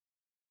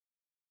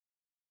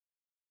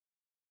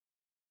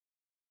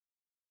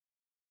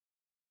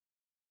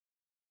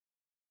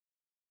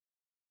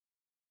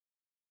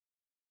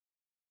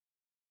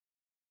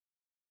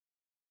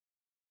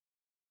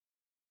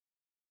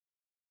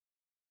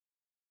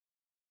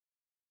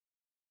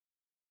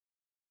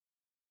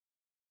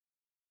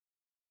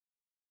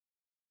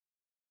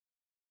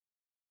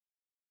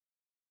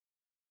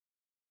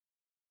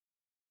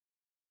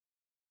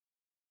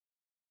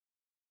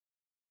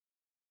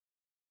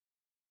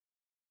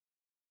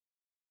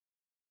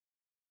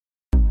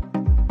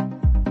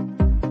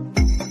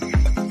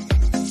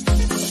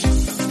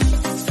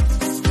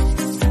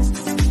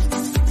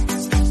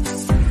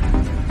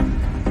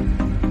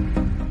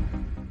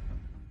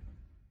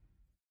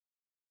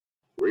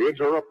we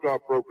interrupt our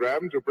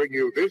program to bring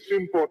you this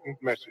important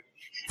message.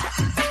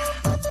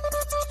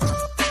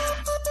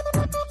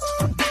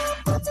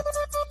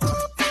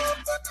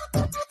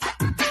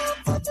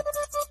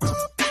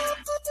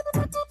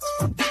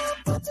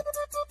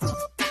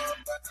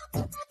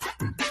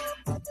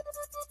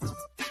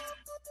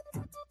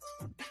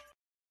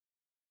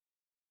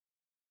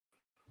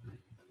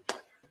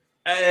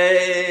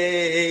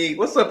 Hey,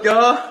 what's up,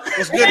 y'all?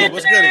 What's good?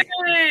 What's good?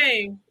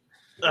 Hey.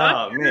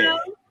 Oh man,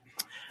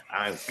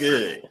 I'm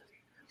good.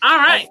 All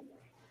right,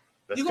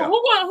 Let's who go.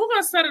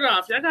 gonna set it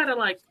off? Y'all gotta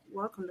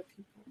welcome the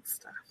people and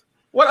stuff.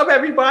 What up,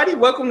 everybody?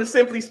 Welcome to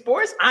Simply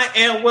Sports. I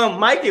am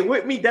Mike, and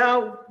with me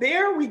down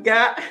there we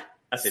got.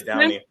 I said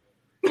down there.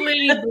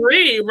 Simply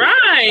Bree,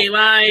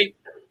 right?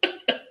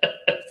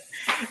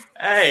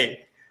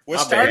 Hey, we're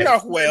starting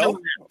off well.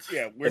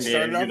 Yeah, we're And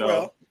starting then, off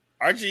well.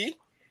 RG,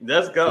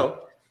 let's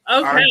go.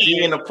 Okay.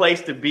 RG in a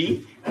place to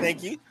be.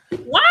 Thank you.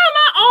 Why am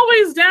I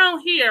always down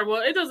here?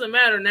 Well, it doesn't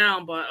matter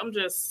now, but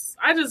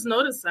I just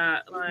noticed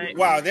that.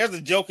 Wow, there's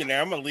a joke in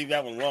there. I'm gonna leave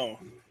that one alone.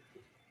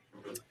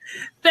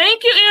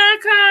 Thank you,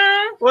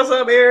 Erica. What's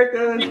up,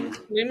 Erica?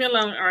 Leave me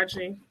alone,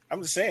 Archie.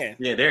 I'm just saying.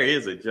 Yeah, there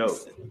is a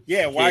joke.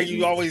 Yeah, why are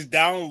you always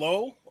down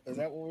low? Is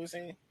that what we're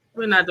saying?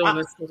 We're not doing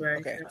this today.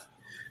 Okay.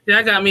 Yeah,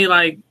 I got me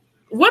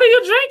what are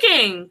you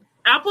drinking?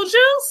 Apple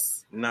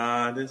juice?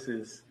 Nah, this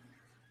is.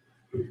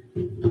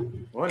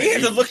 He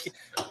has to look.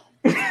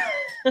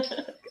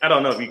 I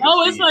don't know if you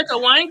can it's see like a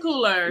wine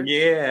cooler.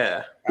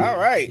 Yeah. All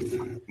right.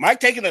 Mike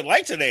taking it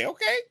light today.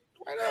 Okay.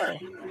 Right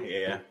on.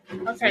 Yeah.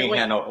 Okay,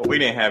 we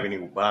didn't have any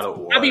bottled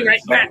water. I'll be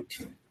right back.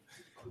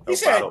 He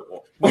said,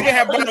 we didn't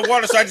have bottled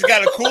water, so I just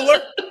got a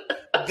cooler.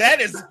 That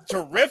is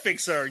terrific,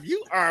 sir.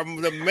 You are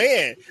the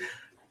man.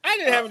 I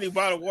didn't have any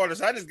bottled water,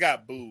 so I just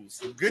got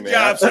booze. Good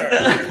job,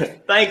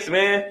 sir. Thanks,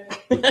 man.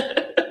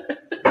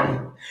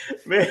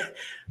 Man,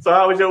 so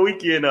how was your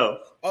weekend, though?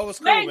 Oh, it was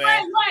cool, Wait.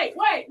 man.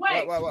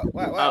 What?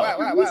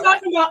 We're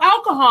talking about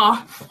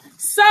alcohol.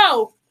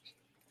 So,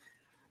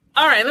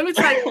 all right, let me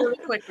tell you really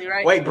quickly,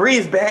 right? Wait,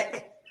 Bree's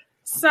back.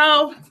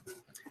 So,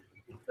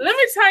 let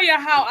me tell you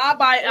how I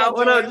buy alcohol.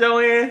 What up,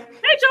 Joanne? Hey,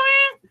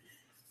 Joanne.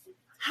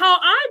 How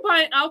I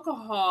buy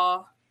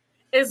alcohol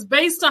is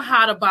based on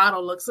how the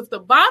bottle looks. If the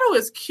bottle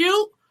is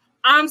cute,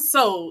 I'm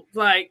sold.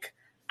 I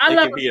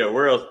love could be the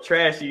world's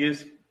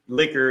trashiest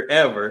liquor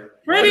ever.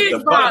 Pretty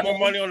more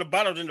money on the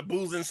bottle than the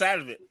booze inside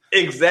of it.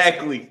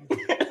 Exactly.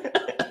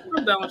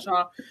 I'm done with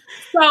y'all.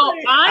 So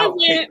I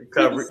went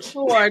to the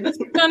store. This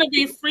is going to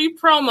be free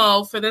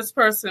promo for this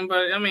person,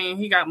 but I mean,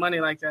 he got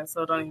money like that,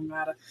 so it don't even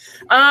matter.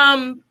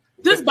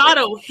 This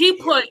bottle, he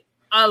put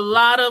a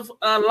lot of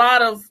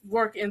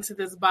work into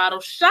this bottle.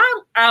 Shout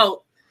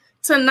out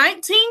to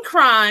 19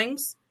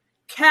 Crimes,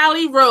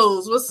 Cali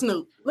Rose with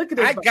Snoop. Look at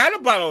this. I got a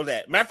bottle of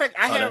that. Matter of fact,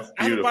 I have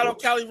a bottle of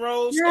Cali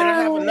Rose, and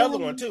I have another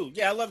one too.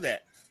 Yeah, I love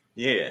that.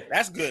 Yeah,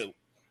 that's good.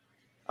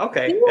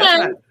 Okay,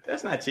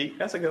 that's not cheap.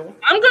 That's a good one.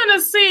 I'm gonna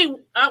see.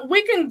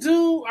 We can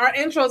do our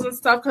intros and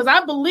stuff because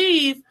I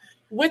believe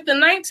with the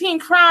 19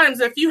 Crimes,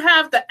 if you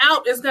have the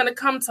out, it's gonna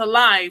come to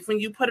life when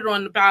you put it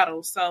on the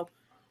bottle. So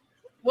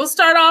we'll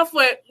start off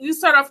with you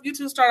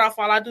two start off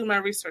while I do my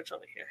research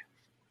over here.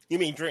 You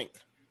mean drink?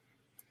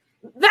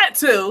 That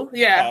too,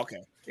 yeah. Oh,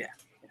 okay, yeah.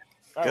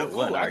 Good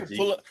cool. one, I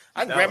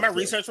can grab my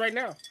research right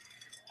now.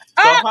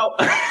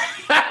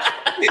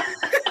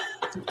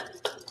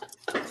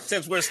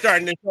 Since we're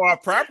starting this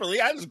off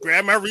properly, I just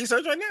grab my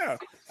research right now.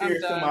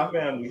 Cheers to my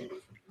family.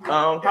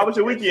 How was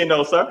your weekend,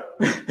 though, sir?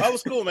 That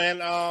was cool,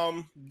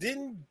 man.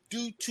 Didn't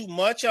do too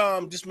much.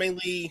 Just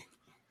mainly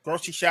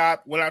grocery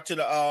shop. Went out to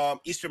the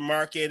Eastern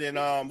Market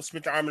and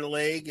spent the arm and a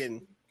leg,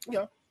 and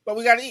but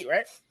we got to eat,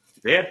 right?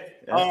 Yeah.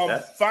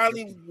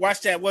 Finally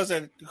watched that.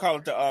 Wasn't call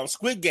it the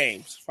Squid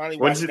Games. Finally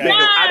what watched did you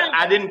that. think?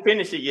 I didn't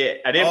finish it yet.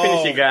 I didn't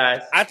finish it,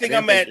 guys. I think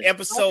I'm at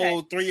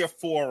episode 3 or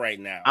 4 right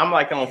now. I'm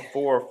on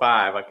 4 or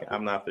 5.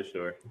 I'm not for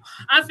sure.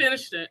 I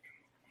finished it.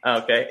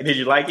 Okay. Did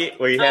you like it?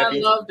 Were you happy?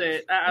 I loved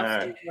it. I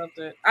absolutely loved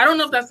it. I don't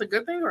know if that's a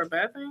good thing or a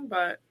bad thing,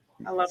 but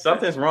I love it.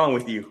 Something's wrong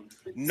with you.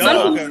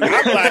 No, I'm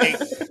like,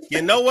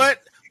 you know what?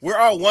 We're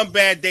all one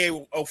bad day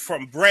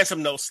from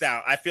ransom note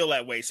style. I feel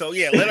that way. So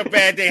yeah, let a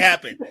bad day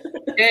happen.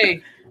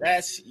 Hey,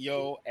 that's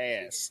your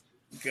ass.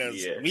 Because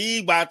we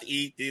about to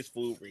eat this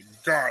food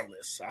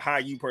regardless of how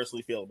you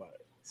personally feel about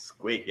it.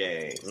 Squid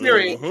Game.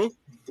 Mm-hmm.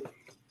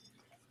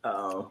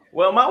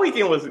 Well, my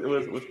weekend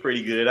was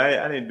pretty good.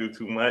 I didn't do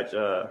too much.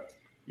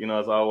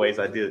 As always,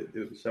 I did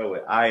the show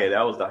with Aya.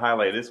 That was the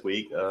highlight this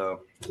week.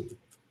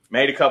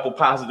 Made a couple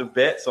positive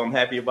bets, so I'm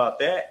happy about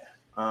that.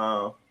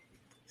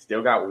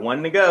 Still got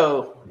 1 to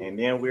go, and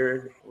then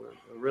we're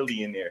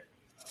really in there.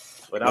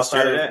 But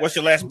what's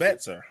your last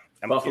bet, sir?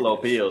 Buffalo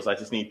Bills. I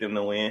just need them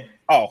to win.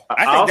 Oh,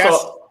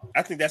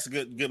 I think that's a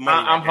good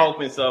money. I'm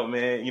hoping so,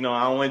 man. I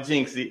don't want to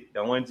jinx it.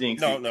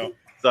 No.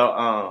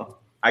 So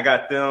I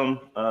got them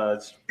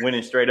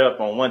winning straight up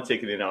on one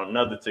ticket, and on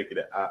another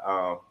ticket,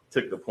 I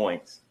took the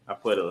points. I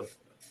put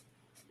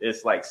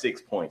it's like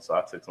 6 points, so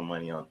I put some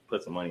money on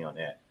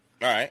that.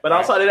 All right. But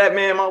outside of that,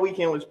 man, my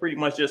weekend was pretty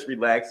much just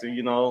relaxing.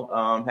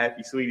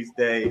 Happy Sweeties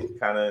Day,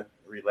 kind of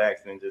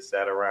relaxing and just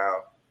sat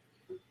around,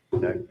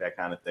 that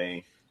kind of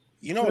thing.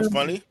 You know what's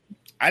funny?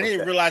 I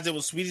didn't realize it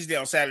was Sweeties Day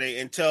on Saturday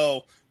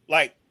until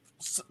like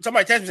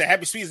somebody texted me said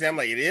Happy Sweeties Day. I'm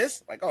like, it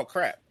is? Like, oh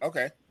crap.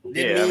 Okay.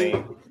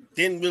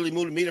 Didn't really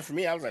move the meter for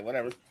me. I was like,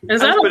 whatever. Is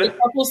that a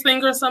couples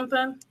thing or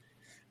something?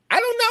 I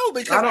don't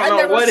know because I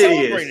never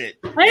celebrated it.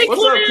 Hey,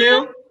 what's up,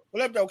 Kim?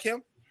 What up, though,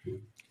 Kim?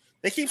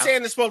 They keep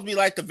saying it's supposed to be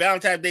like the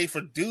Valentine's Day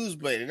for dudes,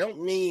 but it don't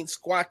mean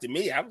squat to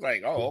me. I was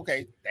like, oh,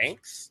 okay,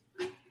 thanks.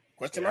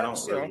 Question mark.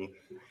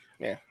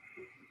 Yeah.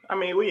 I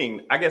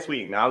mean, I guess we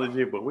acknowledge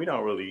it, but we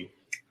don't really.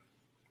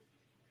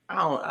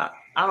 I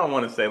don't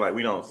want to say like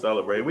we don't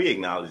celebrate. We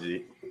acknowledge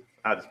it.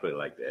 I'll just put it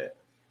like that.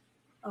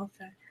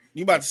 Okay.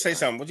 You about to say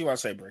something? What do you want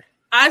to say, Bray?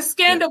 I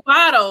scanned a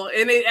bottle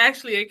and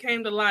it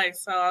came to life,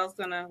 so I was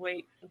gonna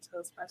wait until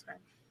it's my turn.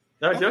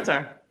 No, it's your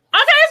turn.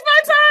 Okay, it's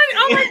my turn.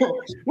 Oh my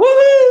gosh.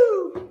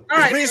 Woohoo! All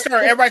right, Bree's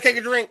turn. Everybody take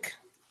a drink.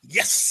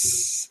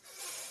 Yes.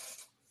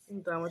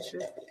 I'm done with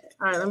you. All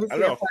right, let me see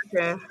if I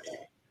can.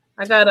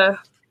 I gotta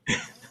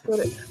put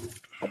it.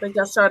 I think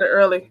I started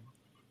early.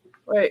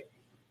 Wait,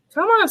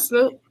 come on,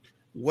 Snoop.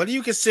 What do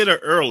you consider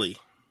early?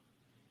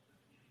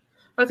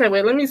 Okay,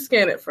 wait. Let me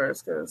scan it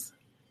first, cause.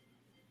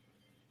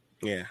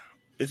 Yeah.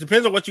 It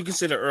depends on what you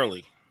consider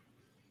early.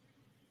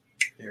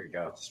 There we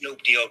go.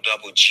 Snoop D-O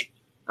double G.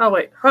 Oh,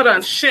 wait. Hold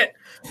on. Shit.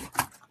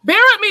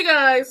 Bear with me,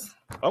 guys.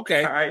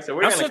 Okay. All right. So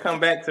we're going to come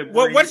back to...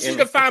 What's you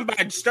define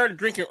by starting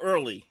drinking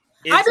early?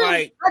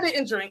 I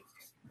didn't drink.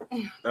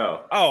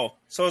 Oh.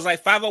 So it's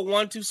like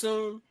 5:01 too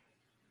soon?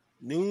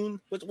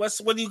 Noon?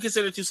 What do you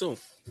consider too soon?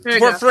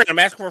 For a friend. I'm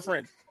asking for a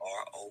friend.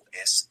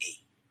 ROSE.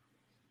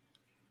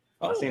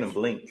 Oh, I seen him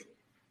blink.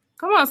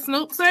 Come on,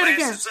 Snoop. Say it again.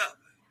 Glasses up.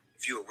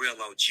 If you're a real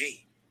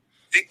OG,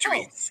 victory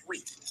is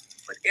sweet,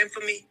 but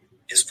infamy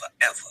is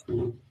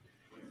forever.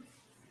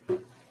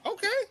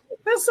 Okay.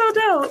 That's so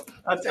dope.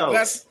 I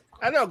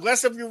know.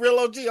 Glass up your real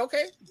OG.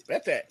 Okay.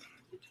 Bet that.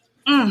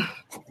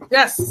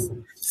 Yes.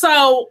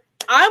 So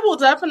I will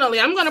definitely,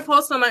 I'm going to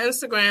post on my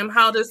Instagram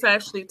how this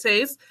actually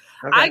tastes.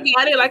 Okay. I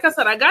got it. Like I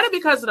said, I got it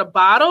because of the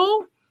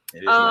bottle. It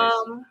is nice.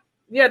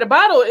 Yeah, the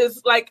bottle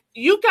is like,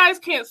 you guys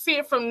can't see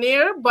it from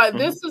near, but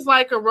this is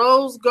like a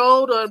rose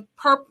gold or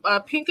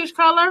pinkish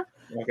color.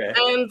 Okay.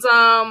 And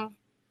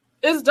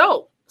it's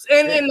dope.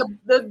 And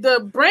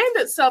the brand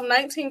itself,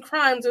 19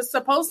 Crimes, is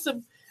supposed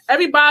to,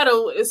 every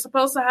bottle is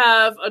supposed to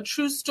have a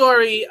true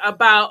story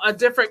about a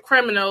different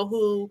criminal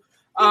who,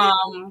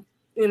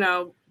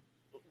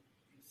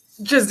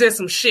 just did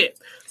some shit.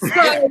 So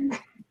I'm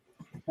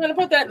going to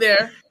put that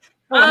there.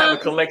 I have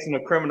a collection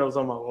of criminals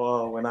on my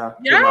wall when I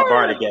get my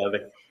bar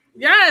together.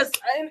 Yes.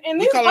 And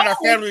we call it our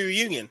family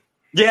reunion.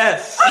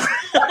 Yes.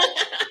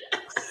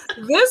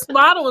 This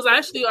bottle was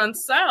actually on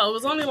sale. It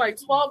was only like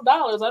 $12.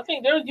 I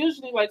think they're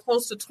usually like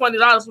close to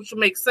 $20, which would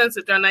make sense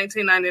if they're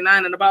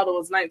 $19.99 and the bottle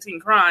was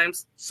 19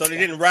 Crimes. So they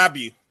didn't rob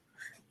you.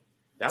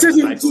 That was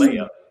a nice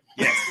layup.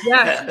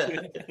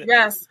 Yes.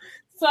 Yes.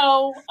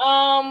 So,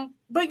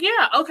 but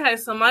yeah, okay.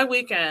 So my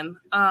weekend.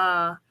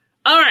 All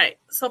right.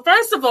 So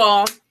first of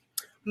all,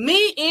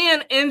 me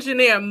and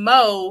engineer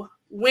Mo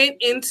went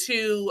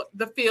into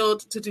the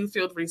field to do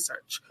field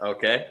research.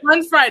 Okay.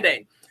 On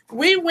Friday.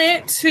 We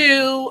went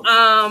to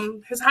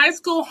his high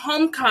school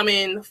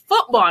homecoming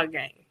football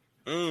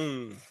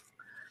game.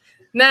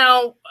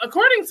 Now,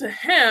 according to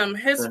him,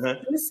 his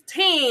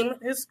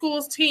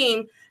school's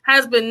team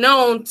has been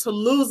known to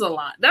lose a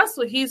lot. That's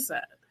what he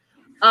said.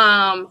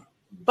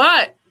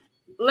 But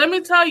let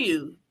me tell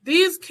you,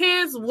 these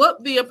kids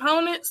whooped the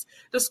opponents.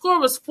 The score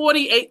was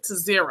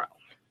 48-0.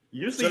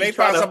 So they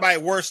found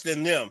somebody worse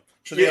than them.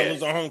 So they'll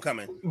lose on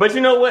homecoming. But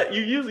you know what?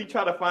 You usually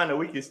try to find the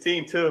weakest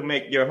team to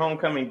make your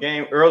homecoming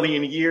game early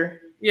in the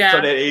year. Yeah. So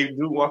that they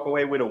do walk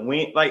away with a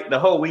win. Like the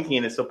whole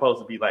weekend is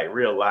supposed to be like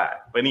real live.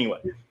 But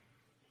anyway.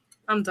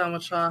 I'm done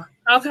with y'all.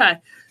 Okay.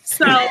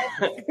 So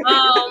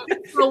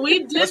so we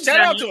did well, shout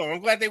out to them. I'm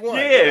glad they won.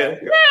 Yeah.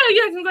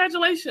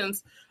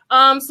 Congratulations.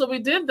 So we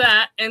did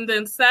that, and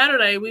then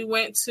Saturday we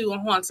went to a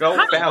haunted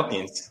house.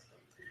 Falcons.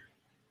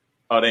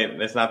 Oh,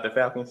 that's not the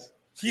Falcons?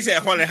 He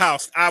said haunted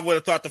house. I would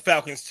have thought the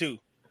Falcons too.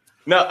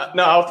 No,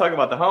 I was talking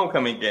about the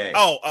homecoming game.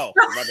 Oh,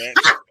 my bad.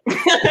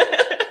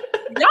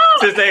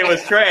 Since they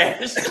was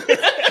trash.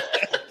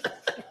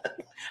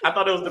 I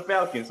thought it was the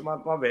Falcons. My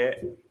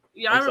bad.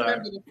 Yeah, I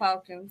remember the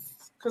Falcons.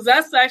 Because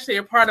that's actually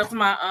a part of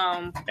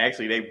my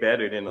Actually, they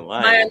better than the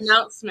Lions. My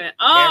announcement.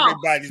 Oh,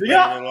 everybody's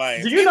better than the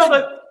Lions. Do you know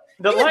that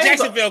the Lions?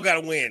 Jacksonville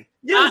got to win.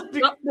 Yes,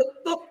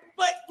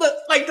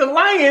 like the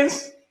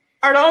Lions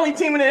are the only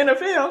team in the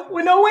NFL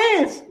with no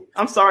wins.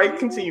 I'm sorry.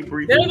 Continue,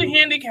 Bree. They're the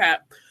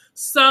handicap.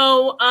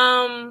 So,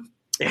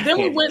 then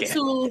we went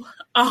to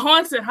a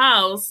haunted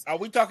house. Are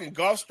we talking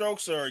golf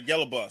strokes or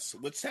yellow bus?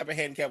 Which type of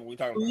handicap are we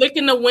talking about?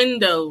 Licking the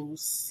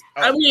windows.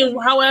 Oh. I mean,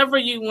 however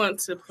you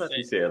want to put it.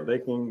 She said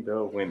licking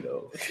the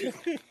windows.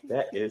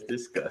 That is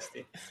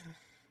disgusting.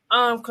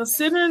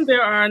 Considering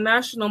there are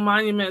national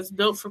monuments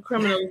built for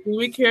criminals, do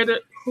we care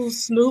who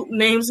Snoop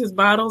names his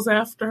bottles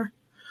after?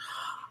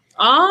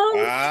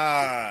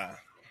 Ah.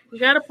 You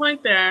got a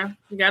point there.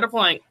 You got a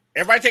point.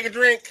 Everybody take a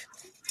drink.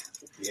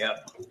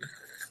 Yep.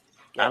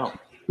 I don't.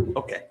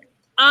 Okay.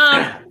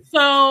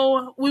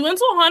 So we went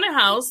to a haunted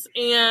house,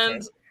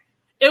 and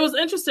it was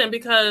interesting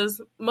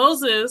because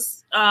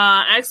Moses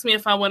asked me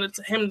if I wanted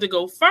him to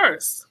go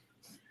first.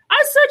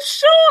 I said,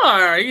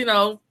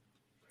 sure,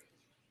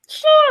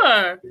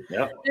 sure.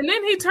 Yep. And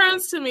then he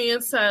turns to me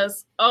and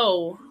says,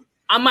 oh,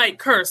 I might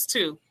curse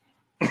too.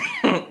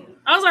 I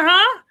was like,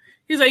 huh?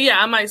 He's like, yeah,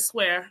 I might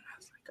swear.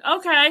 I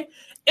was like, okay.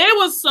 It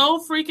was so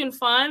freaking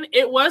fun.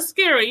 It was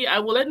scary. I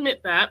will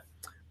admit that.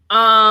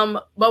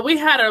 But we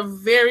had a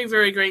very,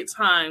 very great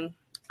time.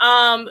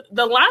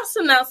 The last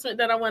announcement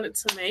that I wanted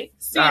to make,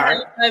 how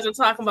you guys are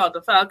talking about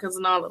the Falcons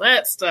and all of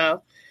that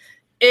stuff,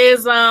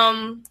 is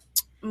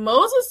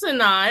Moses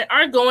and I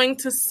are going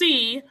to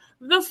see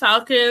the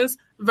Falcons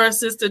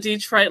versus the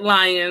Detroit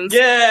Lions.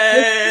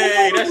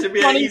 Yay! That should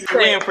be an easy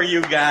win for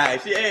you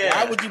guys. Yeah.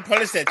 Why would you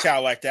punish that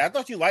child like that? I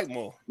thought you liked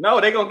Mo. No,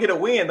 they're gonna get a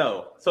win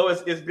though, so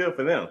it's good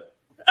for them.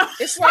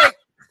 It's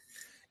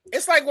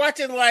like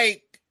watching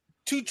like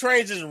two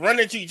trains just run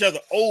into each other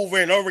over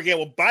and over again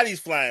with bodies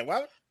flying.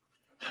 Wow.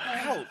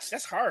 Ouch,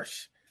 that's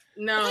harsh.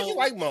 No. I thought you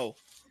like Mo.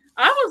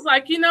 I was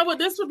like, you know what?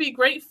 This would be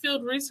great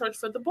field research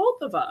for the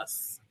both of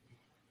us.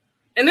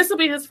 And this will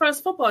be his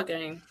first football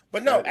game.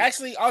 But no,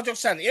 actually, all jokes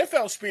aside, the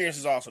NFL experience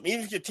is awesome.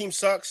 Even if your team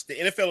sucks, the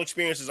NFL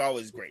experience is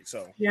always great.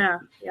 So yeah.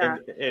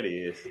 It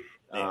is.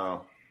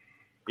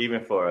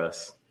 Even for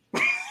us.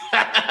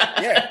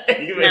 Yeah.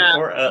 Even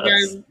for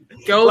us.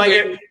 Go like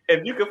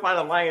if you could find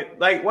a Lion,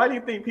 like why do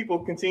you think people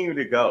continue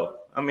to go?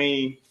 I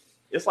mean,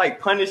 it's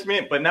like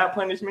punishment, but not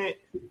punishment.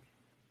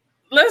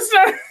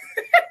 Listen.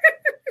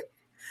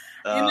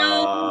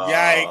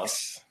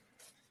 Yikes.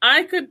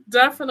 I could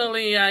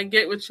definitely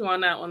get with you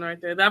on that one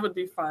right there. That would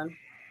be fun.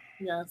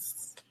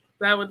 Yes.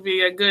 That would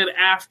be a good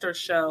after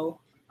show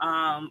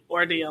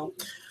ordeal.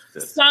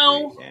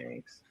 So,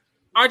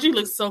 RG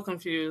looks so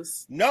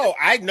confused. No,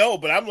 I know,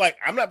 but I'm like,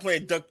 I'm not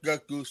playing Duck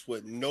Goose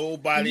with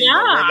nobody.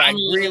 Yeah,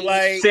 green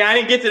light. See, I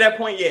didn't get to that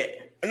point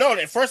yet. No,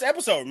 the first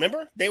episode,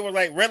 remember? They were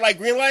like red light,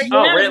 green light.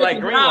 Oh, red light,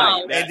 green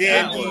light. And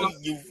then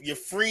you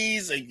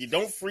freeze, and you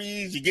don't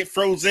freeze, you get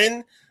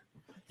frozen.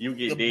 You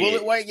get the dead.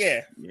 Bullet white,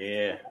 yeah.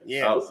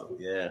 Awesome.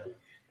 Yeah.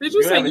 Did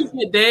you say you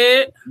get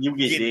dead? You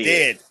get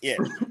dead. Yeah.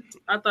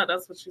 I thought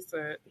that's what you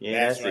said.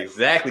 Yeah, that's right.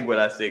 Exactly what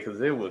I said, because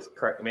it was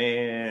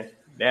man.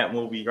 That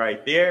movie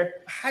right there.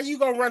 How you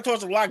gonna run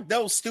towards a locked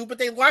door, stupid?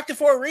 They locked it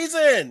for a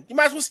reason. You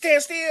might as well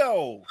stand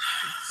still.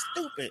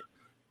 Stupid.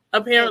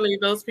 Apparently,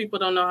 those people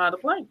don't know how to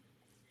play.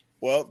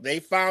 Well, they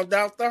found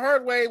out the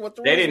hard way.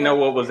 They didn't know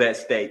what was at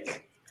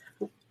stake.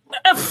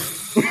 I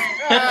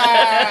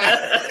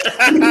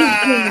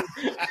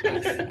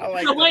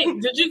like so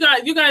wait, did you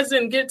guys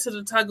didn't get to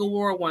the tug of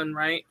war one,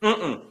 right?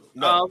 No.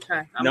 Oh,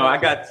 okay. I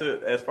got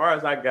to as far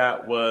as I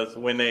got was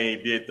when they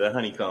did the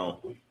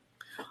honeycomb.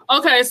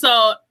 Okay,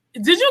 so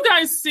did you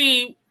guys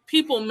see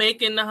people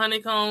making the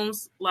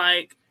honeycombs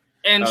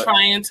and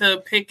trying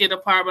to pick it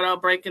apart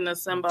without breaking the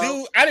symbol?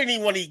 Dude, I didn't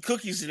even want to eat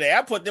cookies today.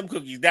 I put them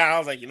cookies down. I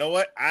was like, you know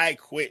what? I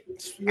quit.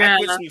 Yeah. I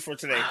quit sweet for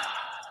today.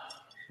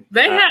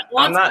 They had.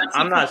 I'm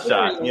not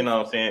shocked. You know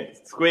what I'm saying?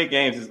 Squid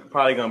Games is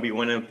probably going to be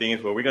one of them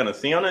things where we're going to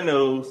see on the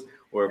news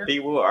where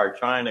people are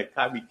trying to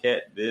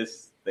copycat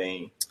this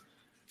thing.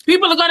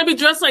 People are going to be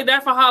dressed like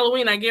that for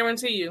Halloween. I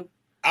guarantee you.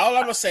 All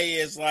I'm gonna say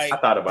is I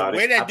thought about the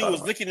way that dude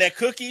was licking that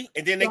cookie,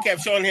 and then they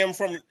kept showing him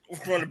from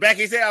the back of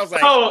his head. I was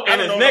like,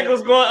 and his neck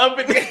was going up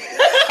and down.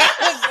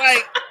 I was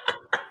like,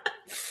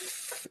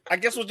 I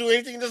guess we'll do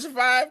anything to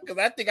survive, because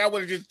I think I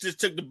would have just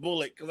took the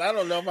bullet, because I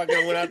don't know if I could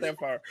have went out that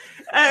far.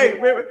 Hey,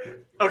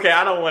 okay,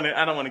 I don't want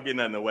to get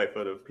nothing away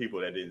for the people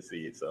that didn't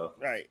see it. So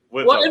right.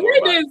 Well, if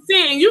you didn't see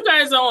it, and you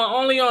guys are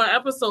only on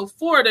episode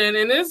 4, then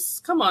and it's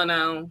come on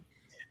now.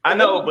 I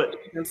know, but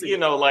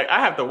I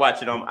have to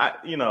watch it on. I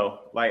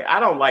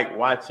don't like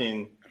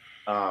watching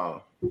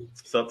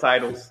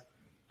subtitles.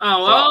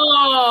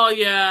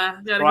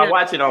 Yeah. So I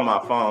watch it on my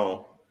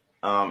phone,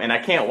 and I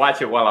can't watch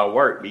it while I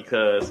work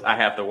because I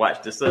have to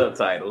watch the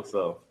subtitles.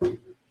 So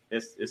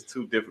it's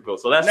too difficult.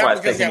 So that's why it's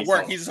because taking at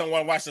work he just don't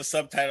want to watch the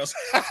subtitles.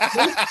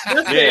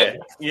 yeah.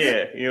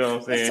 You know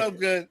what I'm saying? That's so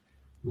good.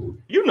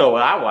 You know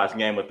what? I watch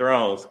Game of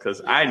Thrones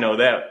because I know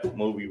that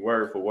movie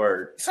word for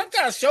word.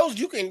 Sometimes shows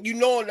you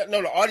know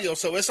the audio,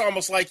 so it's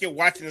almost like you're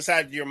watching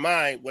inside of your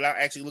mind without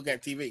actually looking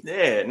at TV.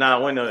 Yeah.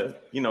 Now when the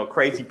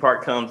crazy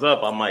part comes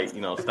up, I might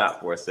stop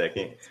for a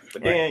second.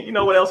 But then you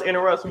know what else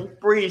interrupts me?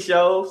 Bree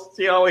shows.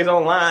 She always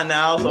online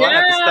now, so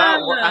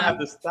I have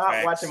to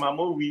stop watching my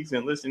movies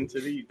and listen to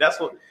these. That's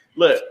what.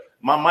 Look,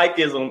 my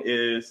micism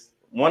is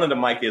one of the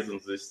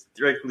micisms is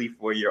strictly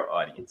for your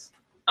audience.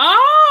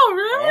 Oh,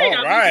 really?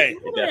 All right.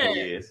 It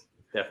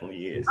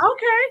definitely is.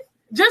 Okay.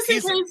 Just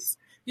in case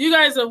you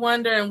guys are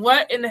wondering,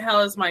 what in the hell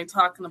is Mike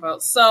talking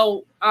about?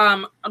 So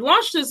I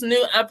launched this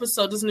new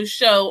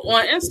show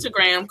on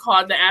Instagram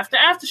called the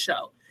After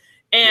Show.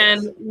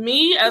 And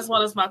me, as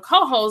well as my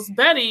co-host,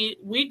 Betty,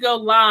 we go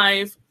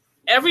live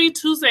every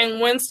Tuesday and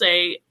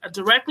Wednesday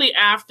directly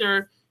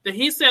after the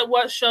He Said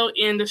What show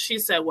and the She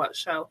Said What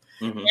show.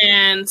 Mhm.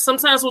 And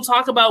sometimes we'll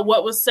talk about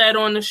what was said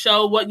on the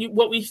show, what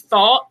we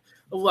thought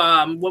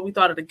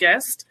of the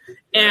guest,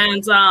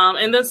 and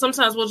then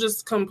sometimes we'll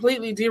just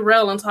completely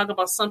derail and talk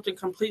about something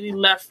completely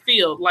left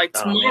field. Like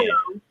tomorrow,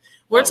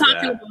 we're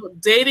talking about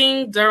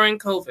dating during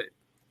COVID,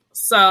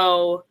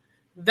 so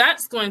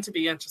that's going to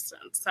be interesting.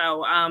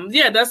 So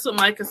that's what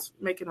Mike is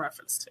making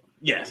reference to.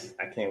 Yes,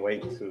 I can't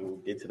wait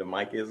to get to the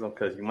Mikeism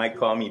because you might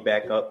call me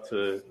back up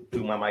to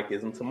do my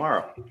Mikeism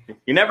tomorrow.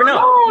 You never know.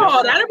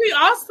 Oh, that'd be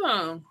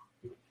awesome.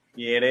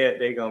 Yeah,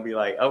 they're gonna be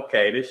like,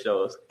 okay, this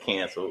show is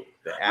canceled.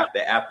 The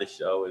after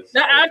show is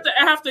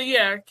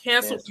after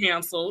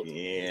canceled.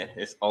 Yeah,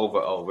 it's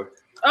over.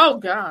 Oh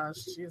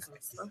gosh,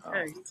 Jesus.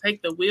 Okay,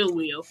 take the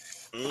wheel.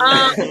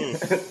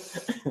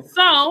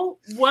 So,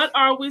 what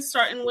are we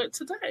starting with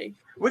today?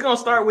 We're gonna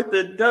start with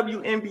the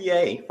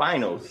WNBA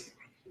finals.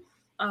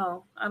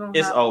 Oh, I don't.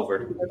 It's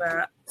over.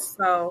 That.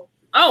 So,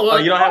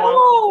 you don't have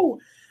one?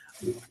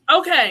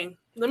 Okay.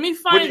 Let me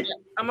find it.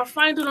 I'm gonna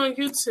find it on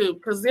YouTube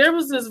because there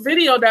was this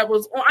video that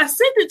was on. I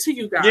sent it to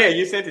you guys. Yeah,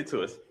 you sent it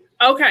to us.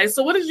 Okay,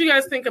 so what did you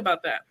guys think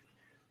about that?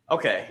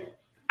 Okay,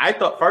 I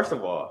thought first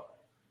of all,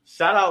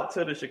 shout out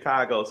to the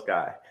Chicago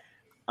Sky.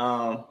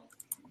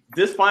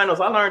 This finals,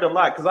 I learned a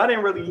lot because I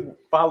didn't really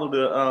follow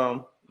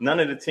the none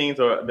of the teams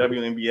or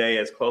WNBA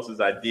as close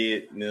as I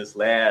did in this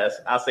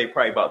last. I'll say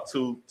probably about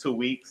two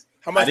weeks.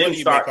 How much money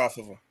you make off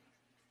of them?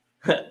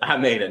 I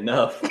made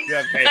enough.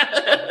 Yeah, okay.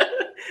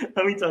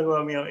 Let me talk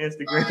about me on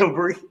Instagram,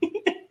 Bree.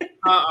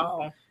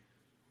 Uh-oh.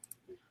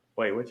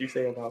 Wait, what you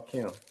say about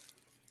Kim?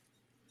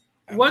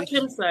 What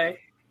Kim say?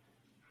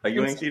 Oh,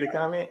 you ain't see the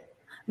comment?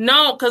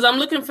 No, because I'm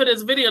looking for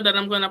this video that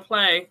I'm going to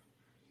play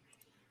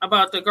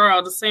about the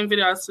girl, the same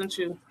video I sent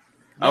you.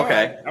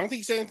 Okay. I don't think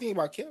you said anything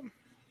about Kim.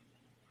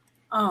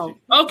 Oh,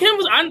 Kim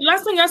was.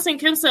 Last thing I seen,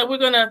 Kim said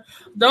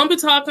don't be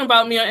talking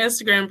about me on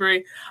Instagram,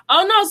 Brie.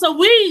 Oh no, so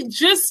we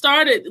just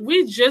started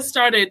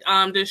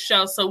this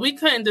show, so we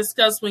couldn't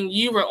discuss when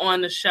you were on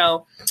the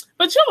show.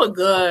 But you were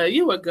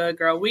good,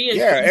 girl.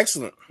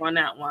 Excellent on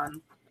that one.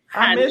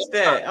 I missed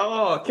that.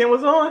 Oh, Kim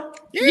was on?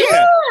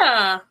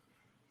 Yeah.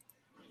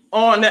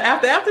 On the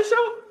after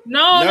show?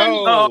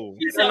 No.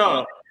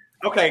 No.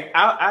 Okay,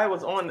 I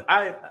was on.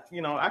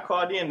 I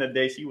called in the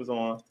day she was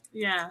on.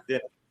 Yeah.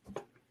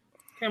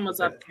 Kim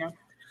was up there.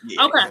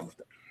 Yeah. Okay.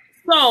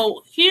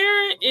 So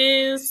here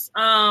is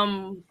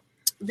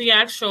the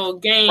actual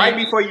game. Right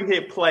before you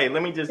hit play,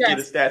 let me just get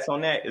the stats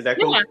on that. Is that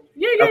cool?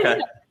 Yeah. Okay.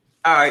 Yeah.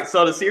 All right.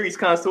 So the series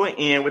comes to an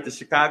end with the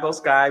Chicago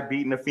Sky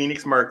beating the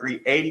Phoenix Mercury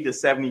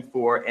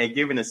 80-74 and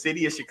giving the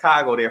city of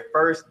Chicago their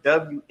first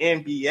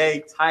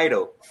WNBA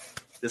title.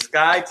 The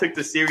Sky took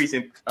the series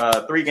in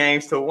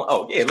 3-1.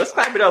 Oh, yeah. Let's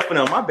clap it up for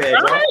them. My bad,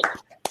 y'all. Right.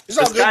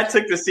 The Sky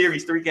took the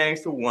series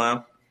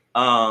 3-1.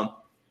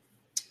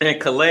 And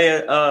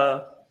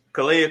Kalea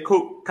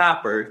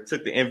Copper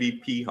took the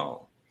MVP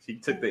home. She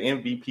took the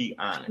MVP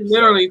honor.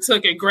 Literally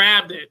took it,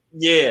 grabbed it.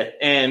 Yeah,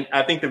 and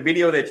I think the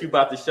video that you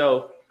about to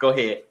show, go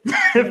ahead,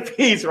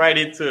 feeds right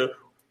into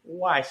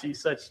why she's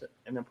such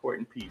an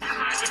important piece.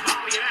 Parker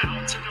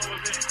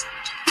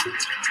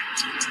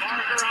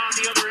on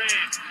the other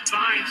end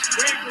finds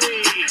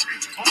Quigley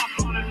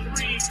off on a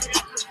 3.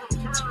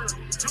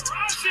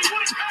 Taurasi,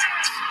 what a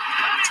pass!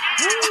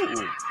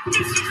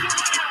 Misses the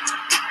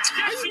layup.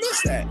 How you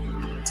miss that?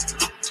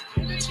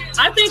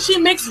 I think she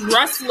mixed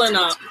wrestling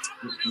up.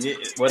 Yeah,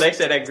 well, they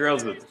said that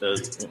girl's like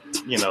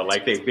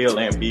they Bill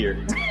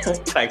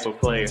Laimbeer type of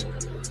player.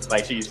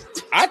 Like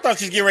I thought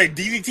she's getting ready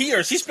to DDT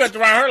her. She spent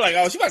around her like,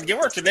 oh, she about to give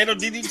her a tornado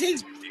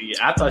DDT.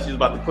 Yeah, I thought she was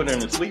about to put her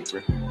in a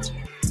sleeper.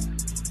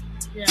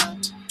 Yeah.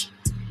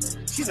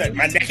 She's like,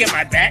 my neck and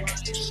my back.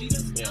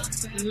 Yeah.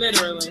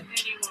 Literally.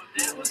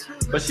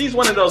 But she's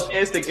one of those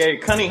instigator.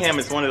 Cunningham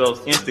is one of those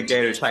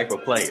instigator type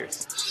of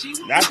players.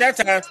 Not that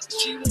time.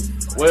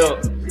 Well,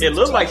 it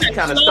looked like she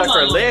kind of stuck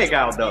her leg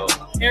out though.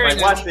 Like,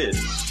 watch this.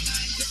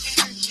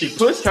 She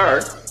pushed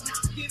her,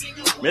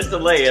 missed the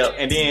layup,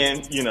 and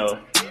then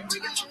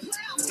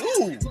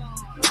Ooh.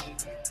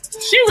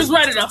 She was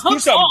ready to hook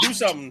do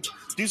something.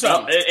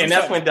 And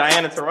that's when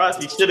Diana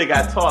Taurasi should have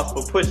got tossed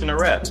for pushing the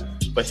ref,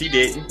 but she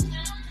didn't.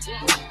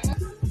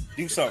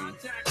 Do something.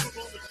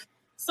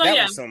 So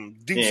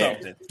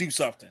Do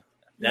something.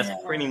 That's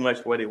pretty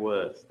much what it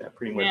was. That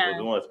pretty much what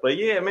it was. But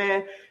yeah,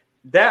 man,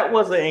 that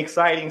was an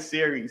exciting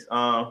series.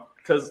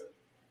 Because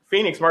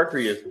Phoenix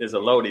Mercury is a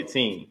loaded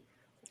team.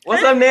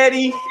 What's up,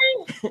 Natty?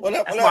 What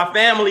up? That's my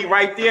family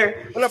right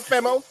there. What up,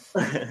 famo?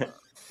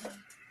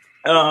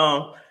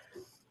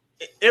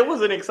 It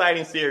was an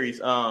exciting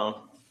series.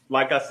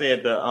 Like I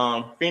said,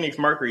 the Phoenix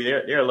Mercury,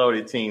 they're a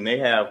loaded team. They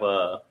have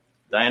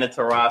Diana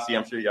Taurasi.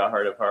 I'm sure y'all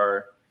heard of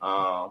her.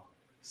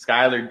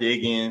 Skylar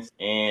Diggins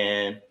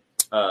and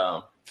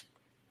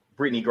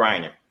Brittany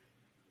Griner,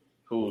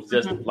 who's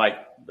just like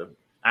the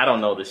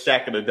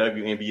Shaq of the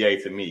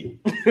WNBA to me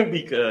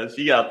because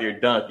she out there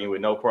dunking with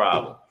no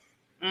problem,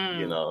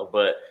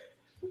 But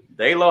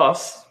they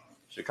lost.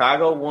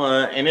 Chicago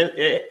won, and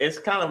it's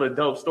kind of a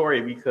dope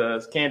story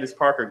because Candace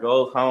Parker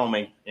goes home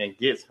and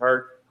gets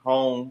her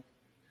home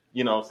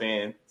you know what I'm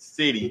saying,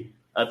 city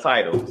a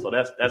title. So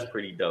that's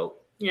pretty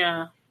dope.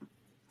 Yeah.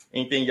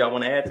 Anything y'all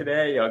want to add to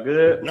that? Y'all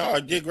good? No, I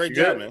did great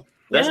job, man.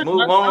 Let's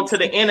move on to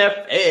the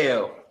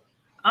NFL.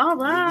 All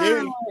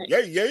right.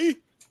 Yay.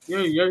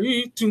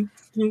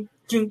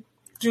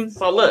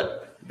 So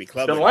look,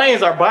 the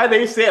Lions are by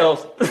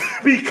themselves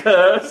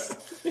because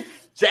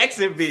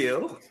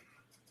Jacksonville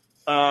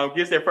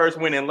gets their first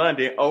win in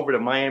London over the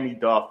Miami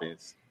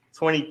Dolphins,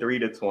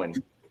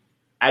 23-20.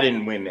 I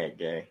didn't win that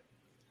game,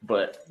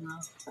 but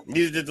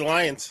neither did the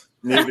Lions.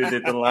 Neither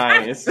did the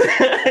Lions.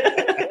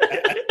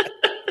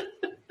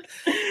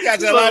 You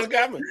got a lot in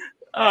common.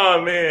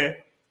 Oh man,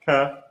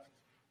 huh?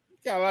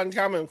 Got a lot in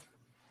common.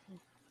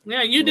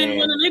 Yeah, you didn't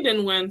win and they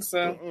didn't win.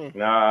 So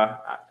nah,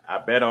 I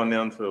bet on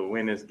them to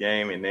win this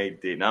game and they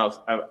didn't.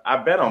 I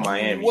bet on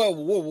Miami.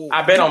 Whoa!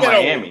 I bet on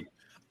Miami.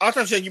 I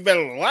thought you said you bet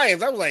on the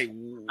Lions. I was like,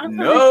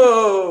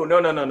 no.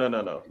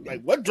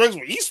 Like, what drugs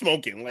were you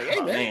smoking? Like,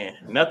 hey man,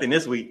 nothing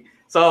this week.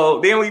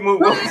 So then we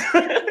move on.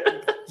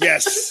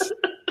 Yes.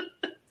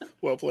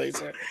 Well played,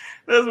 sir.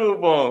 Let's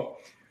move on.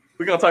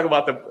 We're gonna talk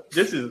about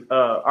this is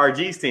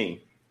RG's team.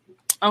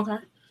 Okay.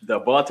 The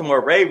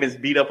Baltimore Ravens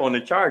beat up on the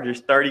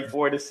Chargers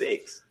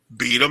 34-6.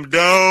 Beat them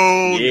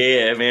down.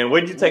 Yeah, man. What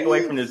did you take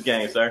away from this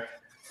game, sir?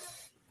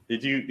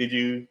 Did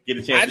you get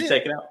a chance to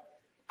check it out?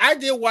 I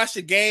did watch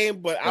the game,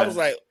 but I was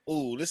like,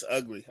 "Ooh, this is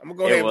ugly." I'm gonna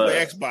go ahead and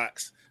play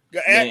Xbox.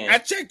 I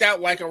checked out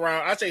like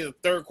around, I'd say the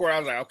third quarter. I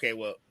was like, "Okay,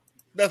 well,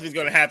 nothing's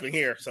gonna happen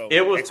here." So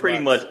it was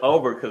pretty much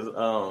over because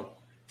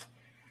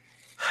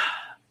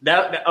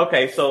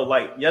okay. So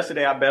like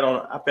yesterday, I bet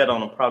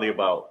on them probably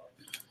about,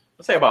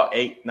 let's say about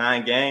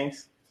 8-9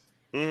 games.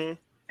 Mm-hmm.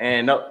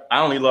 And I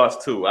only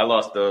lost 2. I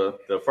lost the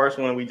first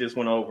one we just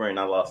went over, and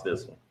I lost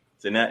this one.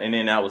 So and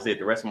then that was it.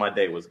 The rest of my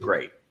day was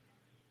great.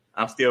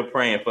 I'm still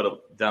praying for the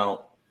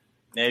don't.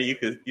 Now you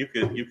can give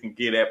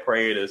that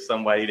prayer to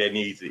somebody that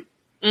needs it.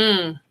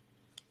 You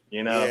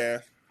know. Yeah.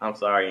 I'm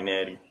sorry,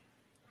 Natty.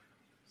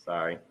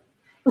 Sorry.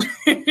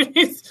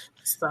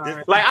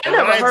 Sorry. Like I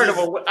never heard of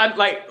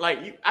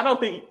I don't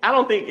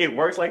think it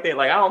works like that.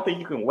 Like I don't think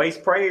you can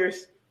waste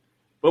prayers.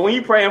 But when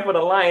you're praying for the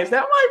Lions,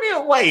 that might be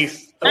a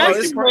waste.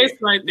 That's a waste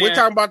right there. We're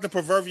talking about the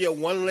proverbial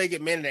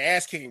one-legged man in the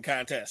ass-kicking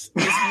contest.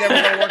 This is never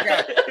going to work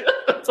out.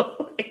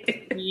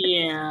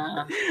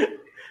 Yeah.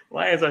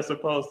 Lions are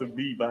supposed to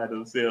be by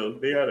themselves.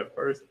 They are the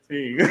first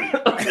team.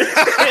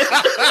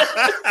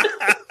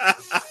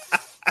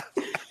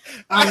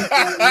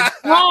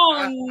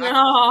 Oh,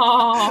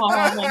 no.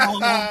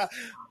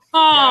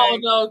 Oh,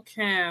 no,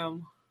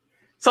 Cam.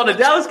 So the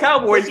Dallas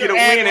Cowboys get a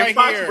win in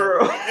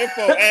Foxborough.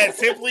 Info at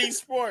Simply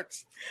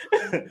Sports.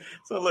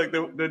 So look,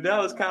 the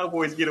Dallas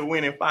Cowboys get a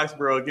win in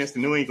Foxborough against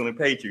the New England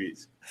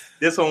Patriots.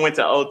 This one went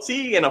to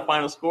OT, and the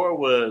final score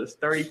was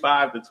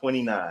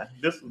 35-29.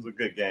 This was a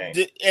good game.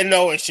 And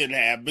no, it shouldn't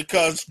have,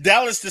 because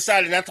Dallas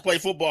decided not to play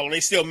football, and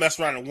they still messed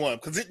around and won,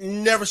 because it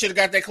never should have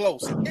got that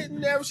close. It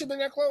never should have been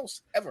that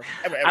close, ever.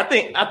 I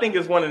think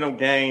it's one of them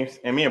games,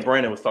 and me and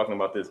Brandon was talking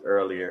about this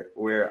earlier,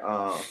 where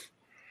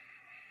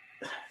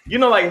you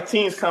know, like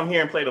teams come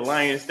here and play the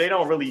Lions, they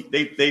don't really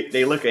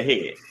they look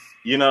ahead.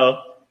 You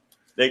know,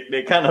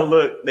 they kind of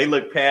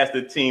look past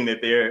the team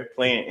that they're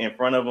playing in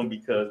front of them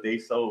because they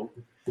so.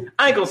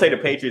 I ain't gonna say the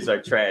Patriots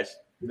are trash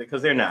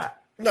because they're not.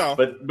 No,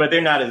 but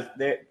they're not as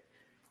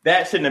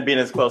that shouldn't have been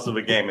as close of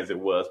a game as it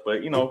was.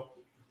 But you know,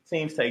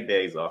 teams take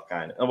days off,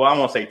 kind of. Well, I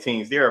won't say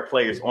teams. There are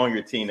players on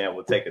your team that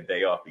will take a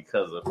day off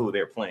because of who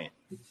they're playing.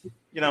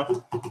 You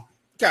know.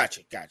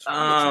 Gotcha.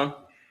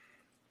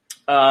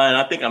 And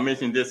I think I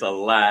mentioned this a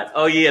lot.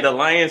 Oh yeah, the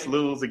Lions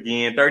lose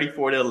again,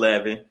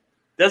 34-11.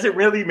 Does it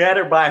really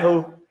matter by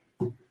who?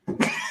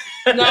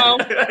 No.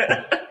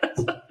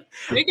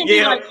 It can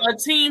be like a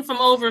team from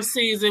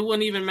overseas. It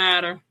wouldn't even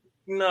matter.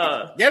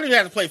 No. They don't even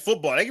have to play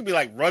football. They could be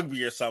like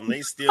rugby or something.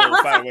 They still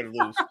find a way to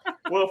lose.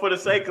 Well, for the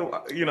sake of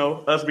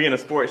us being a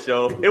sports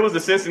show, it was the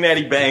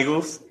Cincinnati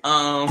Bengals.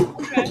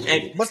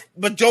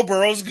 But Joe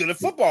Burrow's good at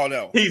football,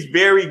 though. He's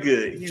very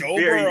good. Joe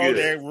Burrow,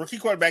 their rookie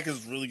quarterback,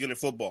 is really good at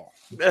football.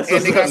 And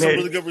they got some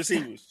really good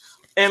receivers.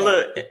 And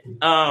look,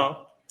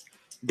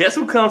 guess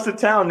who comes to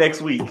town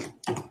next week?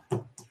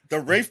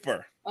 The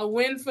Wraithburn. A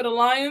win for the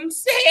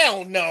Lions?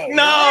 Hell no.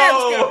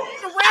 No.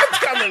 The Rams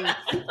coming.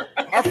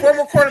 Our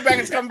former quarterback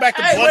is coming back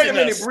to bludgeon us. Wait a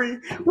minute, Bree.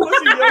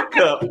 What's in your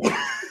cup?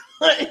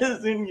 What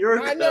is in your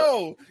cup? I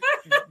know.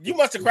 You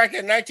must have cracked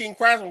that 19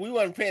 crimes when we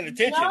wasn't paying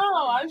attention.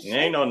 No, There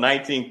ain't no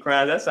 19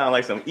 crimes. That sounds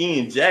like some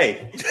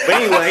E&J. But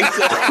anyway.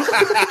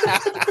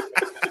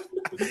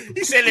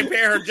 He said they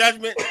pay her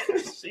judgment.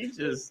 She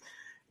just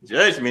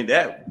judgment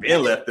that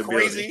been left the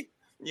crazy.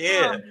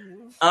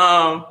 Building.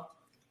 Yeah.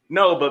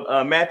 No,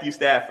 but Matthew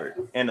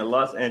Stafford and the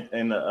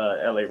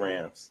LA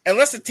Rams.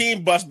 Unless the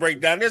team bus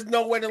break down, there's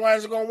no way the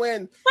Lions are going to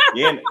win.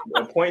 Yeah,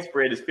 the point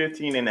spread is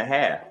 15.5.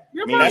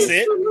 That's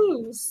it.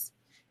 Lose.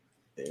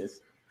 That's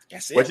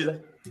it. What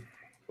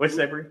you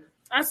say, Bree?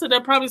 I said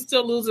they'll probably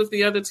still lose if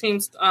the other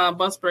team's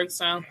bus breaks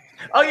down.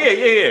 Oh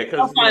yeah.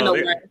 Because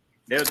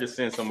they'll just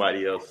send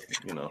somebody else.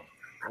 You know.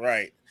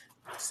 Right.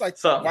 It's like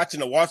watching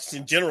the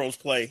Washington Generals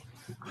play.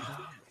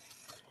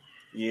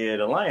 Yeah,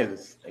 the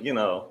Lions,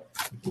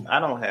 I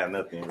don't have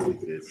nothing really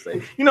good to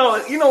say. You know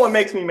what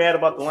makes me mad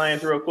about the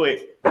Lions real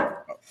quick?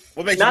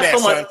 What makes you mad,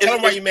 son? Tell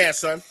them why you mad,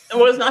 son.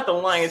 Well, it's not the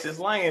Lions, it's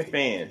Lion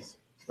fans,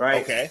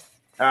 right? Okay.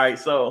 All right,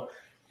 so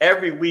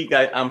every week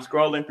I'm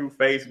scrolling through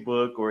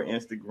Facebook or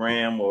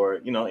Instagram or,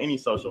 any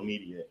social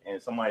media,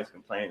 and somebody's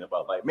complaining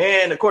about, like,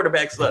 man, the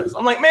quarterback sucks.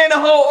 I'm like, man, the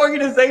whole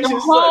organization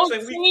sucks.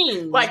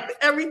 And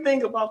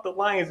everything about the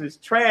Lions is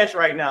trash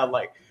right now.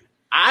 Like,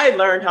 I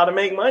learned how to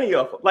make money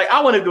off of. Like,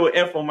 I want to do an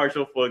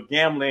infomercial for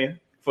gambling,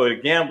 for the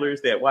gamblers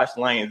that watch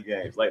Lions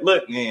games. Like,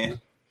 look, man,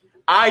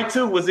 I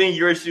too was in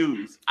your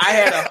shoes. I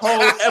had a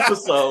whole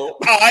episode.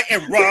 I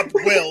am Rob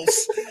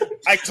Wells.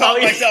 I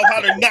taught myself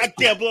how to not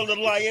gamble on the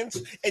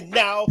Lions, and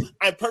now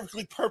I'm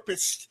perfectly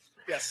purposed.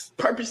 Yes.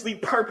 Purposely.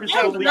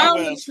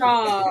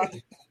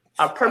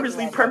 I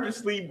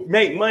purposely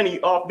make money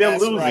off them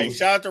losing. Right.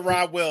 Shout out to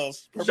Rob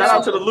Wells. Shout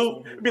out to the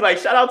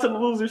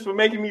losers for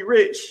making me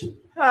rich.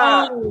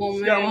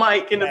 Got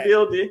Mike in the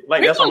building.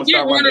 Like, we're gonna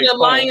get one of the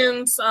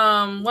Lions,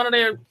 one of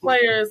their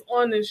players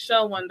on this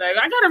show one day.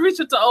 I gotta reach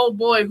out to old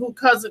boy who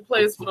cousin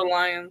plays for the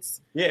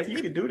Lions. Yeah, if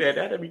you could do that,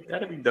 that'd be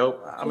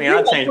dope. I mean,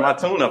 I'll change my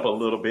tune up a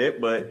little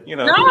bit, but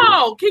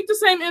no, keep the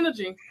same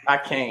energy. I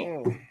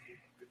can't.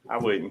 I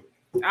wouldn't.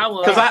 I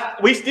would, because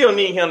we still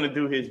need him to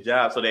do his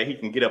job so that he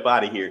can get up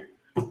out of here.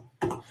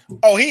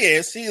 Oh, he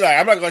is. He's like,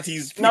 I'm not going to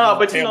use. No,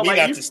 but we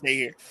got to stay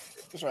here.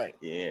 That's right.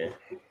 Yeah.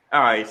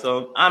 All right.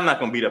 So I'm not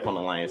going to beat up on the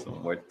Lions no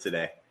more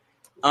today.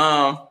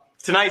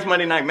 Tonight's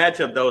Monday night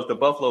matchup, though, is the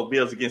Buffalo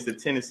Bills against the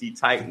Tennessee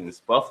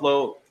Titans.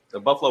 The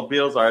Buffalo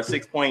Bills are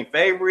 6-point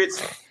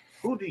favorites.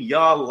 Who do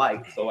y'all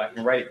like? So I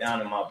can write it down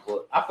in my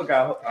book. I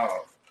forgot.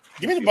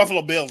 Give me the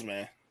Buffalo Bills,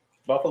 man.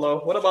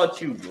 Buffalo. What about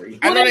you, Bree?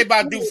 I know they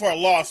about due for a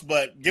loss,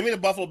 but give me the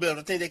Buffalo Bills.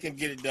 I think they can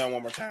get it done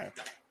one more time.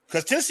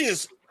 Because Tennessee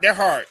they're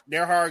hard.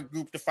 They're a hard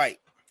group to fight.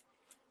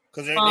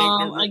 Because they're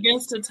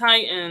against the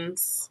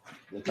Titans.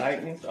 The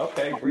Titans?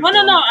 Okay. No.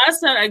 I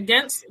said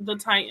against the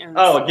Titans.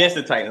 Oh, against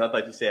the Titans. I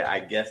thought you said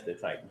I guess the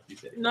Titans. You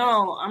said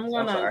no, I'm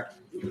gonna.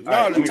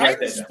 No, the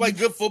Titans play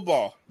good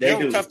football.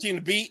 They're a tough team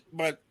to beat,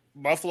 but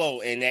Buffalo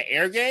in that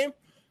air game,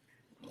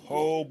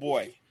 oh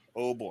boy.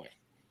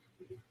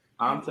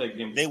 I'm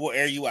taking. They will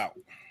air you out.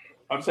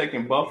 I'm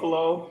taking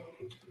Buffalo.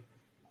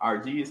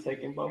 RG is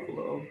taking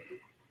Buffalo.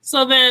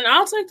 So then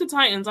I'll take the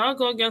Titans. I'll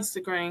go against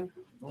the grain.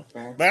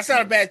 Okay. But that's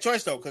not a bad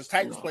choice, though, because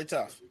Titans play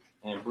tough.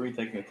 And Bree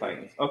taking the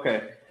Titans.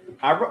 Okay.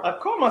 I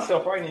caught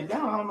myself writing it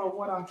down. I don't know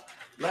what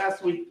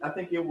last week, I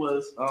think it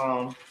was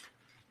the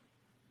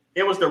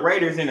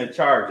Raiders and the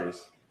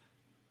Chargers.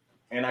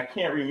 And I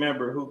can't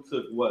remember who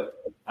took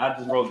what. I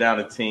just wrote down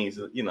the teams,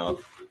 I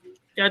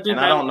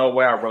don't know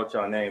where I wrote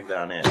y'all names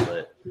down at,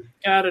 but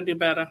gotta do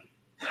better.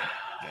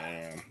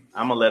 Damn.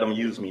 I'm gonna let them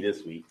use me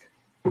this week.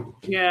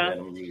 Yeah. Let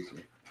them use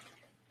me.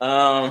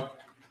 All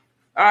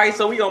right,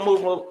 so we gonna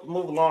move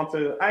along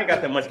to. I ain't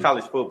got that much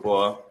college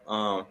football.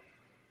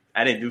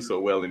 I didn't do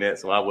so well in that,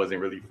 so I wasn't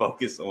really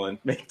focused on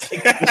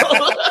making.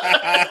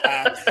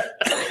 That's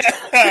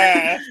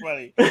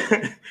funny.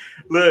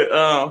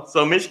 Look,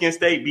 so Michigan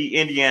State beat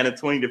Indiana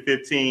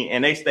 20-15,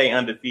 and they stay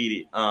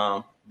undefeated.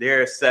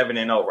 They're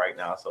 7-0 right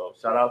now. So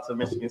shout out to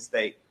Michigan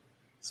State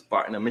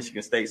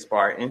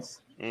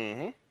Spartans.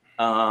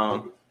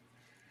 Mm-hmm.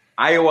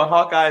 Iowa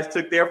Hawkeyes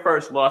took their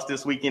first loss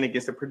this weekend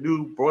against the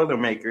Purdue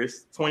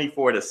Boilermakers,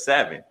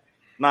 24-7.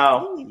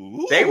 Now,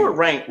 they were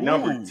ranked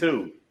number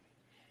 2,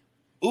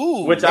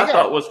 which I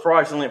thought was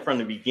fraudulent from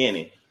the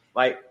beginning.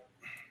 Like,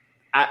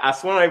 I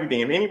swear on everything.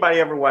 If anybody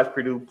ever watched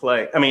Purdue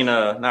play,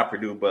 not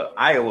Purdue, but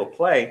Iowa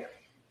play,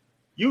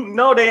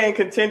 they ain't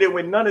contended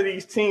with none of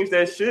these teams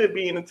that should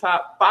be in the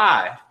top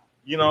 5.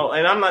 And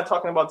I'm not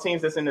talking about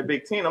teams that's in the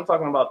Big Ten. I'm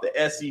talking about the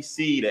SEC,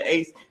 the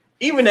ACC.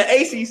 Even the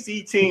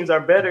ACC teams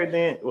are better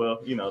than,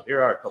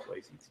 there are a couple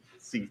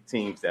ACC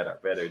teams that are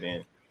better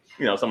than,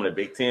 some of the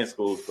Big Ten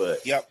schools,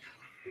 but yep,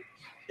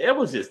 it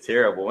was just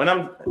terrible.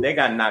 And they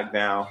got knocked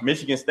down.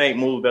 Michigan State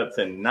moved up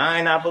to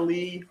 9, I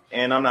believe,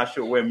 and I'm not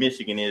sure where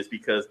Michigan is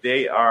because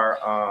they were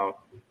on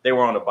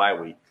a bye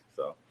week.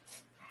 So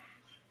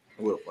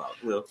we'll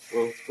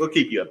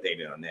keep you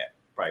updated on that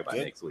probably by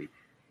next week.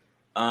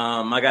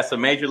 I got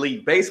some Major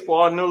League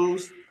Baseball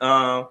news.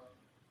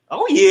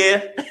 Oh,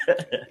 yeah.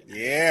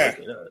 Yeah.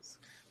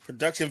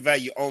 Production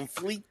value on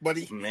fleek,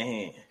 buddy.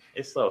 Man,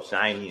 it's so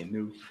shiny and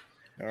new.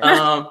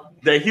 Right.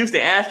 The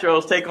Houston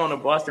Astros take on the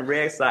Boston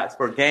Red Sox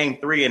for Game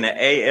 3 in the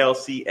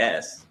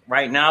ALCS.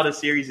 Right now, the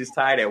series is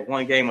tied at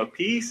 1 game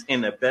apiece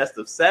in the best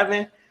of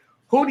 7.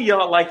 Who do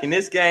y'all like in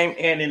this game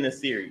and in the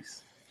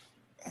series?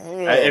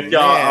 If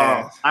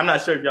y'all, I'm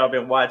not sure if y'all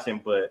been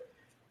watching, but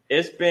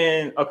it's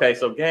been okay.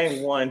 So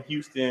Game 1,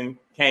 Houston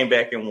came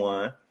back and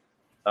won.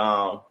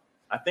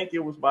 I think it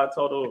was by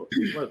total.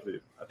 What was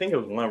it? I think it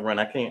was 1 run.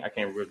 I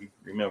can't really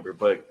remember,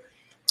 but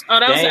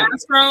that was the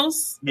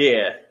Astros.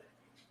 Yeah.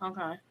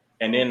 Okay.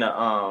 And then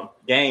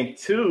Game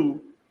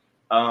 2,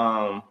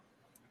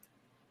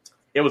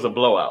 it was a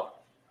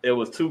blowout. It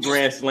was 2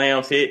 grand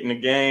slams hit in the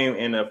game,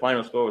 and the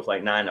final score was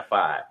like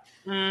 9-5.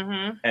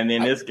 Mm-hmm. And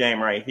then this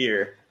game right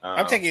here,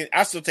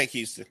 I still take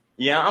Houston.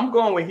 Yeah, I'm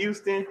going with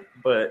Houston,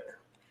 but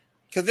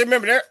because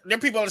remember they're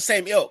people on the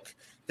same ilk.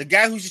 The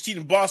guy who's just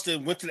cheating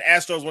Boston went to the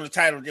Astros, won the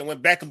title, then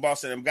went back to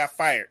Boston and got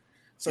fired.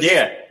 So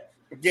yeah.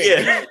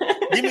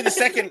 Give me the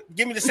second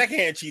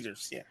hand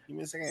cheaters. Yeah, give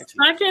me the second hand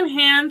cheaters. Second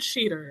hand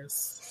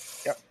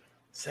cheaters. Yep.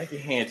 Second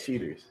hand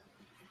cheaters.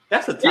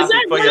 That's a topic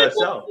for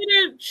yourself.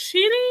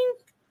 Cheating?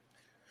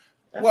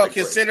 Well,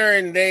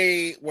 considering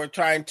they were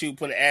trying to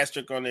put an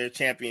asterisk on their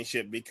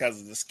championship because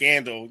of the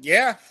scandal,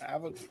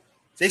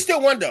 they still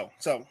won though.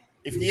 So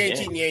if you ain't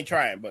cheating, you ain't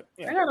trying. But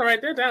I gotta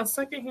write that down.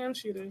 Secondhand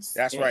cheaters.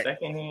 That's right.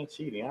 Secondhand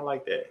cheating. I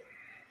like that.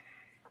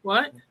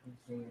 What?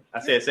 I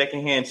said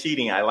secondhand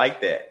cheating. I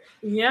like that.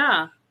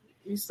 Yeah,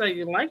 you say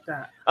you like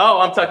that. Oh,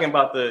 I'm talking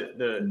about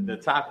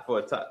the topic for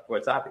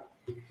a topic.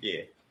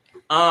 Yeah.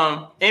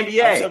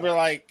 NBA. Something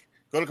like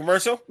go to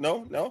commercial?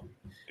 No.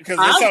 Because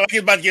it sounds like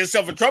he's about to get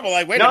himself in trouble.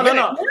 Like, wait a minute.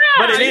 No.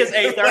 But it is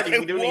 8:30.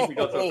 We do need to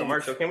go to a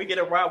commercial. Can we get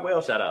a Rob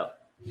Wells shout out?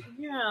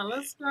 Yeah,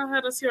 let's go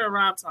ahead and hear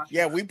Rob talk.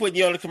 Yeah, we put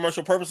you on the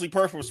commercial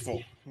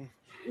purposeful.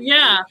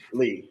 Yeah.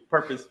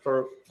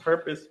 Purposefully.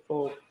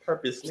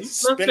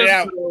 Spit it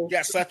out. You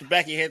got slap the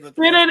back of your head.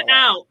 Spit it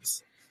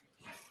out.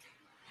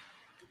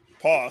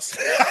 Pause.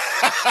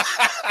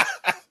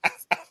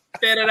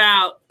 Spit it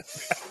out.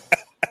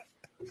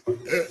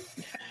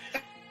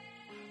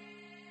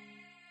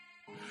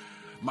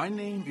 My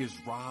name is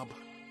Rob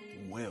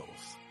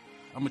Wells.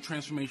 I'm a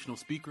transformational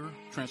speaker,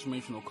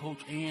 transformational coach,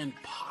 and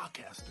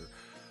podcaster.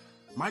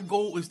 My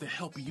goal is to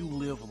help you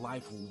live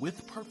life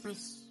with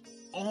purpose,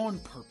 on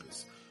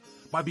purpose,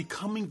 by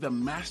becoming the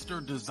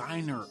master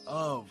designer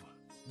of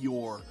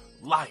your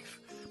life,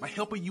 by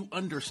helping you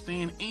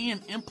understand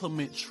and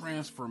implement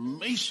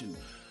transformation.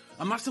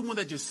 I'm not someone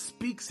that just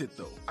speaks it,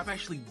 though. I've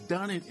actually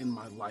done it in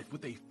my life.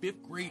 With a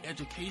 5th grade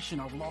education,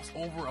 I've lost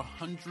over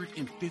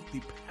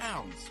 150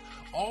 pounds.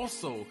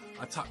 Also,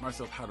 I taught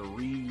myself how to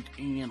read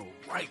and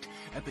write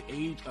at the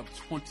age of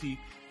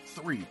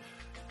 23.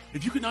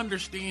 If you can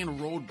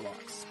understand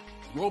roadblocks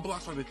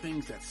are the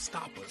things that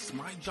stop us.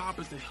 My job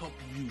is to help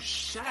you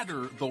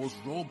shatter those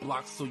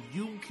roadblocks so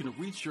you can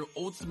reach your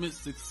ultimate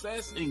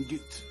success and get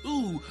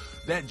to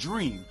that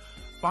dream.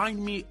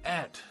 Find me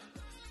at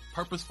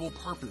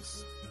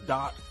purposefulpurpose.com.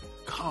 I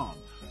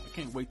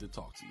can't wait to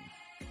talk to you.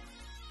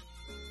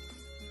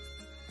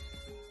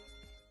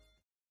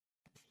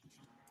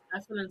 I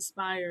feel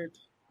inspired.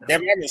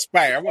 Damn, I'm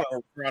inspired. I want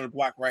to run around the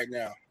block right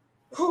now.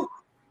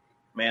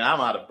 Man, I'm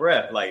out of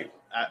breath. Like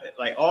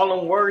all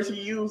them words he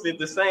used at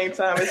the same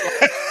time. It's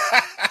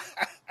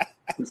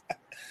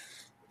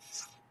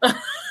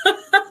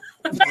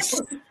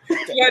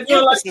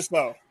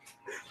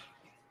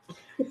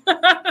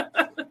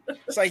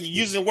it's like you're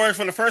using words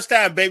for the first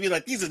time, baby.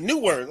 Like these are new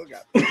words. Look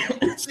out.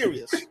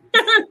 Serious.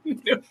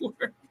 New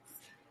words.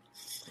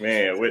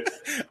 Man,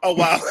 oh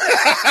wow.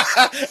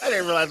 I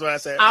didn't realize what I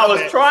said. I was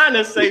trying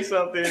to say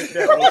something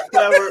that was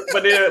clever,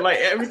 but then like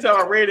every time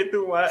I read it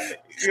through my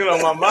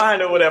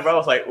mind or whatever, I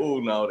was like, oh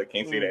no, they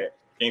can't say that.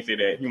 Can't say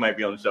that. You might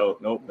be on the show.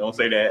 Nope, don't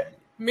say that.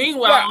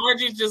 Meanwhile,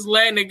 Archie's just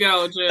letting it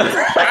go. Just.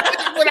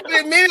 I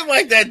didn't mean it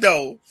like that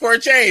though. For a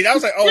change, I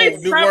was like, "Oh,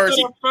 new words."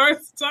 For the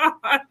first time,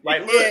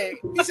 like, yeah,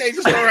 you say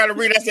just learn how to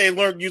read. I say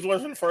use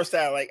words for the first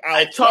time. Like,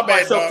 I taught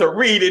myself to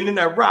read, and then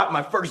I robbed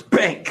my first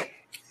bank.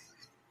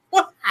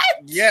 What?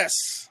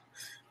 Yes.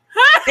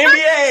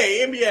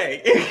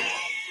 NBA.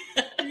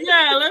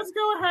 Yeah, let's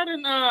go ahead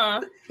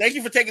and. Thank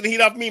you for taking the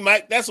heat off me,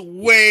 Mike. That's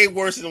way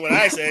worse than what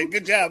I said.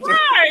 Good job.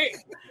 Right.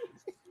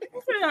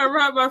 I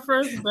robbed my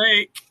first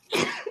bank.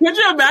 Could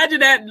you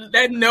imagine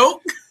that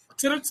note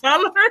to the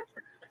teller?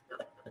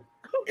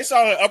 It's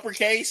all in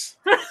uppercase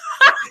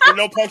with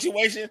no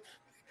punctuation.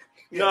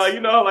 No,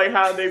 you know, like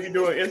how they be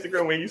doing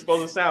Instagram when you're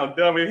supposed to sound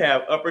dumb, you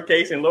have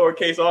uppercase and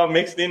lowercase all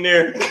mixed in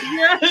there.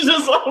 Yeah, it's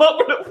just all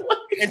over the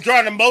place. And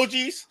drawing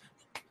emojis.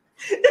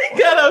 They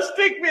got a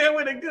stick man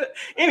with a good.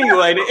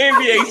 Anyway, the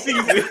NBA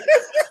season.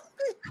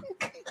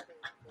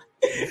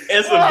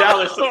 And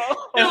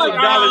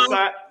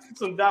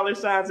some dollar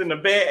signs in the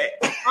bag.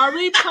 Are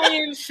we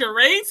playing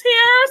charades here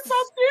or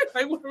something?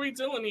 Like, what are we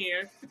doing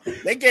here?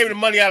 They gave the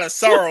money out of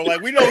sorrow.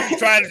 Like, we know what you're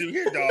trying to do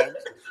here, dog.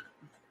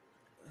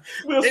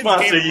 We'll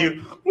sponsor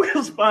you.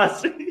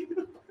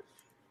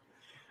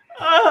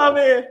 Oh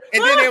man!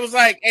 And then it was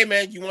like, "Hey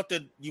man, you want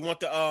the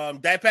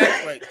dye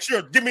pack? Like,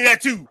 sure, give me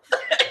that too.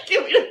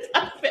 Give me the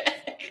dye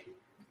pack.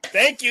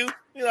 Thank you."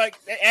 You're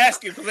like, they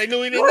asked him because they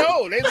knew he didn't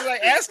know. They was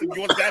like, "Ask him, you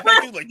want the dye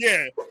pack too?" Like,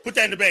 yeah, put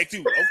that in the bag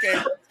too.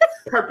 Okay.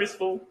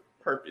 Purposeful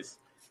purpose.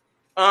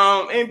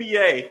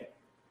 NBA.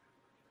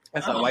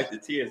 That's how I wipe the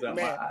tears out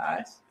my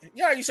eyes.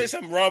 Yeah, you say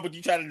something wrong, but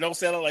you try to no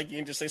sell it, like you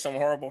can just say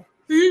something horrible.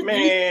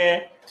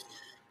 Man,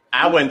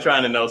 I wasn't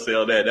trying to no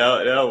sell that.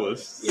 That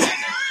was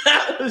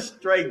that was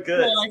straight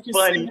good. Yeah, like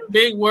funny.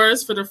 Big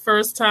words for the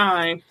first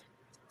time.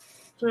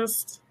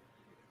 Just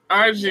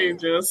RG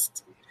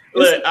just.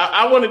 Look,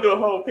 I want to do a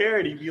whole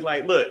parody. Be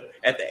like, look,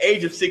 at the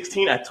age of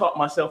 16, I taught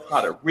myself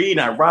how to read.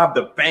 And I robbed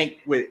the bank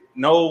with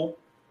no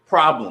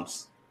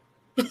problems.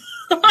 With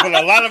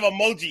a lot of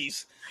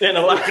emojis. And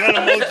a lot gun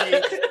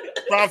emoji,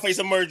 brown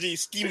face emoji,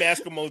 ski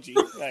mask emoji.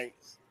 Like,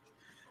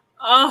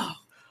 Oh,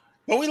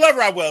 But we love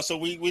Rob Wells, so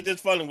we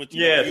just funning with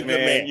you. Yes, You're a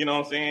good man. You know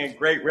what I'm saying?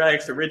 Great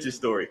rags to riches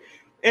story.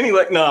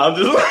 Anyway, no, I'm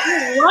just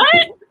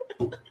what?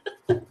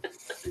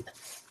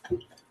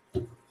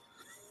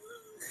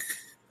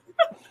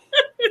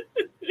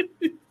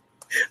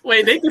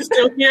 Wait, they can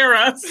still hear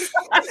us. No,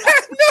 that's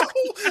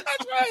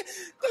right.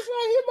 That's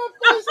why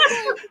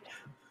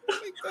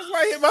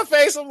I hit my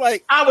face. I'm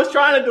like, I was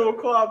trying to do a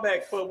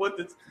callback for what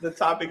the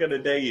topic of the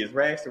day is.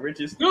 Rags to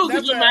riches. Dude,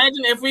 could you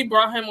imagine if we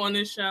brought him on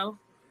this show?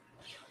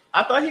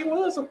 I thought he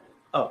was.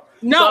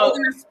 No,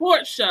 in a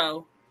sports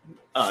show.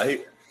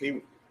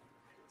 He.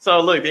 So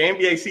look, the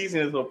NBA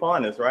season is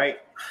upon us, right?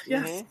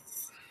 Yes.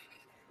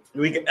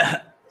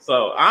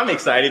 So I'm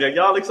excited. Are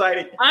y'all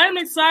excited? I'm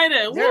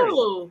excited.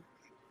 Woo!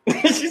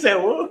 She said,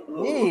 "Woo!"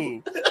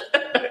 Ooh.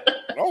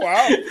 Oh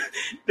wow!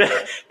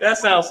 That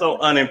sounds so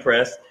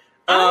unimpressed.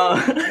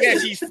 Yeah,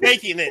 she's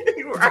faking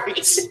it.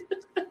 Right.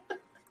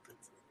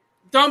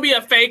 Don't be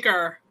a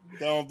faker.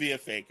 Don't be a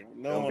faker.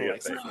 No one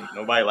likes a faker.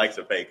 Nobody likes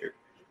a faker.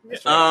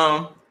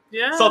 Right.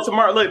 Yeah. So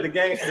tomorrow, look, the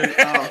game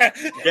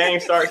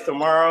starts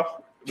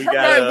tomorrow. Her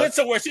mind went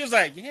somewhere. She was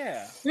like,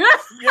 "Yeah."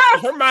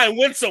 Her mind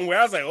went somewhere.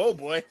 I was like, "Oh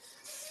boy."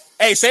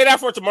 Hey, say that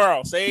for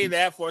tomorrow. Say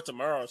that for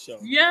tomorrow's show.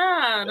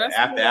 Yeah, that's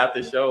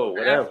after show or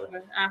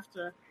whatever.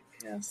 After,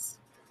 yes.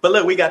 But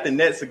look, we got the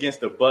Nets against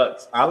the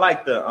Bucks. I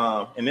like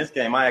the in this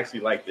game. I actually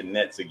like the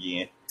Nets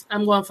again.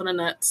 I'm going for the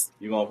Nets.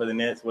 You going for the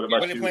Nets? What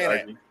about you,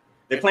 playing RG?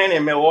 They're playing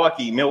in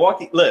Milwaukee.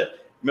 Milwaukee. Look,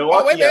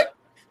 Milwaukee. Oh, wait a minute.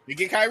 We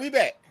get Kyrie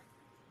back.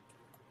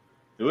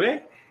 Do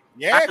they?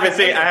 Yeah. I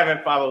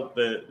haven't followed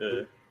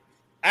the.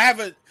 I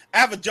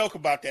have a joke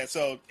about that,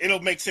 so it'll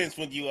make sense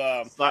when you.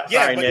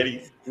 Sorry,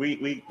 Nettie.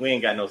 We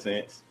ain't got no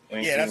sense.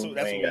 That's what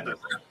we got no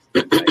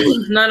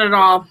sense. None at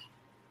all.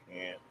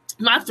 Yeah.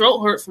 My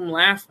throat hurt from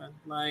laughing.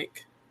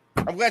 Like.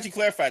 I'm glad you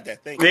clarified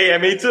that. Thank you. Yeah,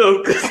 me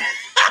too.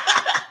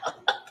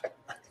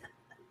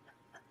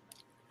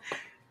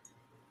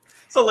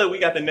 So look, we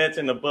got the Nets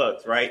and the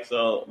Bucks, right?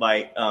 So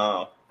like,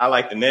 I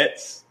like the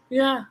Nets.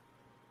 Yeah.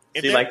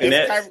 You like the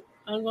Nets?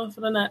 I'm going for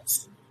the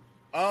Nets.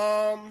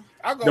 I'll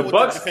go the with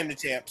Bucks, the defending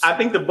champs. I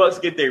think the Bucks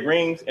get their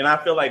rings, and I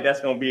feel like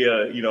that's going to be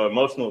a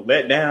emotional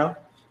letdown.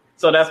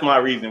 So that's my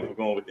reason for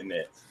going with the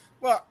Nets.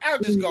 Well, I'll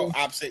just go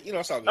opposite.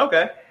 It's all good.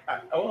 Okay. I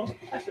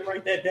should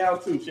write that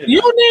down too.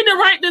 You need to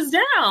write this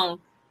down.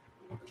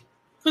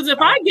 Because if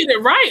I get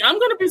it right, I'm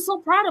going to be so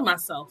proud of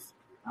myself.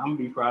 I'm going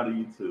to be proud of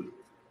you too.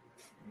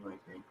 Like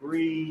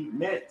 3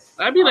 Nets.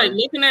 I'd be like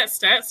looking at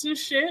stats and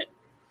shit.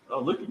 Oh,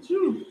 look at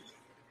you.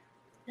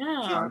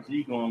 Yeah.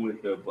 RG going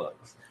with the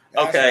Bucks.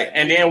 Okay,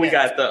 and then we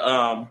got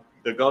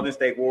the Golden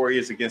State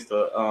Warriors against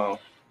the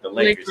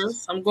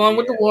Lakers. I'm going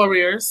with the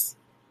Warriors.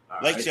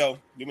 Lake Show.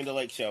 Give me the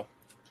Lake Show.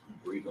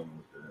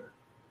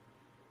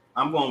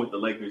 I'm going with the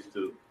Lakers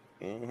too.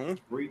 Mm-hmm.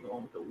 Bree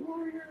going with the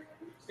Warriors.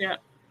 Yeah.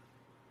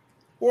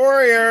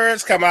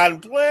 Warriors, come out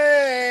and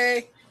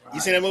play. You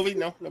seen that movie?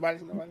 No, nobody.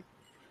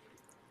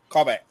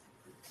 Call back.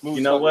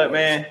 You know what,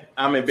 man?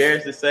 I'm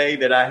embarrassed to say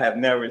that I have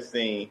never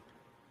seen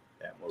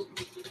that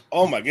movie.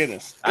 Oh my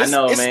goodness! I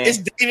know, man. It's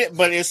dated,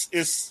 but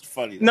it's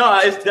funny. No,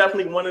 it's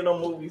definitely one of those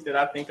movies that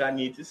I think I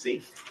need to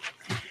see.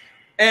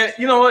 And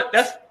you know what?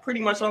 That's pretty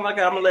much all I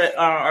got. I'm gonna let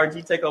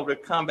RG take over the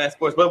combat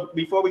sports. But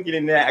before we get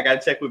into that, I gotta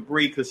check with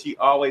Bree because she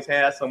always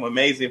has some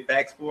amazing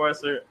facts for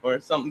us or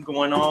something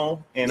going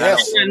on. And I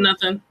got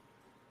nothing.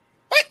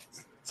 What?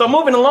 So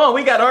moving along,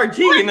 we got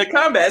RG in the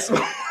combat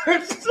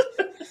sports.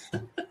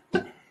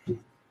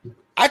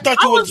 I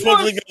thought you were supposed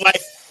to live your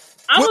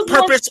life with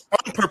purpose,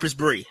 on purpose,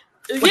 Bree.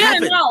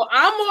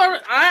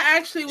 I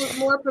actually was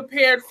more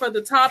prepared for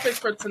the topic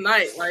for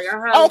tonight. Like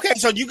I have. Okay,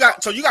 so you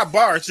got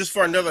bars just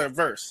for another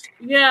verse.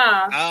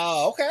 Yeah.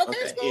 Oh, okay.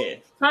 Yeah.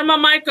 Turn my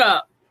mic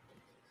up.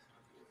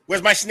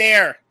 Where's my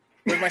snare?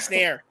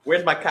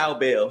 Where's my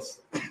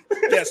cowbells?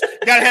 Yes,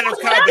 gotta have those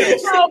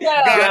cowbells.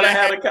 Gotta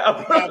have the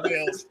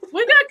cowbells.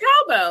 We got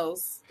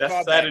cowbells. That's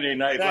Cowbell. Saturday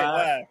Night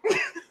Live.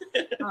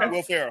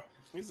 Will Ferrell.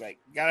 He's like,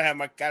 gotta have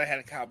a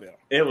cowbell.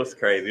 It was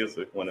crazy. It was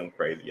one of them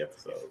crazy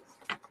episodes.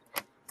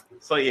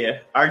 So yeah,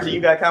 RG, you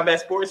got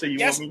combat sports, or you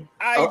want me?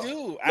 I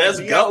do.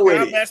 Let's go with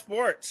combat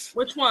sports.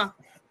 Which one?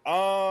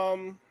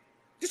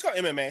 Just go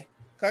MMA.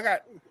 Go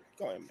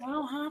MMA. I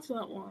don't have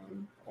that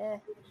one.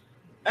 Well,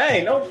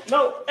 hey, no.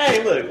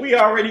 Hey, look, we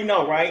already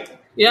know, right?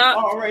 Yeah.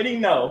 Already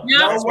know. Yeah.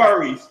 No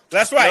worries.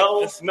 That's right.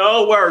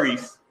 No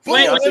worries.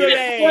 Wait. You gotta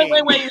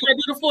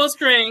do the full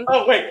screen.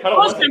 Oh wait,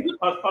 hold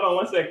on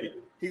 1 second.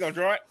 He gonna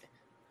draw it.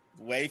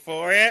 Wait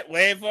for it.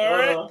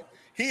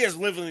 He is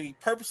living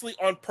purposely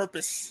on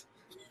purpose.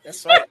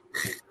 That's right.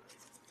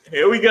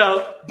 Here we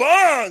go.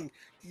 Bong.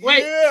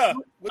 Wait. Yeah.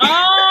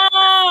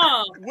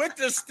 With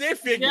the stick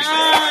figures.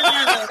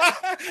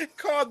 Yeah.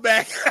 Call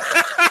back.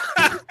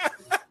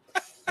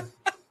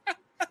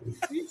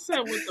 You said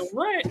with the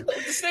what?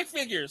 With the stick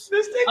figures.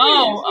 Okay.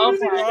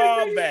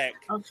 Call back.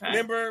 Okay.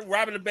 Remember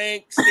robbing the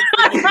bank, stick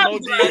figures,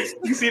 emojis.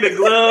 You see the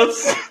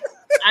gloves?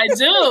 I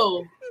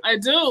do.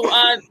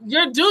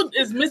 Your dude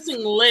is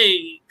missing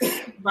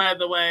legs, by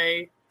the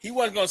way. He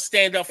wasn't gonna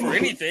stand up for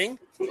anything.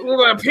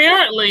 Well,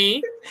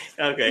 apparently,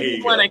 Okay, here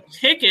you want go. to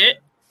kick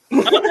it.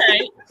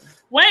 Okay.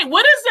 Wait,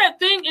 what is that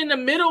thing in the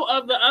middle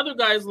of the other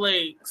guy's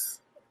legs?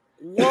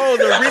 Whoa,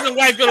 the reason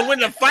why he's going to win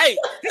the fight.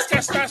 His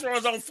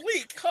testosterone's on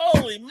fleek.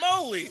 Holy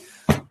moly.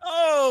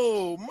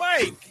 Oh,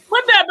 Mike.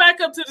 Put that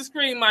back up to the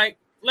screen, Mike.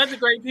 Let the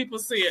great people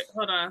see it.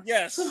 Hold on.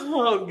 Yes.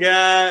 Oh,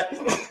 God.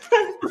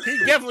 He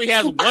definitely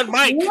has one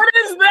mic. What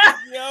is that?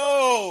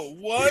 Yo,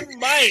 one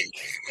mic.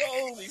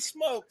 Holy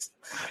smokes.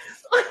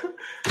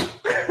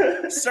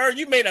 Sir,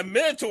 you made a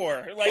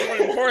minotaur. Like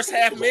one of them horse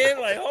half men.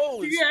 Like,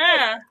 holy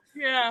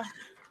Yeah.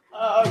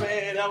 Oh,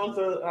 man, that was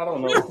I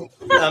don't know.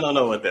 I don't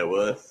know what that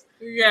was.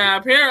 Yeah,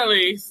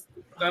 apparently.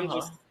 I'm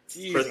just.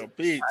 Jeez,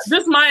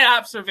 This is my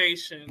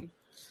observation.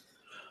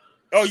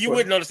 oh, you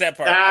wouldn't notice that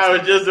part. I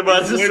was just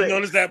about to You wouldn't say.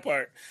 notice that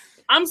part.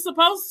 I'm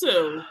supposed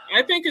to.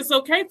 I think it's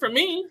okay for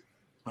me.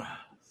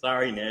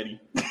 Sorry, Natty.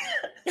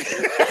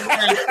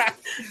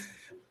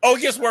 Oh,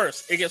 it gets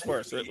worse. It gets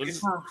worse. Oh,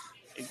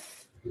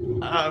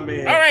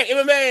 man. All right,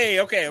 MMA.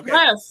 Okay.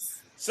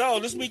 Yes. So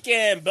this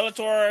weekend,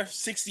 Bellator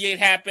 68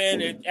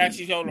 happened. It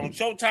actually showed on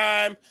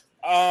Showtime.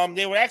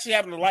 They were actually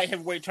having a light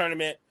heavyweight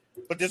tournament,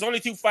 but there's only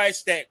 2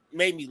 fights that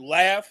made me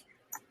laugh.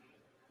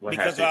 What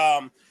Because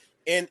happened?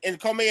 in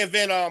co-main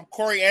event,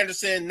 Corey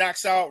Anderson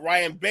knocks out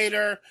Ryan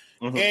Bader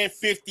Mhm. in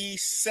 50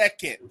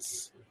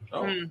 seconds.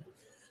 Oh.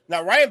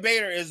 Now, Ryan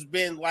Bader has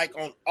been like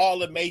on all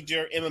the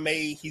major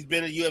MMA. He's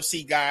been a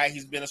UFC guy.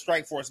 He's been a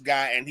Strikeforce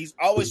guy, and he's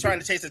always trying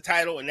to chase the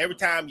title. And every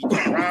time you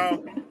come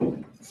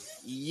around,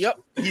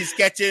 he's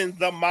catching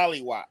the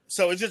mollywop.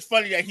 So it's just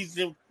funny that he's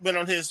been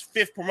on his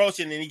 5th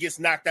promotion and he gets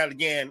knocked out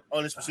again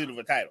on his pursuit of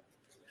a title.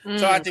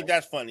 So I think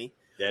that's funny.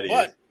 That is.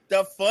 But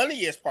the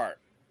funniest part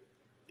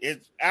is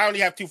I only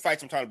have 2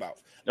 fights I'm talking about.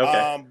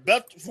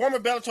 Okay. Former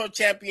Bellator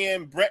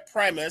champion Brett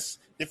Primus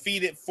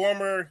defeated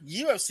former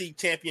UFC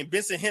champion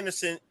Benson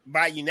Henderson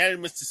by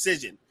unanimous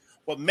decision.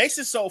 What makes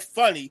it so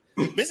funny,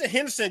 Benson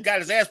Henderson got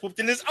his ass whooped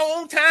in his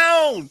own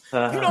town.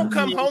 You don't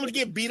come home to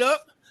get beat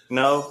up.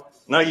 No,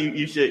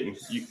 you shouldn't.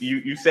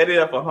 You set it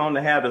up for home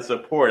to have the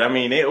support. I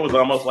mean, it was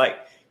almost like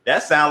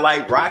that sound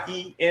like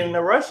Rocky and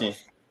the Russian.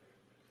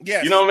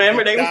 Yes. You know,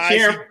 remember they was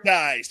cheering,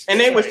 and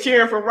they was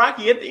cheering for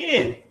Rocky at the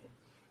end.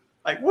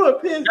 Like,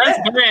 what piss?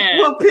 That's bad.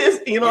 What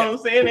piss? You know what I'm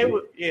saying?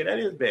 That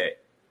is bad.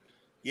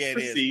 Yeah, it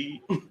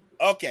Proceed. is.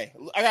 Okay,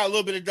 I got a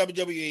little bit of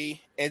WWE,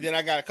 and then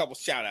I got a couple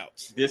shout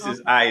outs. This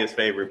is Aya's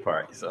favorite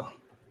part. So,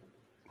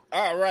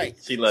 all right,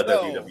 she loves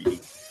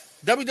WWE.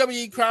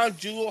 WWE Crown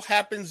Jewel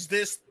happens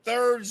this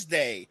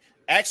Thursday.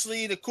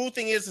 Actually, the cool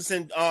thing is it's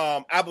in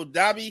Abu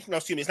Dhabi. No,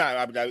 excuse me, it's not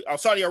Abu Dhabi.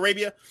 Saudi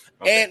Arabia,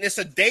 and it's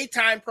a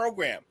daytime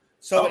program.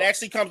 So it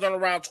actually comes on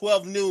around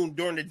 12 noon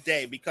during the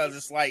day because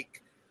it's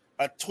like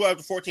a 12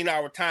 to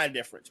 14-hour time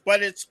difference.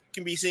 But it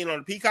can be seen on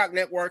the Peacock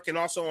Network and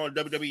also on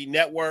WWE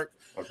Network.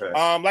 Okay.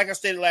 Like I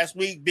stated last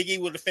week, Big E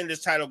will defend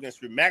his title against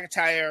Drew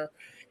McIntyre,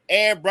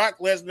 and Brock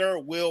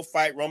Lesnar will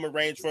fight Roman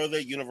Reigns for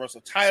the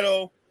Universal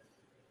title.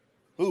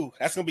 Ooh,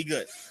 that's gonna be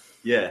good.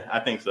 Yeah, I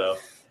think so.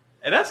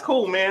 And that's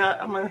cool, man.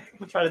 I'm gonna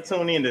try to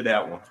tune into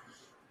that one.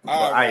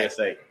 All right.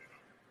 ISA.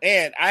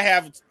 And I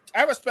have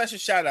a special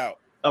shout out.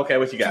 Okay,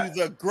 what you got?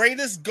 To the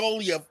greatest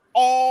goalie of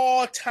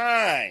all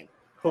time.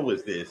 Who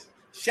is this?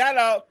 Shout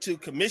out to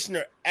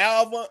Commissioner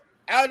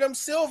Adam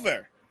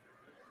Silver.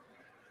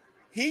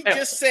 He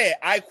just said,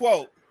 I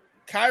quote,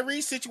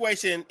 Kyrie's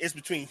situation is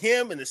between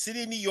him and the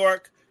city of New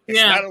York. It's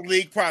not a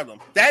league problem.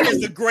 That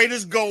is the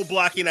greatest goal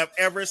blocking I've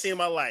ever seen in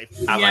my life.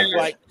 I like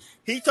that.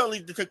 He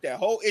totally took that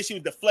whole issue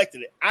and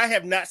deflected it. I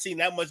have not seen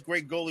that much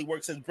great goalie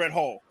work since Brett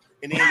Hull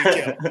in the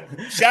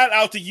NHL. Shout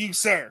out to you,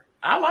 sir.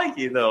 I like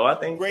it, though. I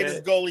think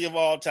greatest goalie of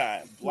all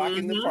time,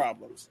 blocking the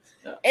problems.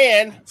 Yeah.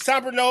 And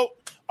somber note,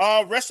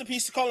 rest in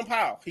peace to Colin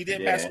Powell. He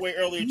did pass away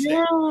earlier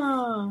today.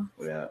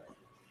 Yeah.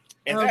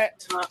 And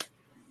that's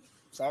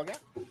all I got.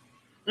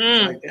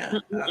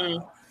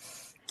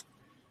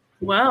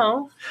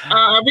 Well,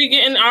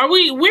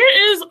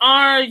 where is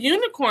our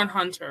unicorn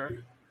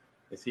hunter?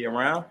 Is he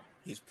around?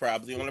 He's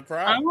probably on the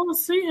prowl. I want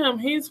to see him.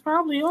 He's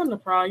probably on the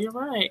prowl. You're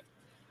right.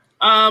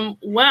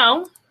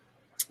 Well,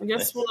 I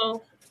guess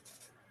we'll.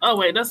 Oh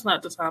wait, that's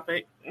not the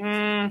topic.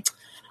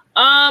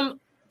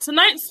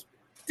 Tonight's.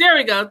 There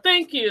we go.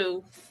 Thank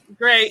you,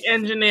 great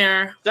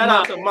engineer. Shout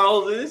out to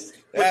Moses.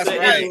 That's the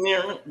right.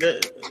 Engineer,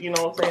 you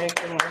know what I'm saying?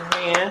 Give him a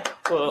hand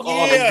for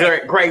all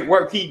the great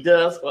work he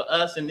does for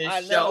us in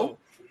this show.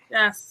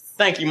 Yes.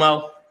 Thank you,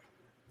 Mo.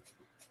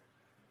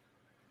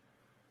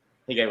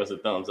 He gave us a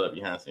thumbs up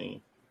behind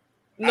scenes.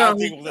 No, I don't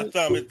think it was a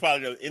thumb. It's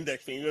probably the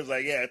index finger. It was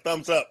like,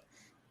 thumbs up.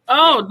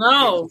 Oh,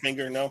 no.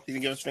 Finger, no. He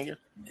didn't give us finger?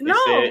 No.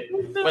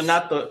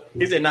 But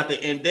he said not the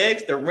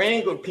index, the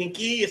ring or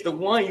pinky. It's the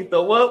one you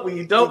throw up when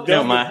you don't.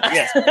 Never mind.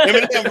 Yes.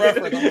 Eminem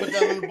reference. I'll put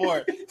that on the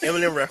board.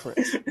 Eminem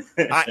reference.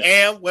 I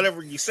am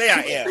whatever you say I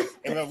am.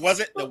 And if it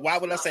wasn't, then why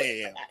would I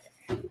say I am?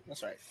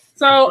 That's right.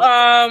 So,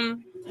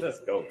 let's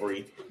go,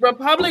 Bree.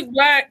 Republic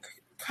Black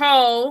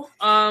Co.,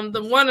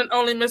 the one and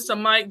only Mr.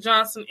 Mike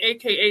Johnson,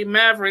 a.k.a.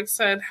 Maverick,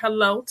 said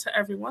hello to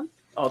everyone.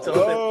 Oh, tell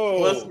us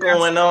what's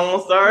going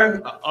on,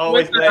 sir.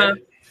 Always glad.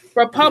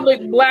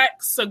 Republic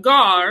Black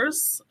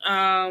Cigars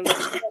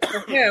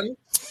for him.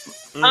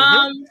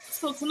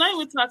 So tonight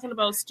we're talking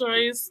about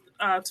stories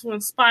to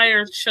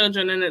inspire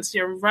children, and it's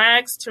your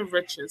rags to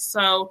riches.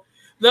 So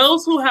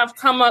those who have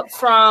come up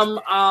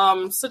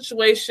from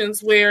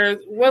situations where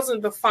it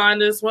wasn't the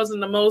fondest,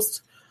 wasn't the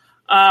most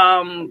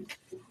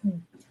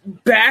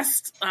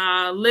best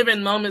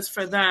living moments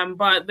for them,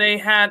 but they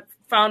had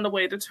found a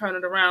way to turn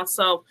it around.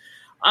 So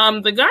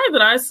the guy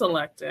that I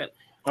selected,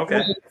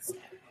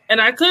 and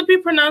I could be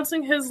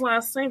pronouncing his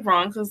last name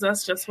wrong because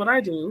that's just what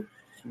I do,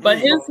 but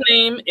his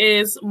name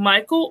is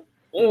Michael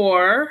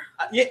Orr.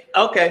 Yeah,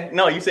 okay.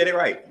 No, you said it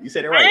right. You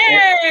said it right.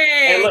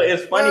 Hey! And look,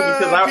 it's funny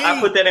because I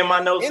put that in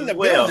my notes as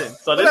well. Building.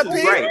 So this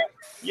is great.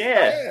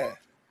 Yeah,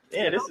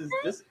 this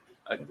is.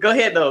 Go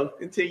ahead though.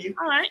 Continue.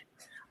 All right.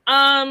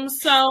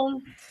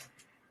 So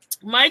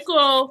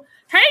Michael.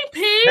 Hey,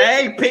 Pete.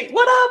 Hey, Pete.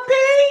 What up,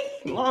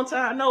 Pete? Long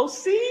time no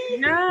see.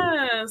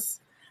 Yes.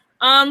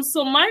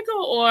 So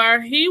Michael Orr,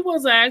 he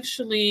was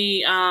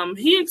actually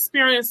he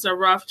experienced a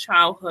rough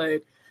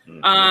childhood.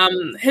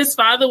 His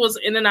father was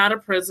in and out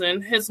of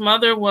prison. His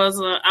mother was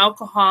an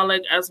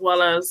alcoholic, as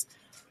well as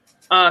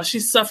she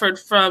suffered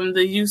from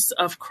the use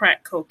of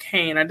crack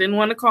cocaine. I didn't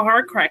want to call her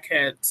a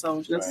crackhead,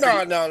 so just no.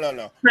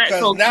 Crack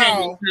cocaine.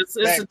 Now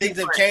that things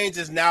have changed.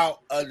 Is now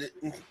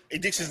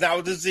addiction is now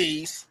a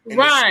disease. And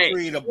right. It's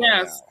treatable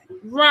yes. now.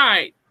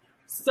 Right.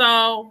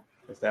 So.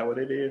 Is that what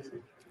it is?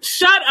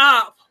 Shut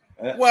up.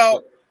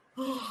 Well,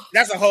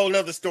 that's a whole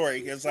nother story.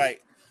 It's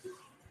like.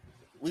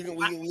 We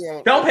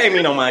don't pay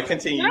me no mind.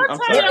 Continue. I'm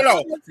sorry.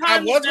 No. I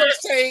was going to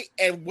say,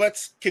 and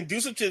what's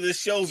conducive to this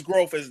show's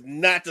growth is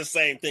not the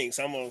same thing.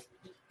 So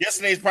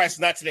yesterday's price is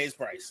not today's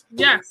price.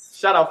 Yes.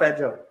 Shout out Fat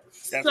Joe.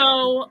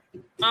 So,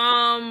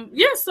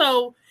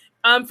 So,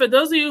 for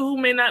those of you who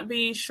may not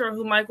be sure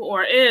who Michael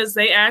Orr is,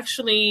 they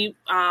actually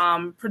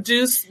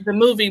produced the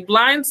movie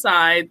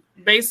Blindside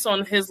based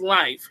on his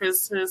life,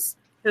 his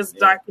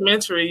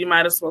documentary, you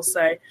might as well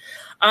say.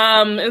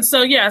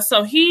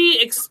 So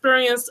he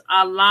experienced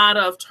a lot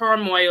of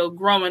turmoil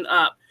growing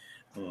up.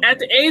 At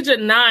the age of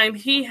 9,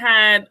 he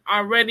had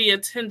already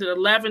attended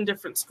 11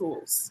 different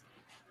schools.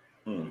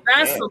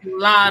 That's a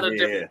lot of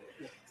different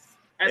schools.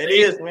 It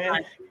is,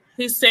 man.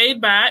 He stayed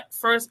back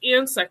first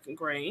and second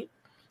grade.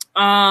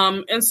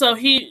 And so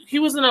he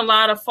was in a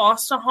lot of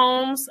foster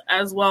homes,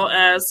 as well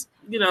as,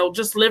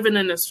 just living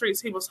in the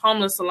streets. He was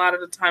homeless a lot of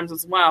the times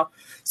as well.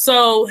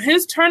 So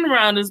his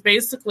turnaround is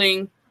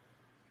basically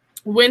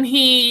when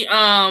he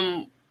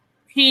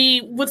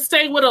would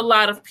stay with a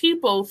lot of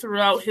people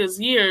throughout his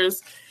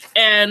years.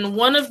 And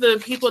one of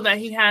the people that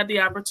he had the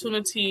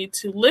opportunity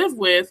to live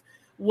with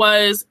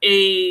was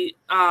a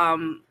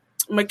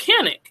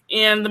mechanic.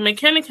 And the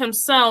mechanic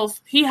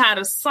himself, he had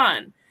a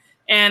son.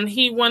 And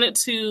he wanted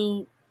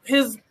to,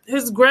 his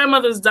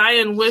grandmother's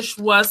dying wish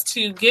was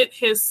to get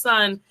his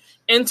son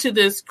into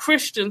this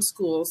Christian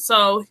school.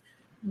 So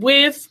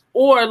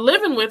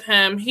living with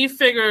him, he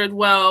figured,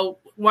 well,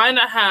 why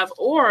not have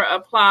Orr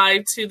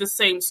apply to the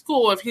same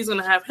school if he's going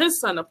to have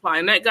his son apply?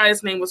 And that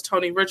guy's name was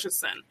Tony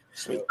Richardson.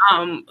 Sweet.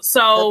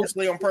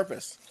 Purposely on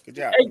purpose. Good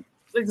job.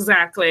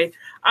 Exactly.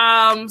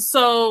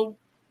 So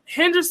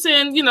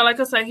Henderson, like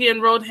I said, he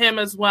enrolled him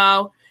as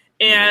well.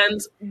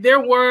 And there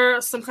were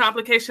some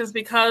complications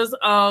because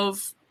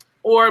of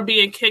Orr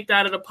being kicked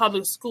out of the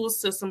public school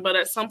system, but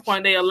at some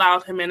point they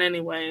allowed him in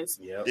anyways.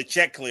 Yep. The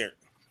check cleared.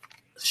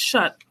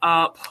 Shut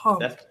up. Oh,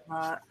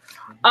 my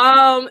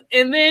God.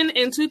 And then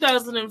in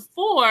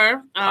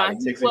 2004,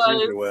 he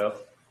was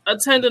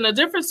attending a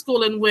different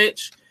school in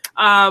which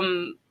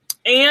Anne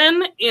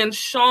and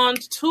Sean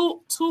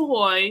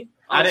Tuhoy.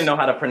 I didn't know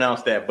how to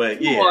pronounce that, but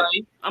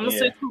Tuhoy, I'm going to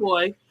say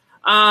Tuhoy.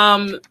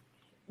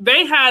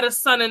 They had a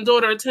son and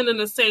daughter attending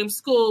the same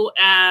school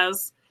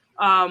as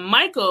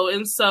Michael.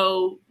 And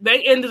so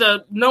they ended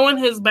up knowing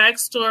his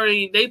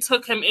backstory. They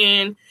took him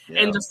in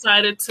and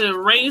decided to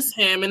raise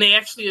him, and they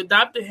actually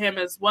adopted him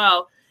as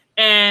well.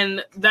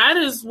 And that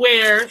is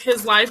where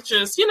his life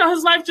just,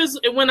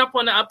 it went up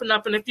on the up and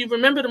up. And if you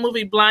remember the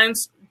movie Blind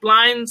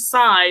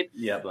Side,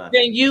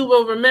 then you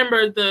will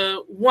remember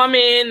the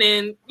woman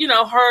and,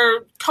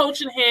 her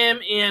coaching him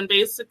and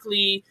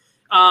basically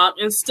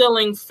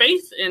instilling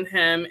faith in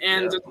him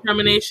and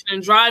determination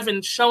and drive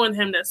and showing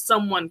him that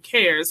someone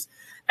cares.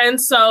 And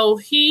so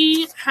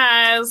he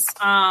has,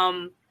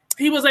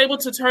 he was able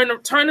to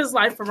turn his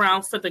life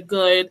around for the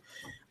good.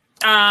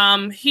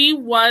 He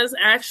was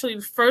actually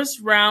the first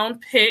round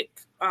pick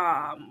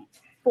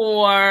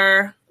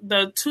for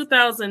the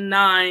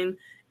 2009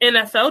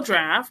 NFL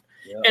draft,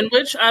 in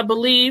which I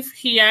believe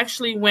he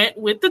actually went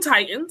with the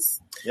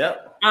Titans.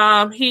 Yep.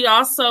 He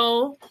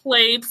also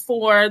played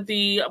for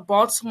the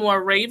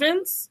Baltimore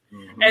Ravens,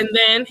 and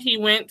then he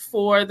went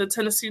for the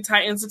Tennessee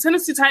Titans. The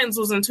Tennessee Titans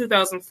was in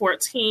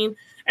 2014,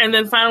 and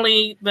then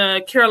finally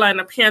the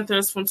Carolina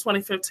Panthers from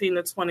 2015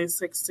 to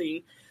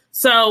 2016.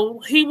 So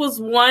he was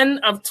one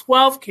of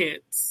 12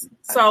 kids.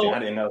 So I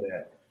didn't know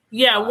that.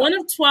 Yeah, one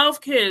of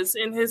 12 kids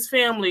in his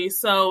family.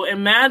 So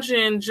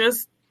imagine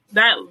just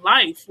that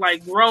life,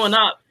 like growing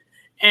up.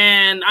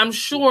 And I'm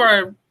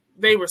sure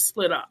they were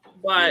split up.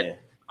 But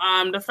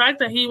the fact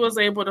that he was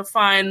able to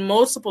find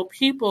multiple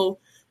people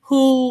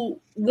who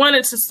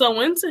wanted to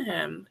sew into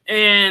him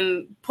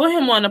and put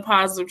him on a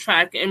positive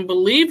track and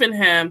believe in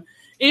him,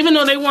 even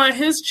though they weren't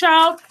his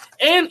child,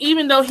 and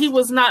even though he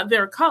was not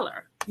their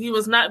color, he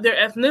was not their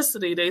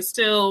ethnicity, they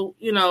still,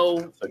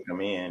 took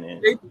him in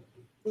and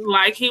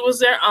like he was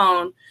their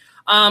own.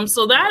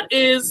 So that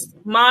is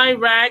my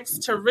rags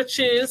to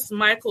riches,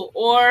 Michael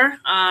Oher,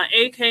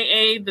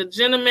 aka the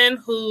gentleman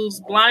whose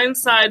Blind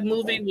Side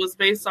movie was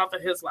based off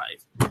of his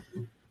life.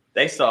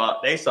 They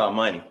saw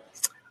money.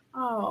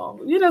 Oh,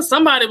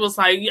 somebody was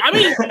like, I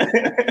mean,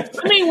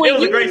 it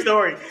was a great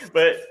story,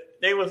 but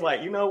they was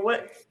like, you know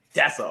what?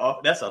 That's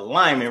a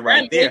lineman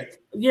right there.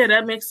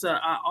 That makes a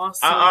awesome.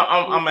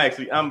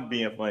 I'm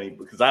being funny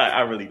because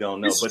I really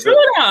don't know. It's but true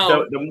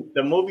though.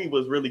 The movie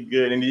was really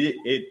good, and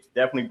it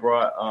definitely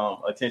brought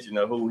attention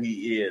to who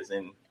he is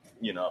and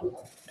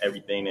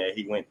everything that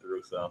he went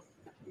through. So,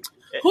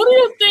 who do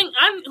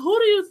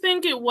you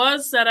think it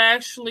was that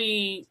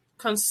actually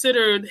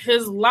considered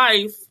his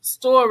life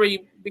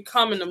story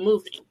becoming a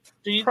movie?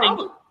 Do you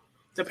think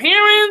the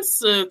parents,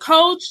 the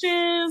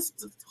coaches,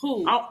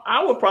 who?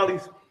 I would probably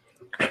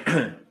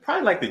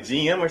like the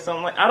GM or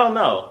something like. I don't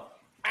know.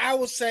 I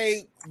would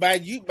say by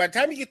the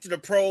time you get to the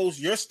pros,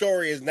 your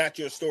story is not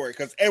your story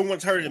because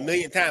everyone's heard it a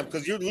million times.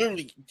 Because you're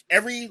literally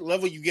every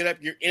level you get up,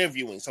 you're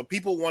interviewing, so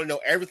people want to know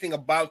everything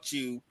about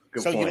you.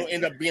 Good point. You don't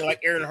end up being like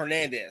Aaron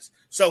Hernandez.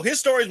 So his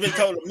story's been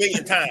told a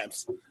million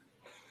times.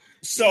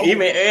 So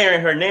even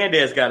Aaron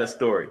Hernandez got a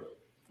story.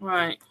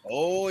 Right.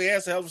 Oh,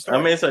 yes, a hell of a story.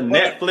 I mean, it's a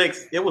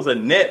Netflix. It was a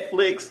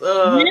Netflix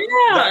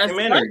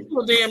documentary.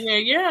 Damn near,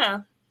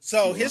 yeah.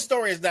 So his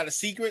story is not a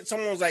secret.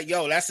 Someone was like,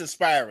 "Yo, that's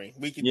inspiring.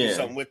 We can do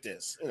something with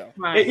this."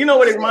 Right. You know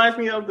what it reminds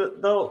me of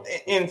though?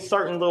 In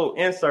certain little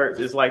inserts,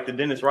 it's like the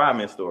Dennis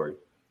Rodman story.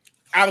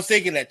 I was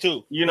thinking that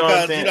too. What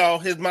I'm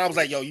saying? His mom was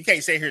like, "Yo, you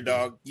can't stay here,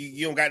 dog.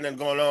 You don't got nothing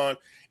going on."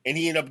 And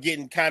he ended up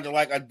getting kind of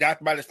like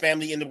adopted by his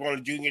family, ended up going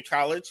to junior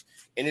college,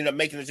 and ended up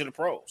making it to the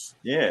pros.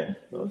 Yeah.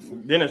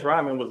 Dennis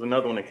Rodman was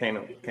another one that came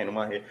to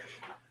my head.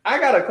 I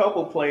got a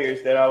couple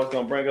players that I was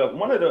going to bring up.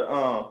 One of the,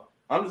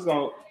 I'm just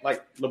going to,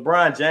 like,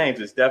 LeBron James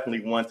is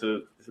definitely one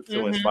to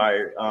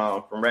inspire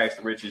from rags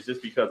to riches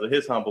just because of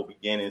his humble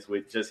beginnings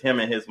with just him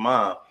and his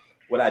mom.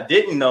 What I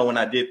didn't know when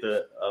I did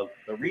the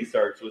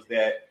research was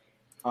that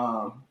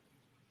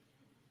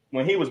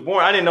when he was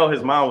born, I didn't know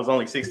his mom was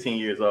only 16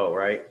 years old,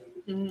 right?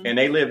 Mm-hmm. And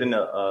they lived in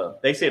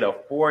they said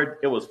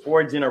it was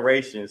 4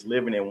 generations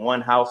living in one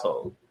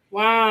household.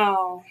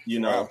 Wow.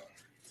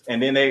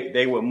 And then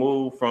they would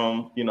move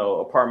from,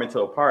 apartment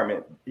to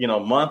apartment,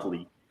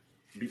 monthly.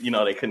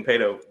 They couldn't pay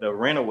the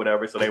rent or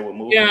whatever, so they would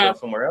move and go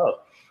somewhere else.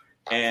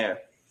 And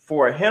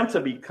for him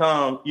to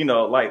become,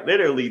 like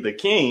literally the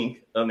king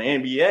of the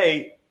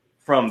NBA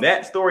from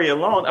that story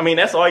alone, I mean,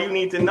 that's all you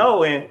need to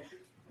know. And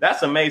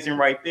that's amazing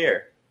right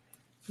there.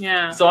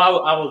 Yeah. So I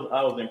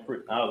was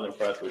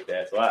impressed with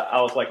that. So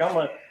I was like, I'm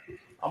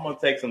gonna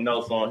take some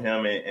notes on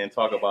him and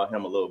talk about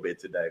him a little bit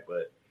today.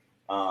 But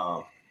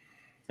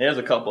there's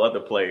a couple other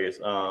players.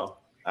 I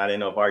didn't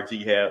know if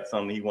RG had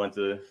something he wanted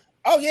to.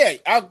 Oh yeah,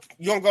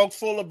 you gonna go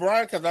full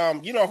LeBron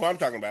because you know who I'm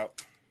talking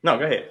about. No,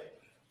 go ahead.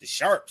 The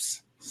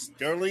Sharps,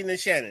 Sterling and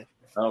Shannon.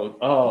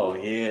 Oh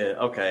yeah,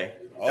 okay.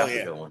 That's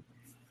a good one.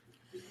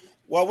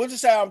 Well, we'll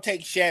just say I'm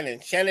taking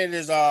Shannon. Shannon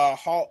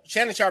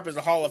Sharp is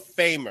a Hall of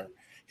Famer.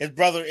 His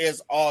brother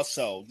is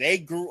also. They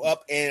grew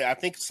up in, I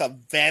think,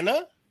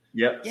 Savannah.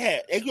 Yep. Yeah,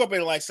 they grew up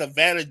in like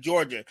Savannah,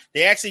 Georgia.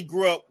 They actually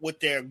grew up with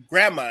their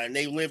grandma, and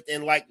they lived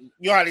in like,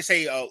 how they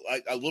say,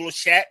 a little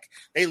shack.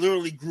 They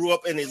literally grew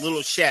up in a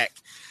little shack.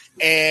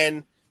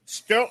 And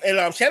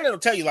Shannon will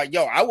tell you like,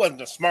 yo, I wasn't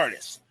the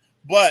smartest,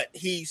 but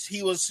he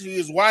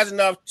was wise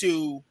enough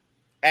to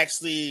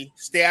actually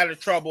stay out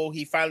of trouble.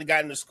 He finally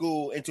got into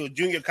school, into a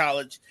junior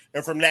college,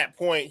 and from that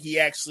point, he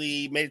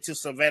actually made it to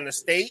Savannah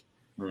State.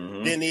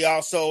 Mm-hmm. Then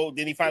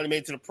he finally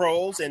made it to the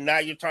pros, and now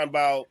you're talking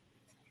about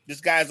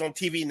this guy's on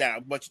TV now.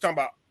 But you're talking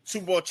about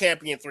Super Bowl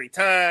champion 3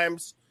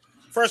 times,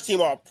 first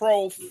team All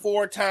Pro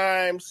 4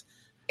 times,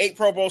 8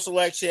 Pro Bowl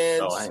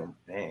selections.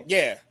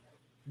 Yeah,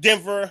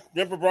 Denver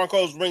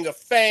Broncos Ring of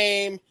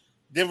Fame,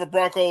 Denver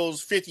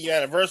Broncos 50th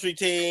anniversary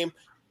team,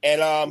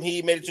 and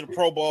he made it to the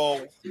Pro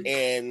Bowl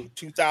in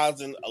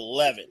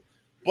 2011.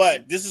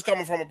 But this is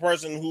coming from a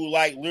person who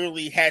like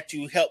literally had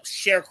to help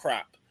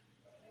sharecrop.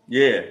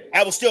 Yeah,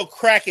 I was still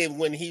cracking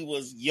when he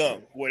was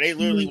young, where they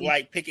literally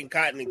like picking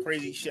cotton and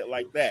crazy shit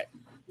like that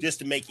just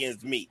to make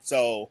ends meet.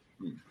 So,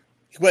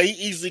 but he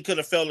easily could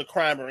have failed a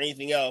crime or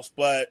anything else.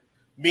 But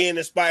being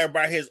inspired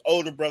by his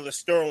older brother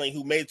Sterling,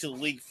 who made it to the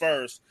league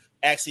first,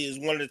 actually is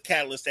one of the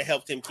catalysts that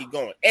helped him keep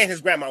going. And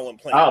his grandma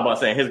wasn't playing. I was about to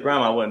say his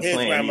grandma wasn't playing.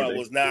 His grandma either.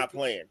 was not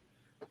playing.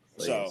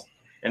 Please. So,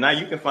 and now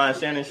you can find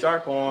Shannon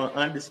Sharp on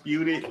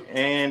Undisputed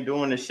and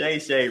doing the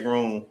Shay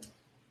Room,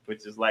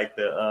 which is like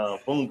the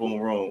Boom Boom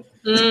Room.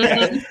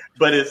 Mm-hmm.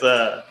 But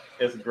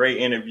it's great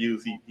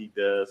interviews he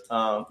does.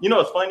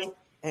 It's funny.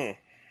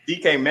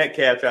 DK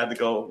Metcalf tried to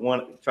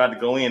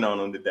go in on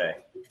him today.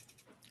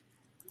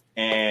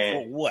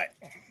 And for what?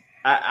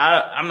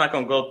 I'm not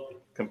gonna go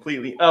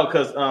completely. Oh,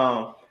 because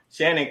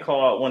Shannon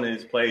called one of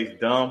his plays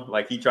dumb.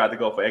 Like he tried to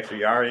go for extra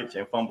yardage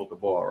and fumbled the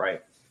ball,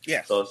 right?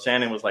 Yes. So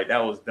Shannon was like,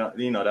 that was dumb,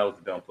 that was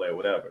a dumb play or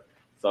whatever.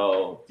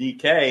 So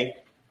DK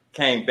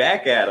came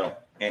back at him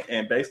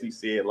and basically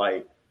said,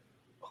 like,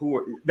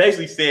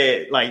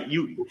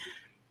 you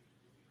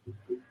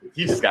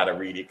just gotta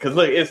read it. Cause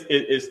look,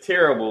 it's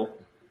terrible.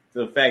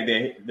 The fact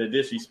that the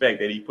disrespect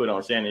that he put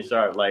on Shannon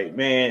Sharpe, like,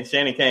 man,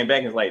 Shannon came back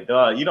and was like,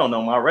 dog, you don't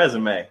know my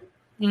resume.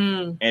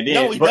 And then,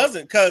 no, he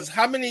doesn't, because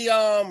how many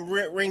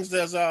rings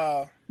does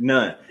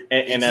none?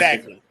 And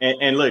exactly.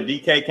 And look,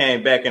 DK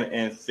came back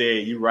and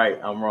said, "You right,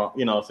 I'm wrong."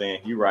 You know what I'm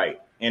saying? You right.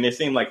 And it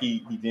seemed like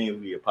he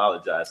genuinely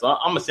apologized. So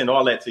I'm gonna send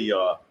all that to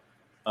y'all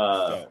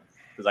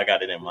because I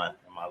got it in my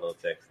little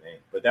text thing.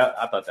 But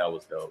I thought that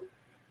was dope.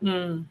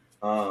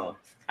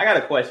 I got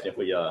a question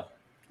for y'all.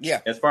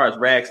 Yeah. As far as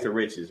rags to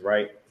riches,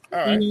 right? All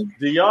right.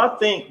 Do y'all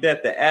think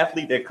that the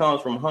athlete that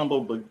comes from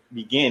humble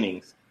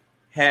beginnings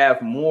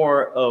have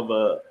more of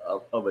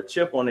a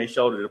chip on their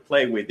shoulder to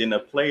play with than a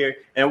player?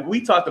 And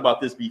we talked about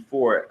this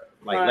before,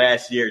 like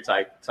last year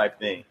type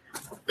thing,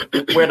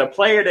 where the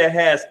player that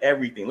has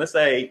everything, let's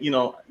say,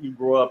 you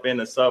grew up in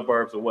the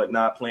suburbs or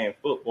whatnot, playing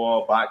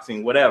football,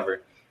 boxing,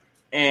 whatever.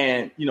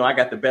 And, I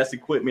got the best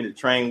equipment to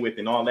train with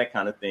and all that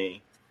kind of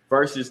thing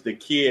versus the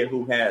kid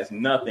who has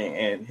nothing.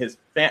 And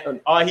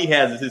all he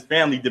has is his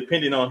family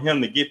depending on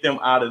him to get them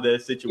out of the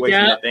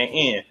situation that they're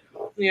in.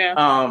 Yeah.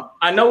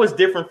 I know it's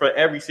different for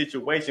every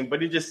situation,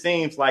 but it just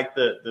seems like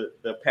the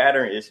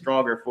pattern is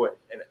stronger for,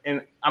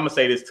 and I'm gonna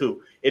say this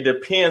too. It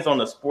depends on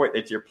the sport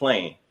that you're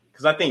playing.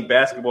 Because I think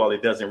basketball,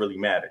 it doesn't really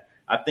matter.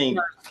 I think,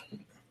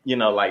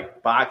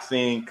 like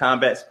boxing,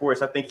 combat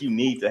sports, I think you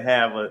need to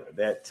have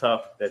that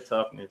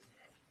toughness.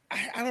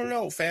 I don't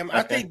know, fam.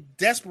 I think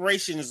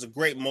desperation is a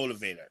great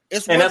motivator.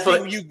 It's one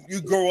thing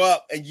you grow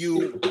up and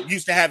you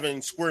used to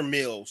having square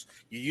meals.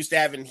 You're used to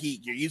having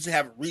heat. You're used to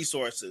having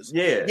resources.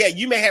 Yeah,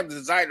 you may have the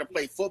desire to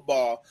play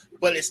football,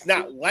 but it's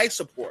not life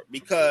support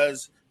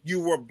because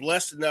you were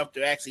blessed enough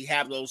to actually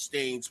have those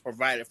things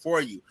provided for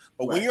you.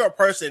 But when you're a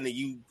person and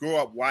you grow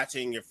up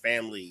watching your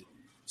family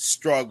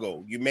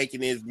struggle, you're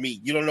making ends meet,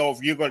 you don't know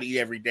if you're going to eat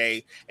every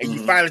day, and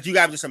you find that you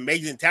got this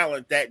amazing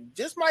talent that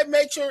just might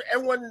make sure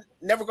everyone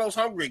never goes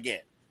hungry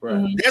again.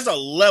 Right. There's a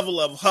level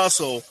of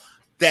hustle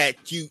that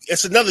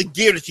it's another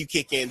gear that you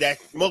kick in that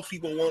most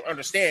people won't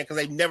understand because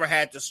they've never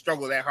had to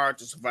struggle that hard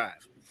to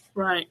survive.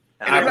 Right.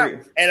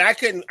 And I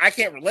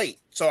can't relate.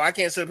 So I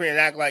can't sit up here and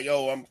act like,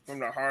 I'm from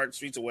the hard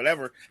streets or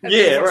whatever.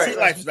 Street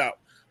life is out.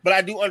 But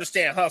I do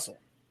understand hustle.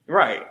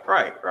 Right.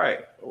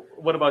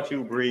 What about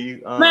you, Bree?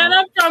 Man,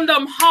 I'm from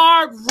them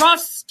hard, rough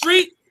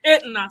street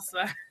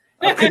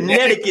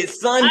Connecticut,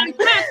 son. I'm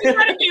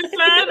Connecticut,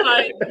 son.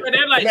 Like, but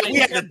they're like, man, we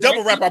had to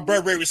double wrap our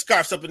Burberry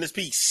scarves up in this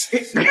piece.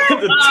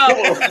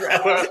 Double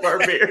wrap our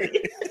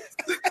Burberry.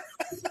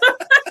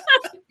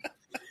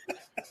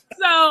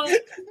 So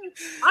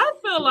I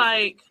feel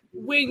like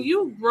when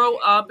you grow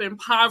up in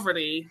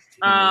poverty,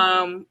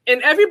 and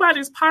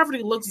everybody's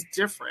poverty looks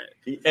different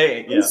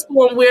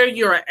from where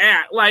you're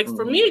at. Like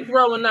for me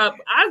growing up,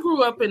 I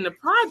grew up in the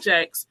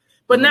projects,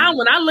 but now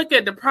when I look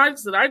at the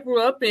projects that I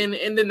grew up in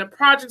and then the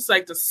projects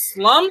like the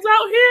slums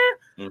out here,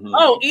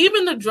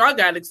 even the drug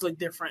addicts look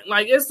different.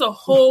 Like it's a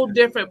whole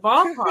different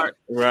ballpark.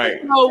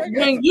 Right. So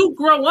when you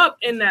grow up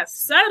in that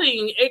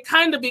setting, it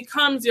kind of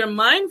becomes your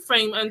mind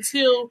frame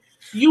until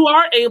you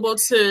are able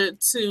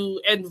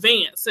to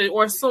advance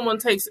or someone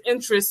takes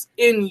interest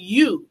in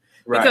you.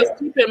 Right. Because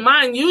keep in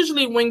mind,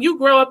 usually when you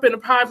grow up in a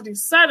poverty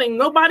setting,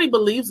 nobody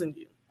believes in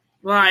you.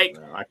 Like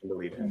I can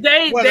believe it.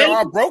 They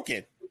are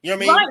broken. You know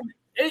what I mean? Right.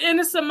 And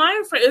it's a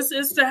mind frame.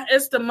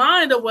 It's the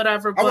mind or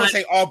whatever. I wouldn't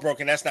say all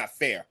broken. That's not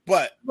fair.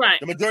 But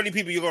the majority of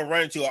people you're going to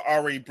run into are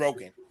already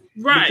broken.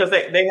 Right. Because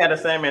they had the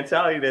same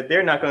mentality that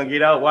they're not going to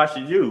get out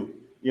watching you.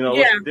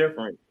 What's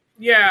different?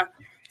 Yeah.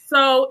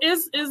 So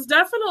it's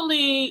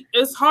definitely,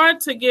 it's hard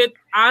to get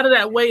out of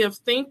that way of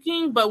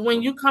thinking. But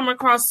when you come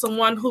across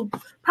someone who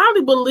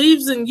probably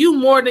believes in you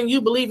more than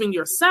you believe in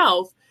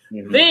yourself,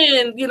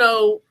 then,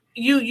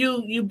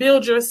 you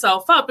build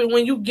yourself up. And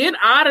when you get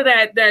out of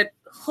that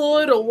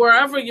hood or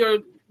wherever you're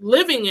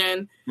living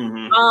in,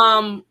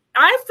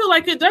 I feel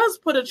like it does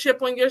put a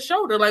chip on your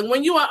shoulder. Like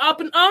when you are up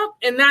and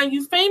now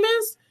you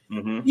famous,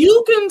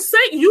 you can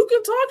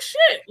talk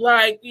shit.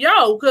 Like,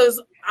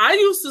 because I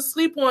used to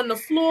sleep on the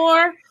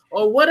floor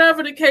or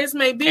whatever the case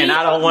may be. And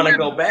I don't want to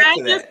go back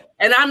to that.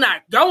 And I'm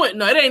not going.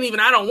 No, it ain't even,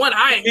 I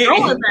ain't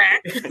going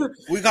back.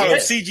 We call it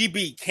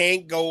CGB,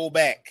 can't go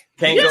back.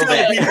 Can't go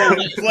back. People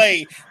who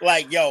play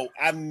like,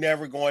 I'm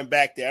never going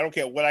back there. I don't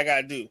care what I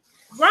got to do.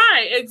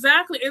 Right,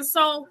 exactly. And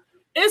so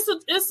it's a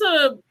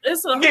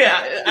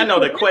I know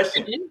the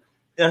question.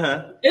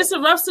 It's a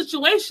rough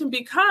situation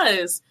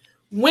because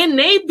when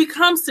they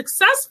become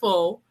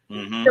successful,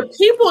 the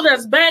people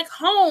that's back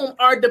home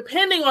are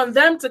depending on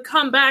them to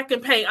come back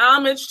and pay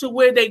homage to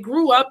where they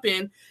grew up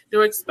in.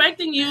 They're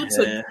expecting you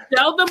to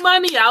sell the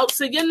money out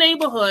to your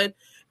neighborhood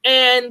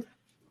and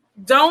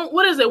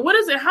what is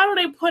it? How do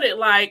they put it?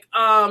 Like,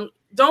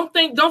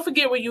 don't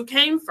forget where you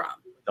came from.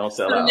 Don't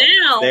sell so out.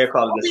 Now, they're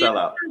called the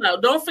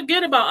sellout. Don't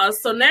forget about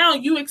us. So now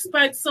you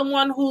expect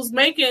someone who's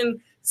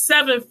making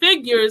 7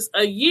 figures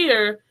a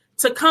year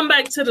to come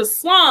back to the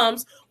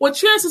slums. Well,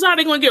 chances are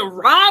they're going to get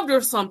robbed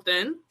or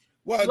something.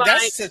 Well,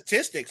 that's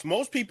statistics.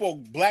 Most people,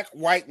 black,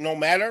 white, no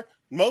matter,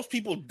 most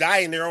people die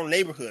in their own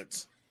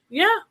neighborhoods.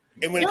 Yeah.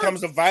 And when it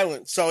comes to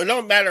violence, so it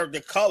don't matter the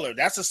color.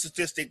 That's a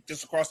statistic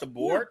just across the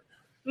board.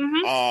 Yeah.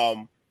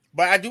 Mm-hmm.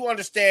 But I do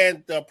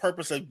understand the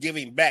purpose of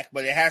giving back,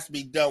 but it has to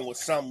be done with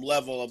some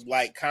level of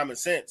like common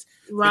sense.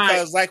 Right.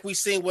 Because like we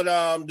seen with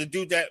the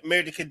dude that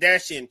married the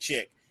Kardashian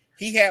chick,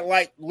 he had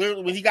like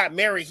literally when he got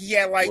married, he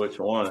had like which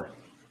one?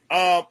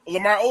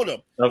 Lamar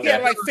Odom. Okay. He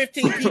had like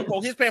 15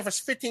 people. He's paying for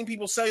 15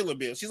 people's cellular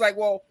bills. She's like,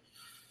 well,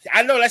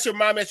 I know that's your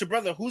mom, that's your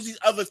brother. Who's these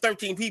other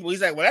 13 people?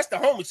 He's like, well, that's the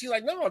homie. She's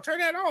like, no, turn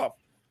that off.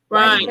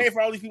 Right. He's paying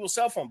for all these people's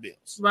cell phone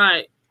bills.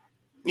 Right.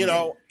 You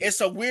know,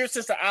 it's a weird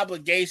sense of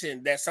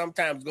obligation that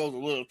sometimes goes a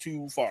little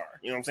too far.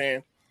 You know what I'm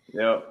saying?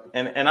 Yeah.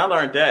 And I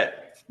learned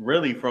that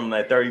really from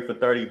that 30 for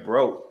 30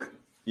 broke.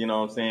 You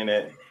know what I'm saying?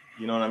 That,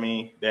 you know what I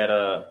mean?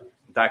 That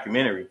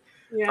documentary.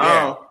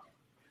 Yeah.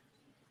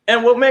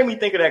 And what made me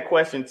think of that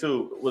question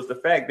too was the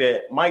fact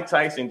that Mike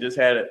Tyson just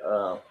had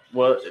I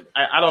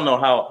don't know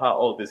how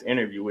old this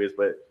interview is,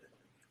 but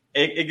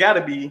it got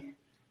to be.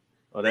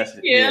 Oh, that's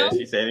yeah.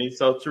 She said it's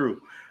so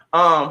true.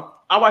 I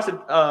watched it.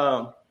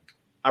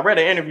 I read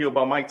an interview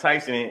about Mike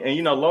Tyson, and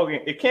you know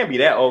Logan. It can't be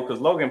that old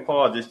because Logan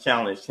Paul just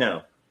challenged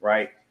him,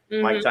 right?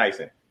 Mm-hmm. Mike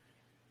Tyson,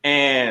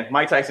 and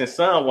Mike Tyson's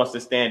son wants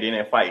to stand in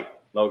and fight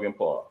Logan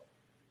Paul.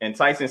 And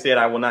Tyson said,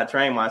 I will not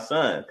train my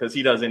son because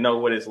he doesn't know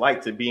what it's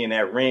like to be in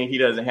that ring. He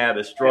doesn't have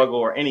the struggle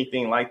or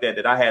anything like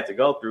that I had to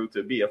go through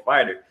to be a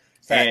fighter.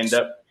 Facts.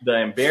 And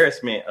the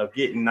embarrassment of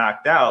getting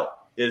knocked out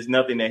is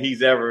nothing that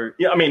he's ever,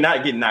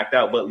 not getting knocked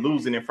out, but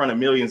losing in front of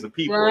millions of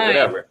people or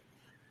whatever.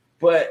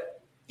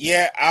 But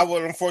yeah, I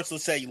would unfortunately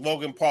say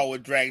Logan Paul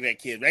would drag that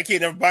kid. That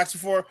kid never boxed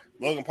before.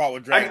 Logan Paul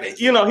would drag that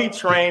kid. You know, he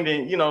trained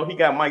and, he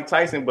got Mike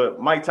Tyson,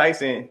 but Mike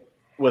Tyson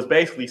was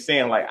basically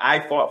saying like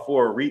I fought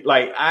for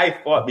I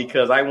fought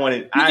because I've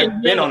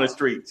been on the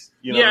streets.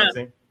 You know what I'm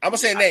saying? I'm gonna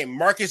say a name,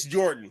 Marcus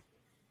Jordan.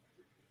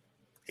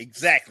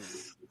 Exactly.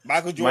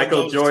 Michael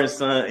Jordan's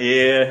son.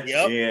 Yeah.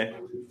 Yep.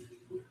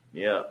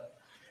 Yeah.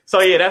 So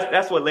yeah,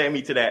 that's what led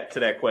me to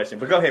that question.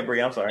 But go ahead,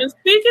 Bree. I'm sorry. And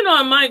speaking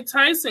on Mike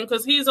Tyson,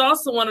 because he's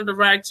also one of the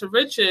rag to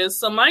riches.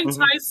 So Mike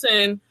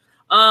Tyson,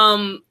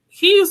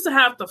 he used to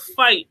have to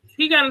fight.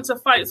 He got into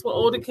fights with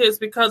older kids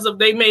because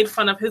they made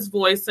fun of his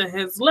voice and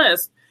his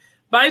lisp.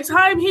 By the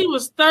time he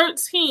was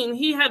 13,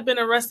 he had been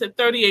arrested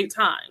 38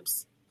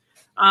 times.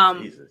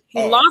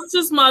 He lost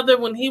his mother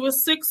when he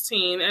was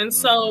 16. And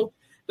so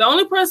the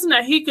only person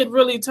that he could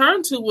really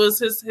turn to was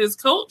his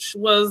coach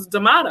was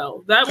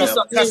D'Amato. That was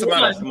the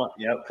only one.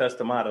 Yep,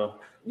 D'Amato.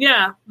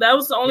 Yeah, that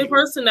was the only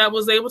person that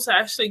was able to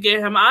actually get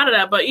him out of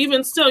that. But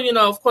even still,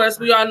 of course,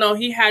 we all know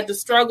he had the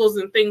struggles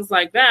and things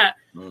like that.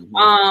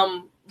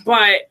 Mm-hmm.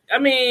 But, I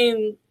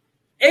mean...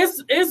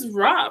 It's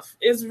rough.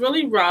 It's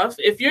really rough.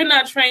 If you're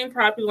not trained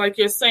properly, like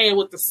you're saying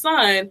with the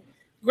son,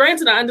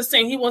 granted, I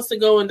understand he wants to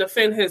go and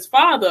defend his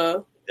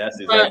father. That's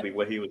exactly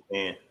what he was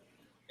saying.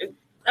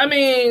 I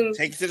mean,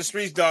 take it to the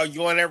streets, dog.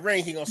 You on that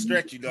ring, he gonna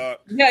stretch you, dog.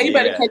 Yeah, you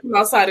better catch him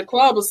outside the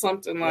club or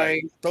something.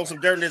 Like throw some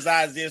dirt in his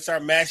eyes, then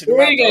start mashing him.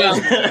 There you go.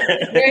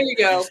 There you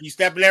go. You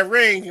step in that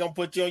ring, he gonna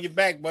put you on your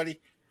back, buddy.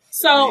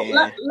 So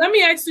let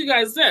me ask you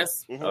guys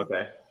this. Mm-hmm.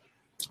 Okay.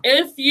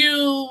 If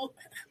you,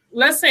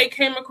 let's say,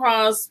 came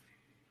across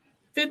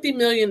 $50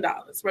 million,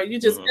 right? You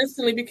just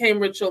instantly became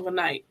rich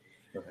overnight.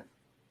 Okay.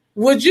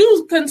 Would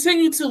you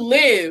continue to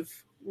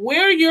live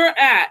where you're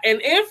at?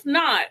 And if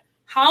not,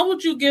 how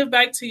would you give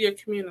back to your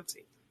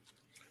community?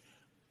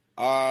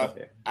 I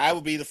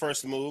would be the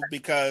first to move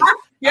because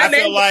I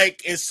feel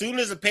like as soon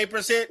as the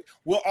papers hit,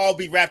 we'll all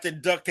be wrapped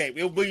in duct tape.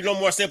 It'll be no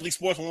more Simply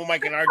Sports when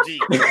Mike and RG.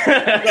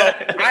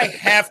 So I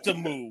have to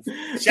move.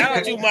 Shout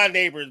out to my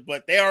neighbors,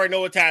 but they already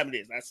know what time it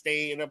is. I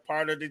stay in a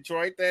part of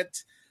Detroit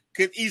that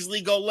could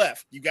easily go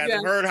left. You guys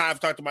have heard how I've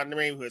talked about the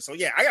neighborhood. So,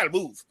 yeah, I got to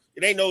move.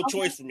 It ain't no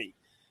choice for me.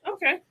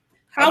 Okay.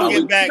 How would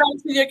you get back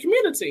to your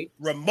community?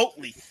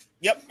 Remotely.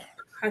 Yep.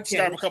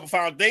 Start a couple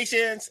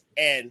foundations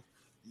and,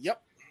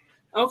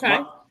 Okay.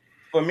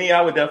 For me,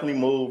 I would definitely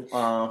move.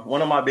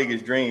 One of my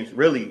biggest dreams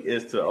really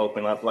is to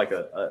open up like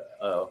a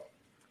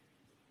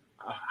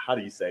how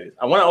do you say this?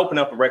 I want to open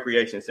up a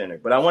recreation center,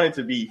 but I want it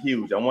to be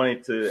huge. I want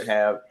it to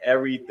have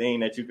everything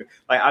that you can.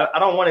 Like, I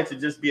don't want it to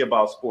just be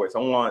about sports. I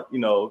want,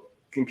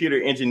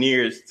 computer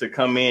engineers to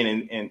come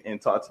in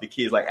and talk to the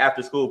kids, like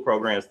after school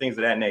programs, things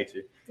of that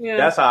nature. Yeah.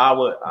 That's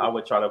how I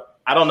would try to.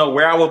 I don't know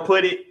where I would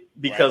put it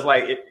because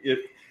like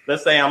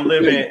let's say I'm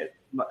living,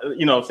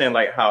 I'm saying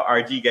like how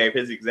RG gave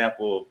his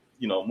example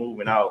of,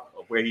 moving out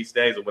of where he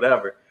stays or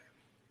whatever.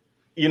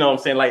 I'm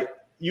saying like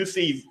you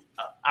see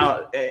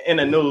out in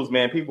the news,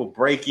 man, people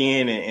break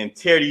in and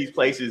tear these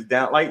places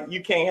down. Like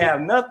you can't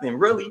have nothing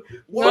really,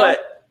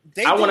 but.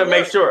 I want to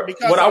make sure.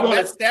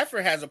 Because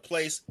Stafford has a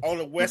place on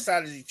the west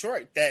side of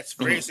Detroit that's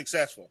very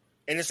successful.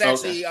 and it's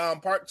actually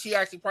she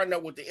actually partnered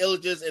up with the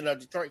Illages and a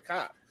Detroit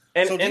cop.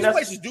 And, so these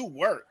places do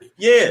work.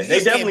 Yeah,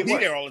 they definitely be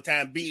there all the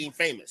time, being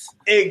famous.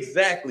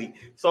 Exactly.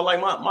 So like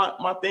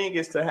my thing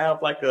is to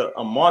have like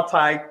a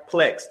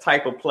multiplex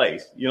type of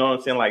place. You know what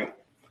I'm saying? Like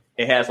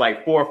it has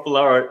like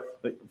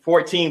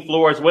 14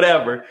 floors,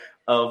 whatever.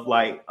 Of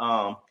like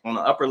on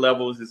the upper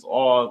levels, it's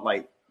all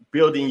like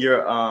building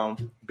your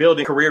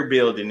career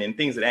building and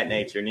things of that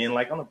nature. And then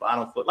like on the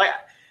bottom floor, like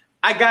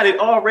I got it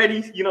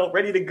already,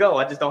 ready to go.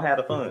 I just don't have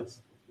the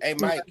funds. Hey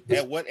Mike,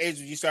 at what age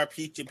would you start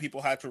teaching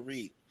people how to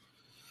read?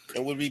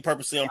 It would be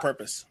purposely on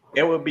purpose.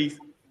 It would be,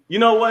 you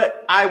know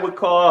what? I would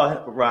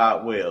call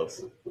Rob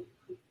Wells.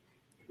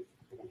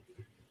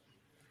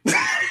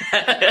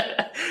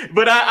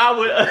 But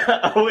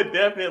I would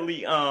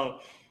definitely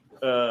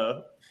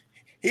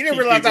he didn't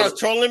realize I was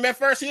trolling him at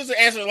first. He was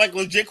answering like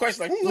legit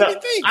questions. Like, no,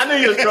 I knew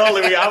he was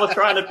trolling me. I was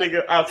trying to think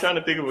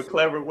of a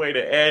clever way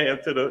to add him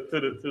to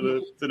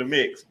the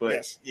mix. But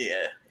yes.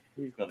 Yeah,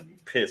 he's gonna be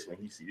pissed when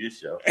he see this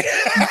show.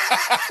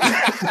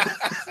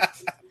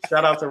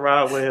 Shout out to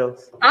Rob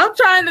Wells. I'm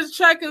trying to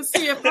check and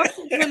see if I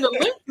can get in the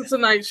link for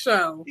tonight's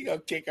show. He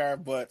gonna kick our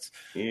butts.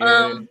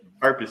 Yeah,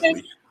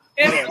 purposely.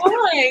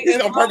 He's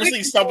gonna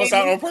purposely stump us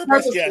out on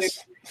purpose. Yes.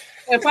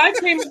 If I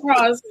came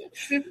across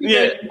 $50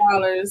 million,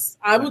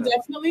 I would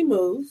definitely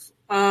move.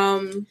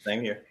 Same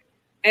here.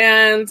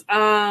 And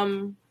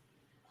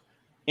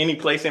any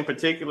place in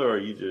particular, or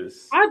you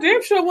just? I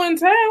damn sure wouldn't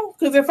tell,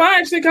 because if I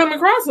actually come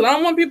across it, I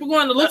don't want people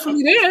going to look for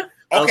me there.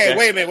 Okay,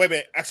 wait a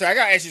minute. Actually, I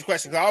gotta ask you this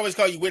question because I always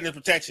call you witness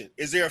protection.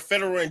 Is there a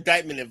federal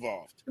indictment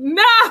involved?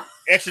 No.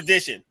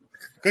 Extradition.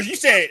 Because you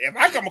said if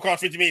I come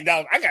across $50 million,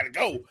 I gotta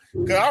go.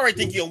 Because I already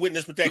think you're on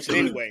witness protection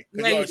anyway.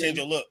 Because you always change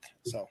your look.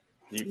 So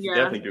you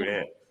definitely do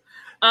that.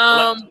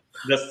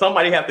 Does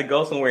somebody have to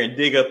go somewhere and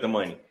dig up the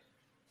money?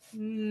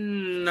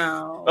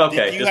 No.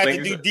 Okay. You have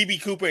to do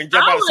DB Cooper and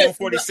jump out of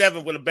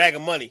 747 with a bag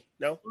of money.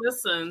 No.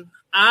 Listen,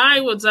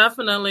 I would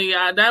definitely.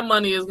 That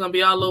money is going to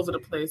be all over the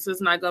place. It's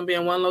not going to be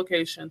in one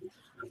location.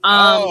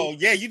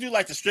 You do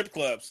like the strip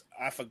clubs.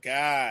 I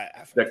forgot.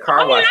 The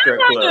car wash strip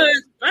club.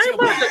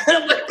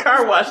 The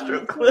car wash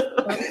strip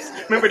club.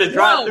 Remember the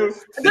drive-through?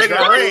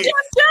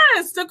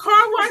 Yes, the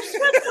car wash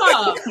strip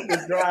club.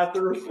 The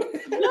drive-through.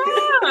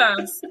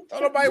 Yes.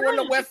 Don't nobody want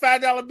a wet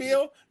 $5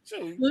 bill.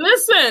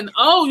 Listen.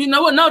 Oh, you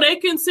know what? No, they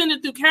can send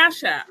it through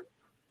Cash App.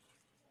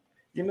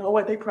 You know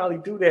what? They probably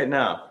do that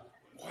now.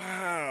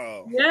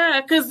 Wow.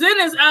 Yeah, because then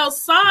it's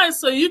outside,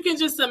 so you can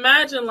just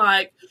imagine,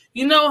 like,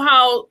 you know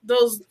how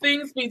those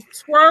things be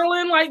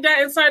twirling like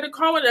that inside the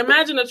car?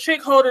 Imagine a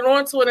chick holding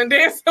on to it and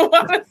dancing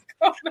while it's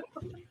going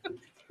on.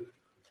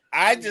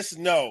 I just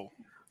know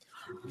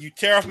you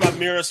tear off my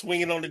mirror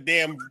swinging on the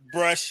damn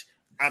brush,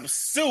 I'm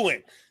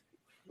suing.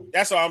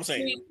 That's all I'm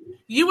saying.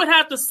 You would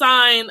have to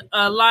sign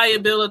a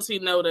liability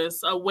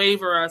notice, a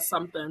waiver or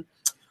something.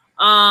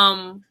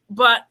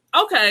 But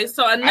okay,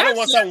 so I don't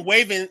want something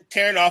waving,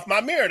 tearing off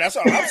my mirror. That's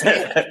all I'm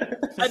saying.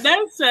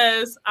 That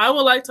says I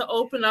would like to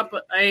open up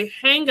a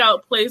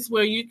hangout place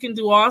where you can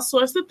do all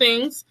sorts of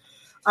things,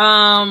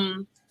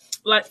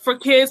 like for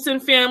kids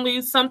and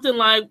families. Something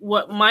like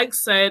what Mike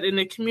said in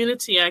the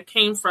community I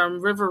came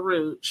from, River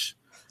Rouge.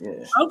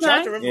 Yeah.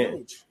 Okay. River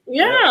Rouge.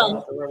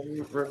 Yeah.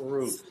 River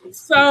Rouge.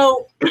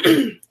 So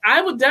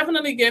I would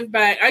definitely give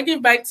back. I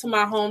give back to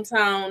my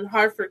hometown,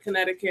 Hartford,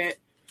 Connecticut.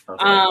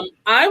 Okay.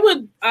 I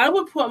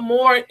would put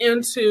more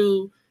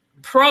into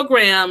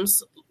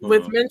programs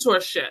with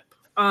mentorship,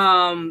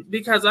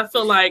 because I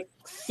feel like,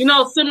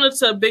 similar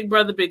to Big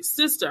Brother, Big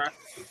Sister,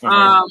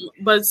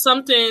 but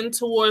something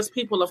towards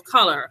people of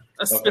color,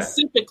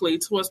 specifically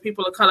towards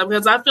people of color,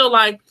 because I feel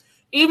like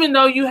even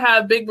though you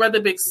have Big Brother,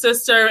 Big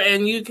Sister,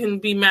 and you can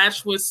be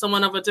matched with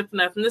someone of a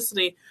different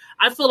ethnicity,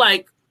 I feel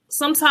like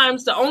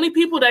sometimes the only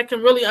people that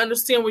can really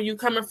understand where you're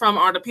coming from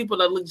are the people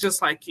that look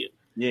just like you.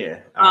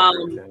 Yeah.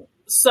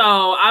 So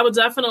I would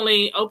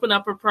definitely open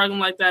up a program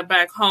like that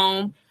back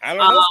home. I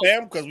don't know,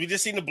 Sam, because we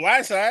just seen The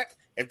Blind Side.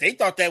 If they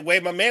thought that way,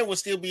 my man would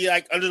still be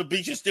like under the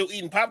bleachers, still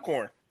eating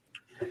popcorn.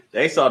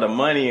 They saw the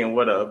money and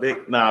what a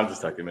big. No, I'm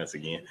just talking mess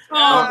again.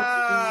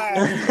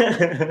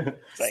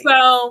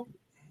 So,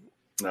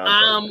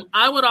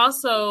 I would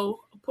also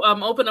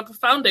open up a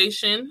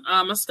foundation,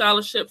 a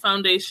scholarship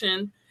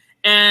foundation,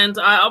 and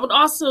I would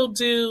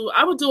do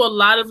a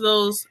lot of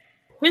those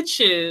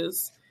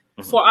pitches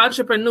for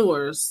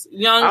entrepreneurs,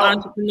 young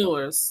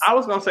entrepreneurs. I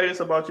was gonna say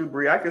this about you,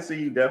 Bree. I could see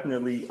you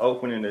definitely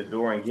opening the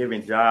door and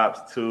giving jobs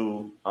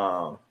to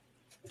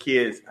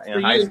kids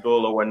in high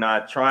school or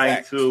whatnot,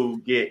 trying to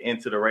get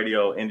into the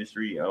radio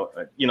industry. You know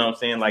what I'm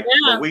saying? Like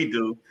what we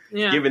do,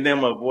 giving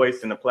them a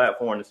voice and a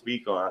platform to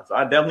speak on. So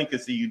I definitely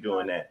could see you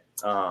doing that.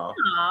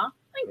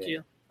 Thank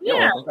you.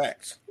 Yeah.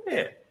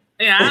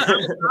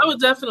 I would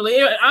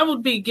definitely. I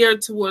would be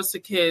geared towards the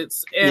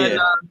kids, and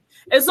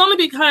it's only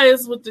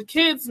because with the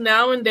kids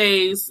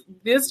nowadays,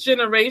 this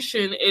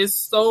generation is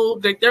so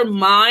their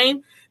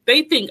mind.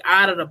 They think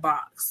out of the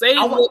box.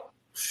 No,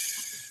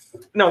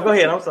 go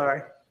ahead. I'm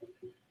sorry.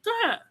 Go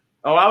ahead.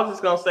 Oh, I was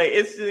just gonna say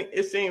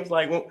it seems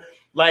like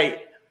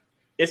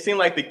it seemed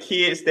like the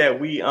kids that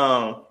we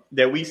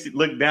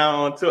look down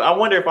on too. I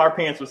wonder if our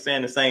parents were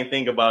saying the same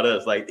thing about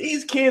us. Like,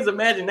 these kids'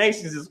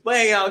 imaginations is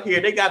way out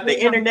here. They got the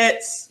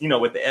internets,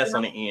 with the S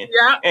on the end.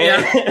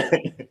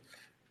 And,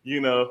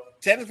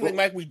 Technically,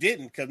 Mike, we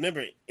didn't, because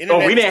remember, we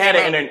didn't have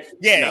the internet.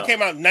 Yeah, It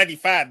came out in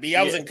 '95. B.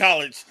 I was in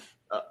college.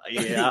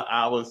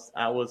 I was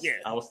still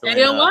in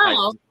high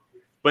school.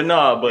 But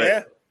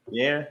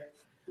yeah.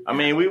 I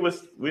mean, we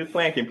was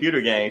playing computer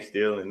games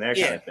still and that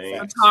kind of thing.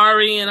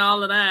 Atari and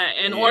all of that.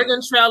 And Oregon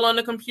Trail on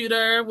the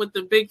computer with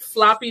the big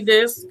floppy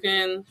disk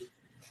and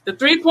the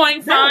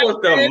 3.5. That was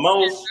the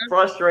most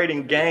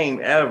frustrating game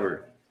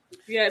ever.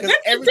 Yeah,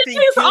 everything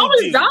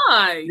always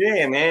die.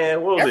 Yeah,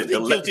 man. What was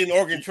everything killed in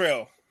Oregon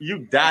Trail. You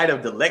died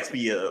of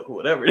dyslexia or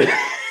whatever.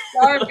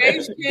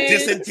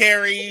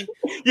 Dysentery.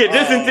 Yeah,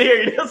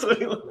 dysentery. That's what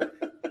it was.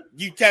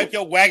 You take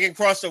your wagon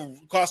across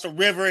the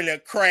river and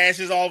it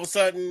crashes all of a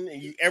sudden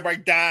and everybody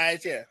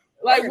dies. Yeah.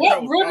 Like,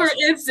 what river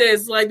is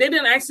this? Like, they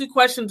didn't ask you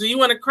question. Do you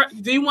want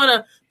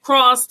to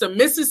cross the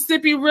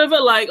Mississippi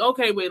River? Like,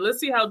 okay, wait, let's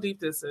see how deep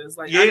this is.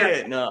 Like,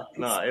 no,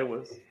 it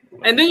was.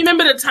 And then you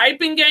remember the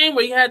typing game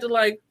where you had to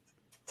like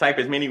type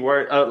as many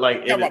words,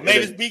 about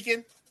Mavis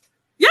Beacon.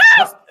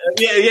 Yes.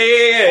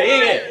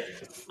 Yeah.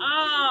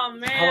 Oh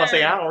man. I want to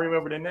say I don't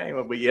remember the name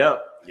of it, but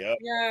yep.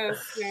 Yes.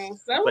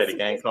 Played a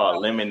game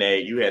called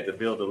Lemonade. You had to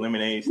build a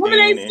lemonade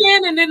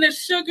stand. And then the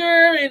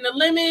sugar and the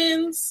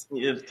lemons.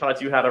 It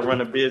taught you how to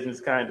run a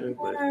business, kind of.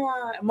 But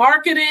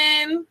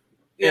marketing.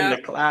 In the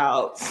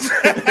clouds.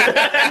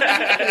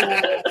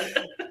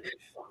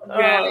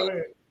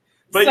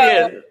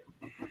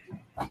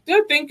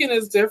 Their thinking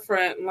is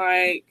different.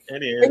 Like,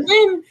 it is.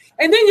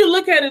 And then you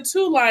look at it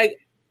too. Like,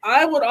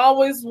 I would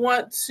always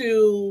want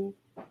to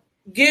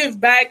give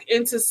back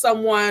into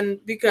someone,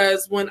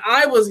 because when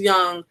I was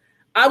young,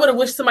 I would have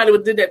wished somebody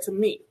would did that to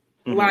me.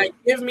 Mm-hmm. Like,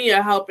 give me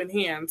a helping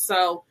hand.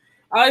 So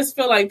I always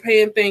feel like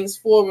paying things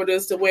forward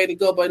is the way to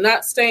go, but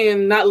not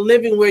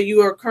living where you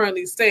are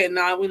currently staying.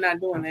 No, we're not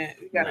doing that.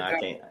 You gotta go. I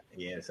can't.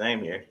 Yeah,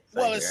 same here.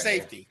 It's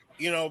safety,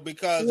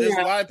 because there's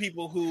a lot of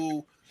people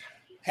who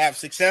have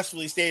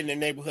successfully stayed in their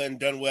neighborhood and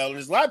done well. And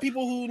there's a lot of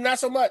people who not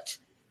so much.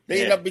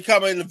 They end up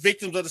becoming the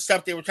victims of the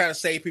stuff they were trying to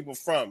save people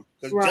from.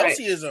 Because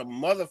jealousy is a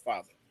mother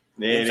father.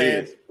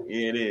 It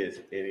is.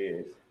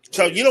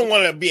 So you don't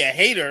want to be a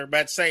hater, but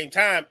at the same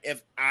time,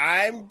 if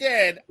I'm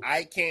dead,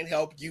 I can't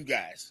help you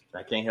guys.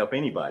 I can't help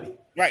anybody.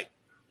 Right.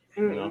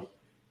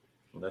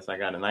 Unless I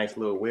got a nice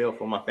little will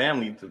for my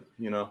family to,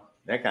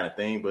 that kind of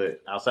thing.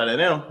 But outside of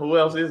them, who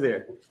else is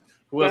there?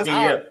 Who else can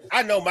you help?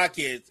 I know my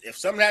kids. If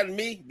something happened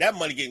to me, that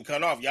money getting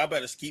cut off. Y'all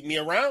better keep me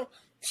around.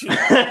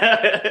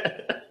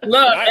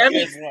 Look,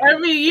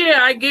 every year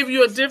I give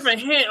you a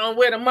different hint on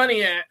where the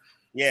money at.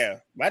 Yeah,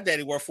 my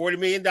daddy worth $40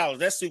 million.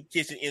 That soup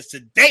kitchen is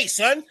today,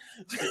 son.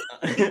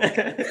 My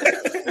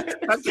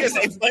kids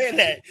ain't playing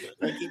that.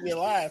 They keep me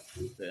alive.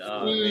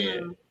 Oh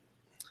man,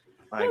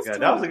 my God,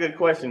 that was a good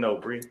question, though,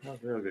 Bree. That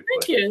was a real good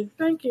question.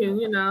 Thank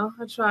you. I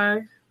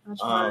try.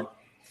 I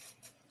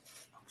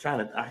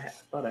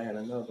thought I had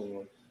another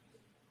one,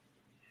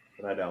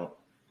 but I don't.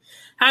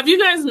 Have you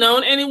guys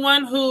known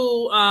anyone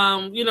who,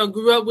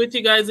 grew up with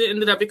you guys that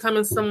ended up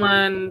becoming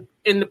someone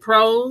in the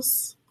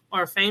pros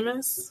or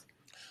famous?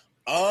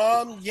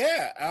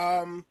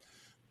 The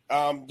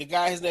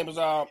guy, his name is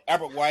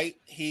Albert White.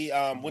 He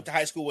went to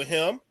high school with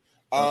him.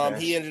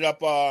 He ended up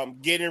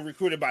getting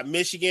recruited by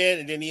Michigan,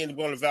 and then he ended up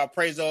going to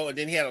Valparaiso, and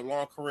then he had a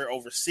long career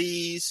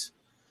overseas.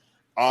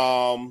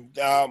 One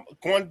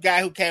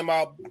guy who came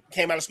out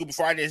of school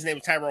before I did, his name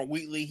was Tyrone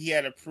Wheatley. He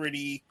had a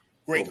pretty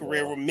great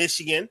career with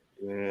Michigan.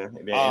 Yeah,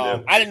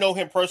 I didn't know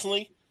him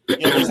personally. So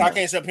I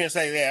can't sit up here and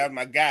say, yeah, that's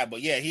my guy.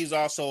 But yeah, he's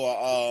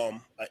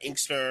also an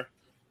Inkster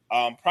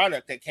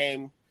product that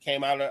came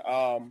out of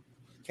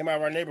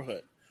our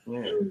neighborhood.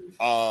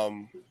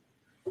 A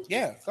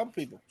couple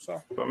people.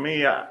 So for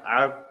me,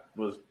 I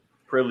was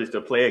privileged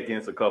to play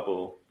against a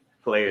couple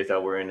players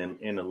that were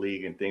in the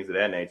league and things of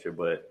that nature,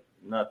 but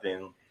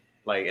nothing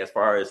like as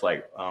far as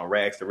like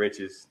rags to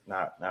riches.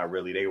 Not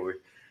really. They were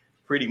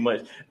pretty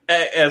much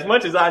as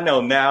much as I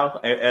know now.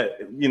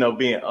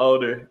 Being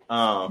older,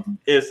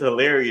 it's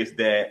hilarious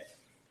that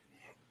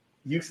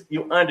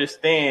you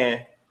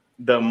understand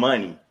the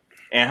money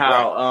and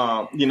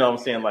how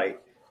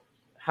like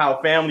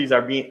how families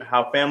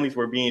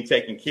were being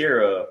taken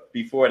care of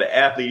before the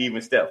athlete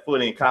even stepped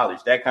foot in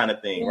college, that kind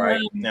of thing, right?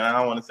 Now I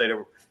don't want to say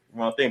the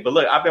wrong thing, but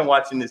look, I've been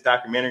watching this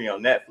documentary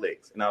on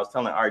Netflix, and I was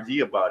telling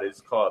RG about it. It's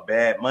called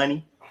Bad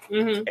Money,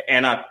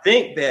 and I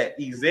think that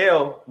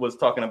Ezell was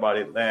talking about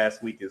it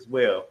last week as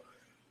well.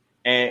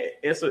 And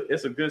it's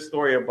a good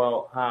story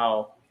about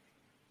how,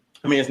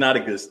 I mean, it's not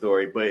a good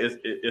story, but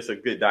it's a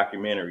good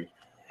documentary.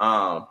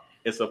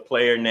 It's a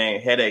player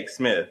named Headache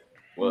Smith.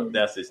 Well,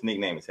 that's his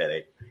nickname is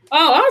Headache.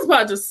 Oh, I was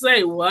about to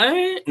say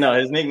what? No,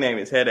 his nickname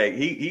is Headache.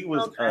 He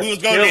was we was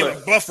going to name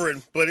it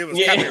Buffering, but it was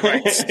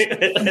copyrights.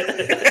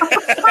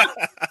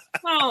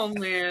 Oh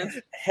man,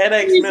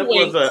 Headache Smith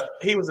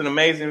was an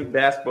amazing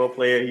basketball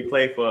player. He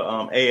played for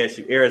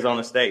ASU,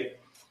 Arizona State,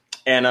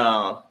 and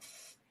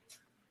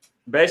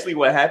basically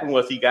what happened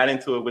was he got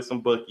into it with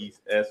some bookies.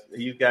 As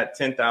he got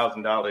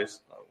 $10,000.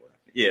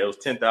 Yeah, it was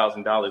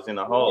 $10,000 in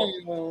the hole.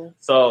 Mm-hmm.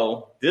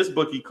 So this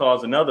bookie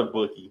calls another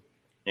bookie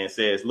and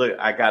says, "Look,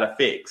 I got a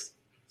fix."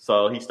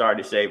 So he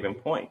started shaving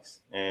points.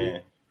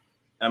 And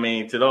I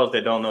mean, to those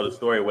that don't know the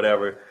story,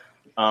 whatever,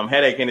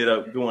 Headache ended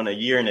up doing a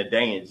year and a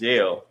day in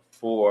jail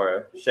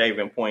for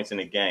shaving points in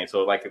the game.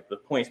 So like if the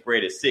point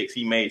spread is 6,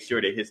 he made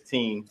sure that his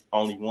team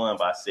only won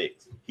by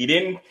 6. He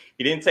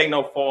didn't take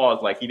no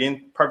falls, like he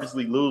didn't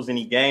purposely lose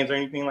any games or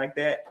anything like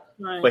that.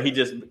 Right. But he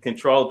just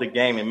controlled the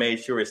game and made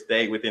sure it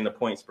stayed within the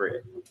point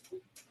spread.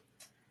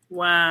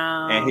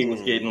 Wow. And he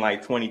was getting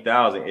like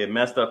 20,000. It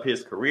messed up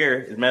his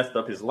career. It messed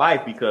up his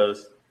life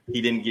because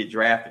he didn't get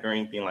drafted or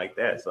anything like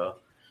that. So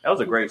that was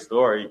a great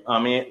story. I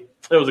mean,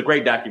 it was a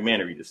great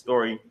documentary. The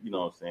story, you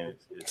know what I'm saying?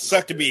 It's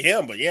sucked to be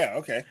him, but yeah,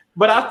 okay.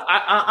 But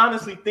I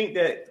honestly think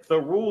that the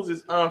rules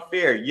is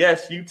unfair.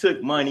 Yes, you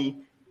took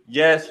money.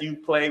 Yes, you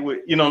play with,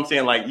 you know what I'm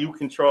saying? Like you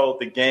controlled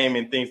the game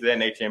and things of that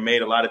nature and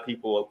made a lot of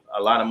people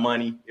a lot of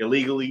money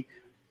illegally.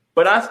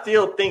 But I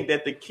still think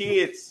that the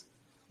kids,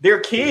 they're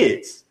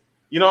kids.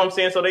 You know what I'm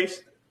saying? So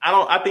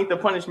I think the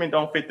punishment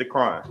don't fit the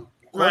crime.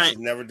 Of course, it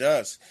never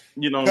does.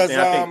 You know what I'm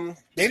saying?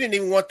 Because they didn't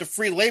even want the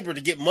free labor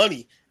to get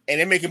money. And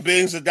they're making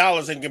billions of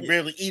dollars and can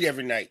barely eat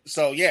every night.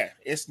 So, yeah,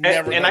 it's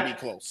never going to be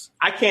close.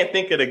 I can't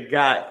think of the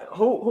guy.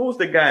 Who's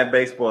the guy in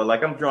baseball?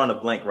 Like, I'm drawing a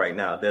blank right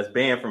now that's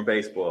banned from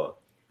baseball.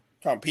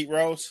 Pete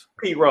Rose?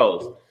 Pete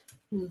Rose.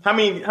 I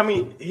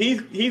mean,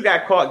 he's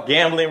got caught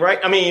gambling, right?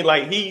 I mean,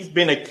 like, he's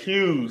been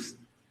accused.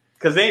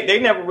 Because they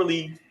never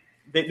really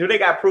 – they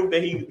got proof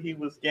that he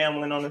was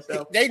gambling on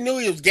himself? They knew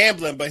he was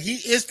gambling, but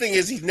his thing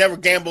is he's never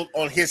gambled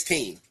on his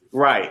team.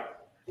 Right.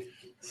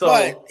 So,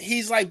 but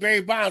he's like Barry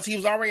Bonds. He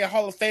was already a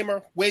Hall of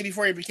Famer way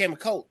before he became a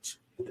coach.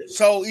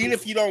 So even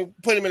if you don't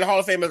put him in the Hall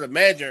of Fame as a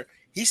manager,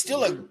 he's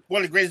still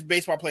one of the greatest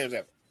baseball players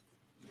ever.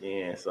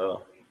 Yeah,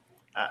 so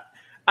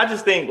I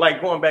just think,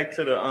 like, going back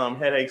to the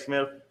Headache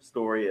Smith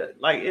story,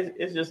 like,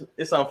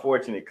 it's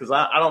unfortunate because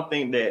I don't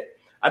think that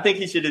 – I think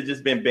he should have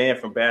just been banned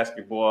from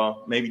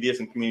basketball, maybe did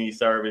some community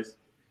service,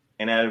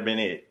 and that would have been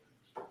it.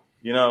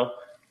 You know,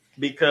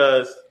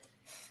 because –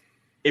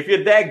 if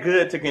you're that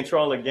good to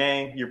control a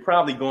game, you're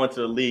probably going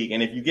to the league.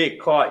 And if you get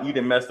caught, you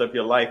done messed up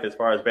your life as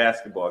far as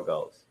basketball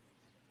goes.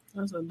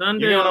 That's a done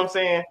deal. You know what I'm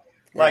saying?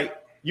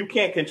 Like, you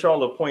can't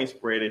control a point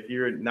spread if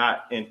you're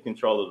not in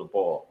control of the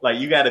ball. Like,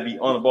 you got to be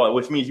on the ball,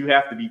 which means you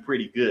have to be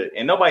pretty good.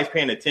 And nobody's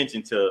paying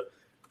attention to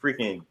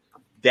freaking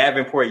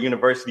Davenport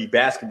University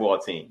basketball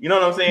team. You know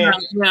what I'm saying?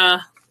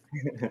 Yeah.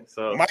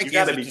 So Mike, you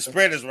got to be. The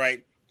spread is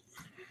right.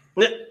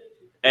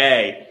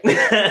 Hey,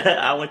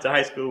 I went to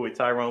high school with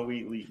Tyrone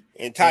Wheatley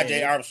and Ty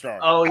J.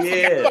 Armstrong. Oh, I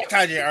yeah. forgot about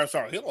Ty J.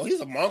 Armstrong.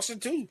 He's a monster,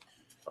 too.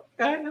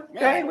 Okay,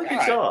 look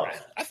at y'all.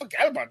 I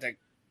forgot about that.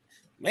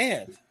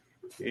 Man.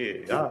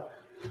 Yeah,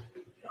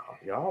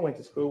 y'all went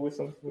to school with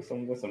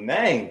some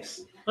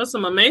names. That's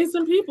some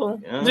amazing people.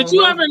 Yeah. Did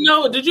you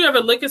ever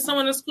look at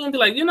someone in school and be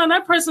like,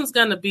 that person's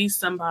going to be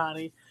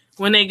somebody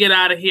when they get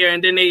out of here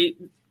and then they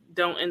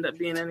don't end up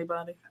being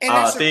anybody? And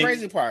that's the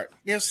crazy part.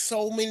 There's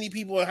so many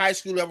people in high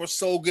school that were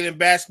so good in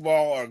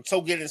basketball or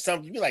so good in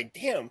something. You'd be like,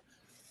 damn.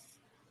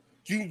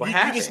 You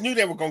just knew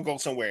they were going to go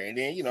somewhere. And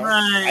then,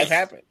 life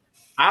happened.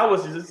 I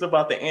was just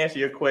about to answer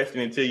your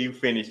question until you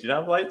finished it. I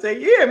was like,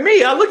 yeah,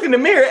 me. I looked in the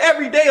mirror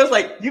every day. I was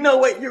like, you know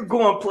what? You're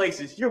going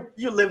places. You're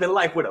living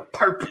life with a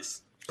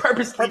purpose.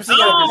 Purposeful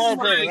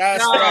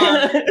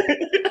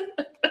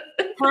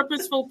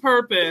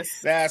purpose.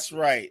 That's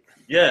right.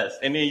 Yes.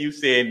 And then you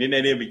said, then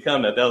they didn't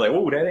become that. I was like,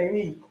 oh, that ain't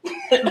me.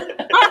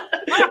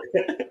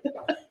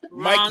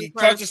 Mike, you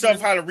taught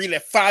yourself how to read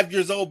at 5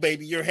 years old,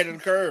 baby. You're ahead of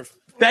the curve.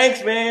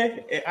 Thanks,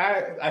 man.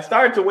 I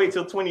started to wait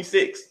till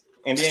 26.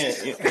 And then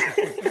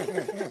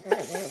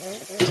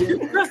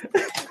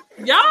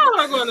y'all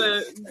are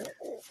gonna.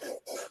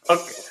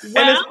 Okay. Well,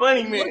 and it's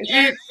funny, man.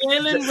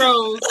 Jalen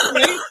Rose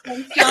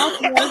came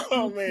from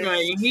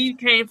Southwest. He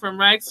came from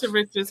rags to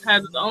riches,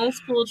 has his own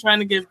school, trying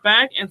to give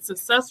back, and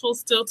successful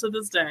still to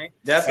this day.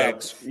 That's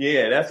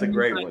a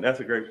great one.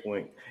 That's a great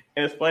point.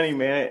 And it's funny,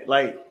 man.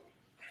 Like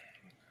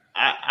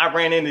I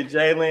ran into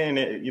Jalen,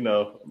 and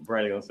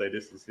Brandon gonna say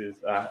this is his,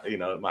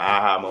 my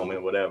aha moment,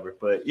 or whatever.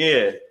 But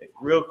yeah,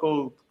 real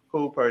cool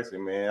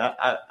person, man.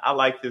 I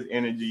like his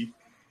energy,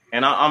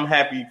 and I'm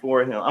happy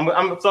for him.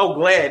 I'm so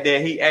glad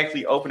that he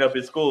actually opened up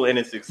his school and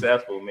is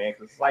successful, man.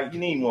 Because like you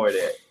need more of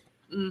that.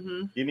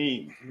 Mm-hmm. You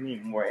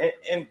need more.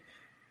 And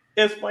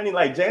it's funny,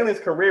 like Jalen's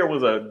career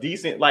was a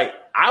decent. Like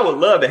I would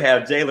love to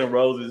have Jalen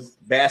Rose's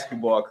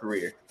basketball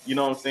career. You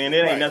know what I'm saying?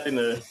 It ain't nothing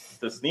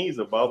to sneeze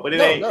about, but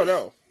it ain't.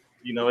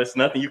 No. It's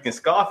nothing you can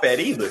scoff at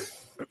either.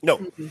 No.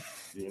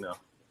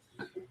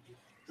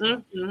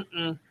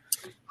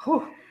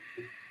 Whew.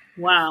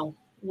 Wow.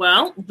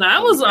 Well,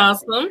 that was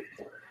awesome.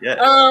 Yeah.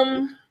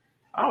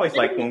 I always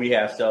like when we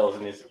have shows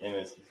and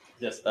it's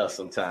just us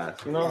sometimes.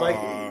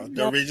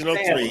 The original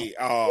three.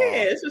 Yeah,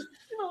 it's just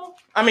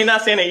I mean,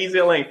 not saying that Easy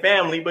ain't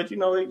family, but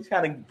it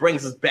kind of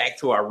brings us back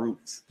to our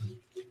roots.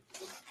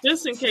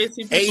 Just in case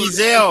he. Hey,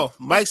 Zell,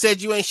 Mike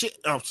said you ain't shit.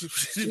 Oh,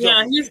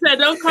 yeah, he said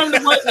don't come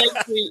to work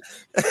next week.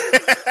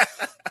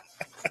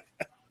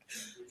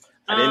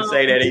 I didn't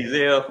say that,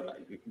 Ezel.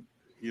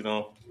 You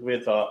know,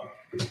 we'll talk.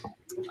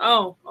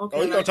 Oh, okay.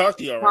 Oh, he's gonna talk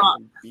to you, all right?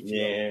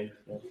 Yeah.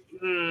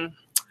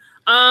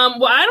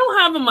 Well, I don't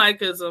have a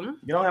Mikeism.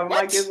 You don't have a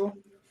Mikeism?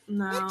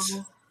 No.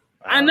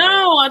 I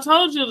know. I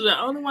told you the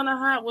only one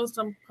I had was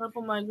the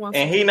purple Mike one.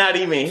 And he not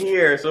even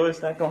here, so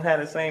it's not gonna have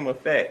the same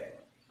effect.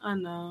 I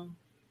know.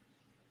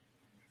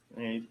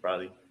 Yeah, he's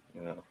probably,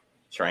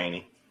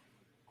 training.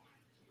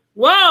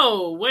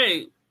 Whoa,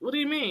 wait. What do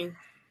you mean?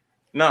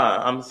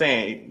 Nah, I'm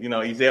saying,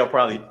 Ezel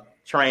probably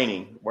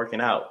training, working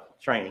out,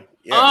 training.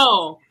 Yes.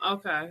 Oh,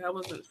 okay. I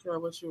wasn't sure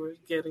what you were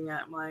getting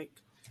at, Mike.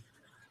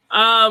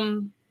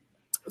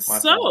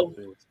 So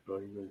he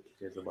really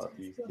cares about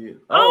these kids.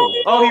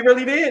 Oh, he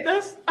really did.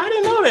 I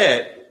didn't know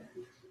that.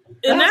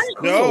 That's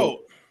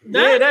cool.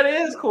 No, that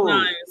is cool.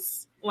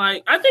 Nice.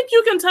 Like, I think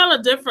you can tell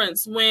a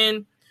difference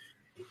when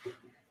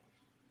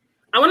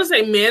I want to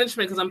say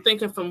management because I'm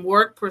thinking from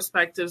work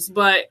perspectives,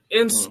 but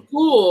in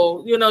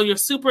school, your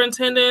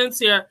superintendents,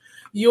 the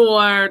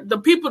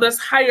people that's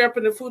higher up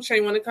in the food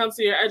chain when it comes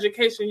to your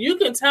education, you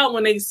can tell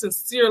when they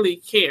sincerely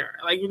care.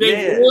 Like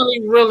they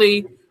really,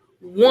 really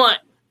want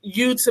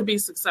you to be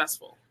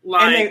successful.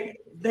 Like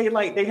and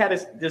they had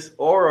this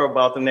aura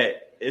about them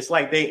that it's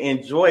like they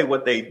enjoy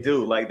what they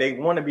do. Like they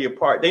want to be a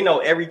part. They know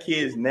every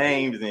kid's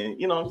names and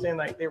you know what I'm saying?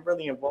 Like they're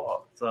really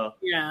involved. So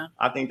yeah,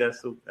 I think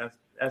that's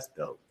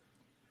dope.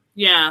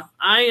 Yeah,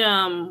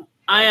 I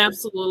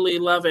absolutely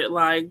love it.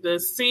 Like to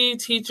see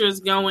teachers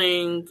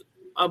going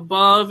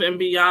above and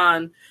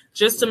beyond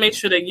just to make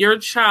sure that your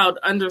child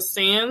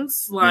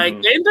understands.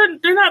 Like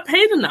they're not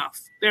paid enough.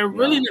 They're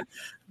really not.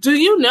 Do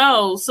you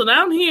know? So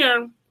down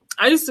here,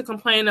 I used to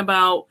complain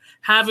about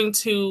having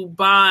to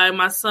buy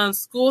my son's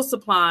school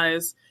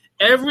supplies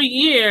every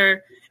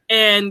year,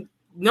 and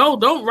no,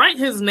 don't write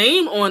his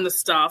name on the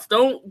stuff.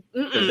 Don't.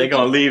 Because they're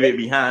gonna leave it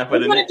behind for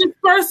the next.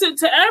 Disperse it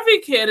to every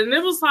kid, and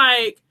it was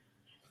like,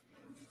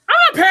 I'm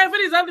not paying for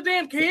these other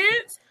damn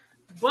kids.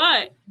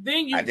 But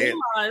then you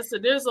realize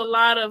that there's a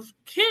lot of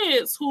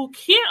kids who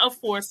can't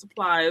afford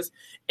supplies,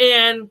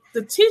 and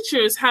the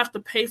teachers have to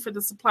pay for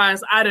the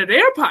supplies out of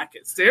their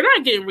pockets. They're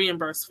not getting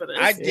reimbursed for this.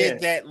 I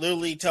did that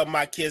literally till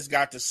my kids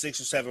got to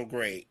 6th or 7th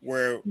grade,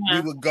 where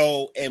we would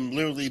go and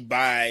literally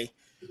buy.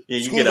 Yeah,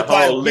 you get a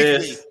whole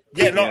list.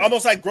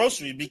 Almost like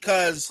groceries,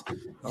 because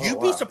you'd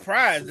be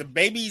surprised. The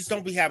babies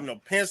don't be having no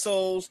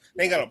pencils.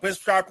 They ain't got no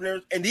pencil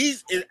sharpeners. And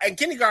these, in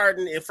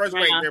kindergarten and first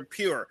grade, they're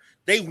pure.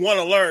 They want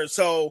to learn.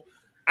 So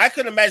I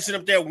couldn't imagine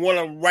up there want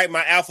to write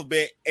my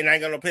alphabet and I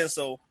ain't got no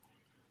pencil.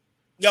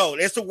 Yo,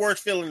 that's the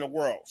worst feeling in the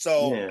world.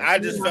 So I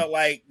just felt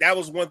like that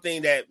was one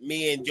thing that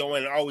me and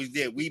Joanne always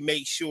did. We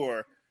made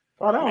sure.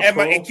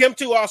 And Kim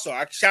too also.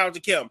 I shout out to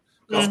Kim.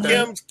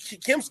 Because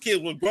Kim's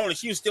kids were grown and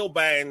she was still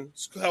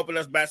helping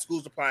us buy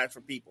school supplies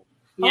for people.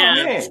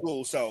 Yeah.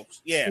 School. So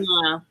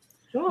Sure.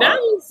 That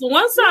was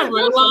once I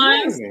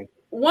realized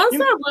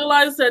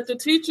that the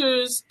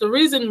teachers, the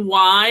reason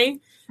why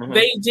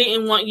they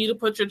didn't want you to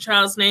put your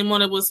child's name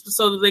on it was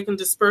so that they can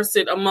disperse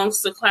it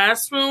amongst the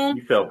classroom.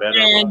 You felt better.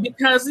 And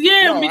because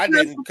I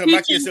didn't, because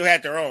my kids still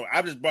had their own.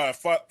 I just bought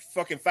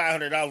fucking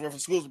 $500 worth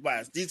of school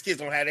supplies. These kids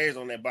don't have theirs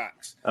on their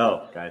box.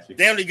 Oh, gotcha.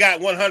 They only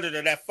got 100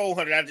 of that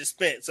 400 I just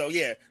spent. So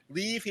yeah,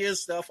 leave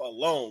his stuff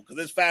alone, because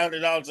there's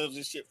 $500 of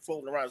this shit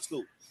floating around the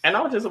school. And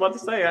I was just about to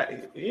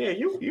say,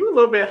 you a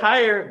little bit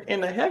higher in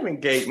the heaven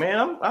gate,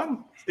 man.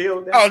 I'm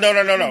still down.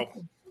 Oh,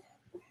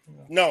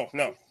 no.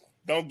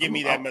 Don't give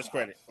me that much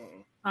credit.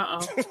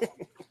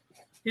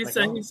 He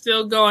said he's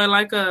still going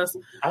like us.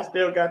 I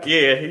still got,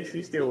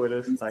 he's still with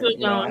us.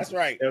 That's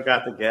right. Still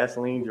got the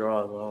gasoline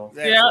draws on.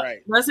 That's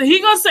right. Listen,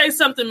 he gonna say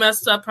something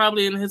messed up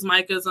probably in his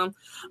Mikeism.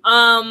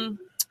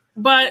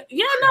 But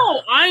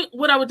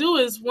what I would do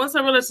is once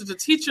I realized that the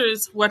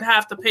teachers would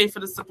have to pay for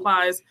the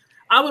supplies,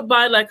 I would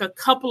buy like a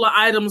couple of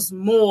items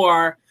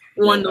more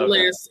on the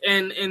list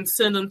and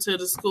send them to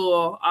the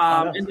school.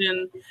 And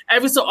then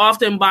every so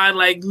often buy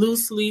like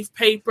loose leaf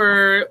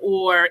paper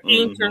or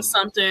ink or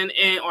something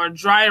or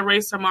dry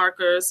eraser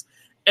markers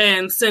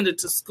and send it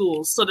to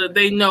school so that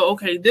they know,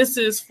 okay, this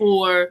is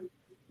for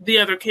the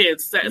other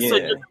kids. So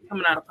you're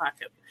coming out of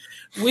pocket.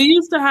 We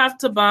used to have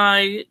to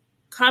buy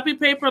copy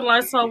paper and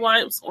Lysol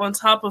wipes on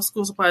top of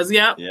school supplies.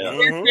 Yep.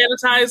 And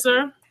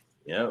sanitizer.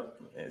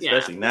 Yep.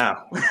 Especially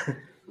now.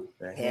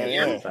 That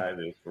hand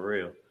sanitizer is for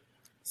real.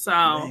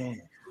 So,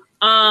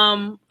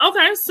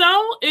 okay,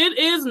 so it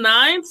is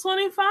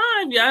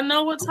 9:25. Y'all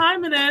know what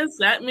time it is.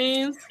 That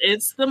means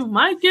it's the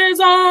mic is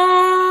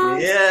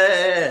on.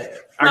 Yeah.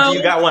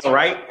 You got one,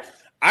 right?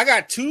 I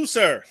got 2,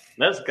 sir.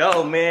 Let's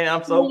go, man.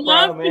 I'm so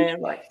proud, man.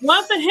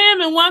 One for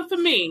him and one for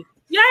me.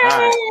 Yay! All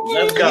right,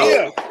 let's go.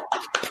 Yeah.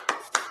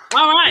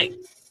 All right.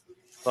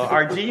 So,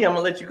 RG, I'm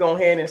gonna let you go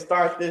ahead and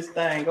start this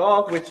thing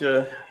off with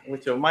your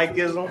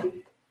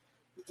Mikeism.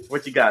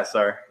 What you got,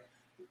 sir?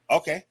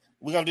 Okay.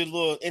 We're going to do a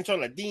little intro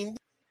like Dean.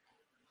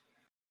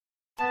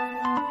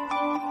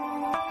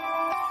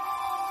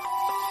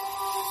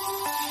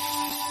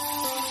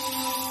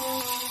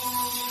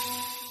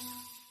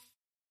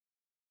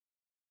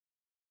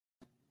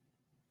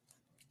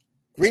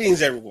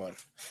 Greetings, everyone.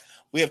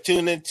 We have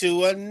tuned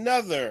into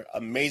another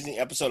amazing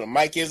episode of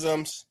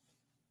Mike-isms.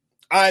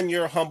 I'm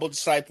your humble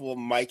disciple of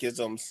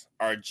Mike-isms,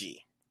 RG.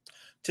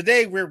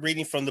 Today, we're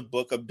reading from the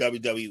book of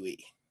WWE.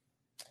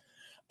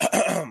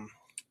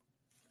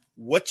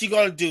 What you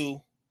gonna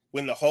do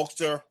when the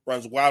Hulkster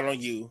runs wild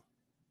on you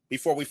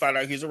before we find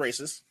out he's a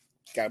racist?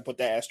 Gotta put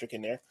that asterisk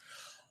in there.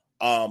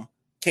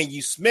 Can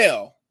you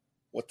smell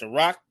what The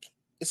Rock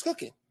is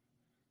cooking?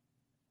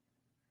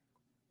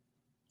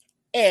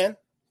 And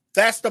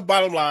that's the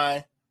bottom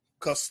line,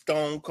 because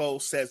Stone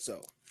Cold said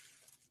so.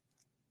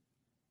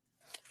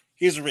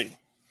 Here's a reading.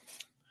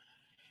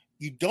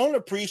 You don't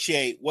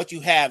appreciate what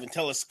you have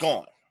until it's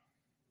gone.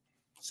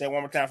 Say it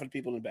one more time for the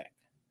people in the back.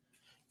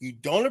 You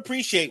don't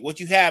appreciate what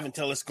you have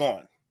until it's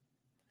gone.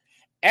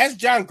 Ask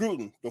John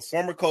Gruden, the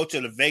former coach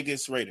of the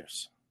Vegas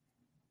Raiders.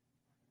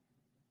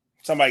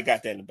 Somebody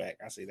got that in the back.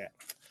 I see that.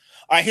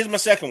 All right, here's my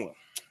second one.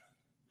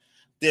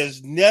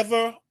 There's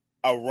never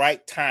a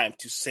right time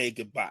to say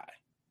goodbye.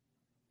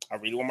 I'll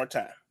read it one more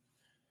time.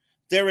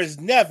 There is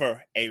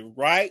never a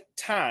right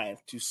time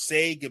to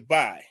say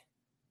goodbye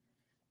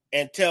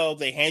until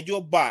they hand you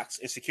a box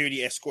and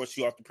security escorts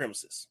you off the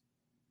premises.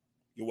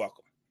 You're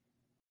welcome.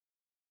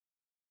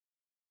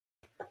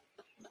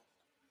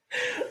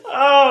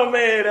 Oh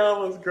man, that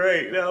was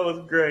great.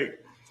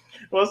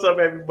 What's up,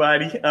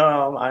 everybody?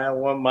 I am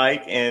one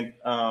Mike, and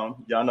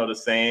y'all know the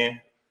saying.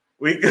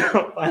 We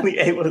finally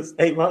able to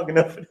stay long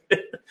enough for this.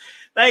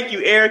 Thank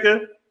you,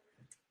 Erica.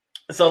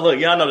 So look,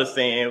 y'all know the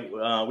saying.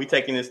 We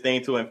taking this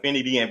thing to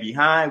infinity and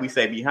behind. We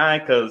say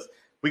behind because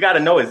we got to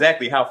know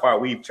exactly how far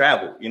we've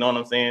traveled. You know what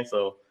I'm saying?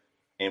 So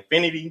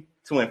infinity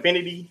to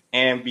infinity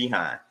and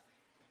behind.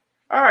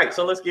 All right,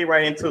 so let's get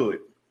right into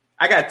it.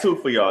 I got two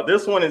for y'all.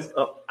 This one is,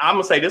 I'm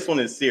going to say this one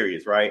is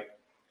serious, right?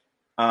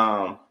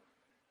 So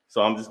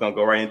I'm just going to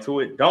go right into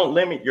it. Don't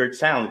limit your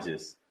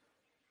challenges.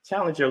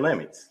 Challenge your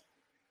limits.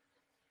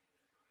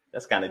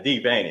 That's kind of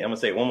deep, ain't it? I'm going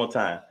to say it one more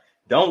time.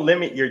 Don't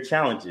limit your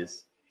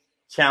challenges.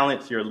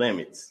 Challenge your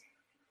limits.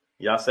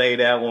 Y'all say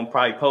that one,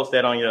 probably post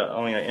that on your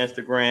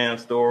Instagram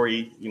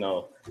story. You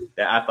know,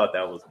 that I thought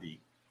that was deep.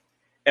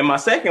 And my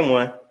second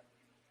one,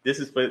 this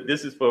is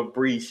for a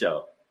Bree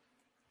show.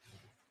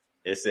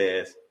 It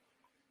says,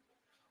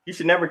 you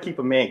should never keep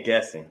a man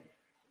guessing.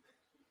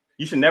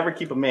 You should never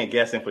keep a man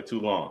guessing for too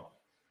long.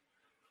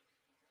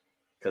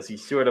 Because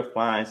he's sure to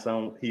find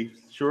he's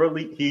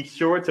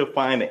sure to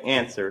find the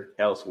answer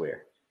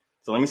elsewhere.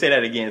 So let me say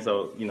that again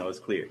so you know it's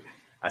clear.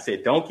 I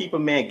said, don't keep a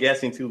man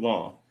guessing too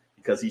long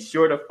because he's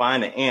sure to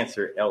find the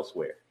answer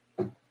elsewhere.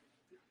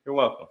 You're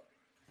welcome.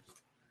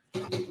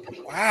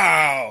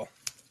 Wow.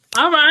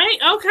 All right.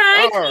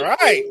 Okay. All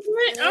right.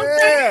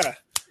 Okay.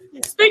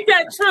 Yeah. Speak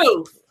that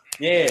truth.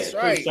 Yeah, that's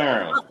right.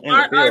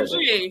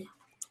 RG.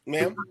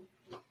 Ma'am?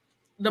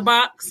 The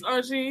box,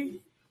 RG.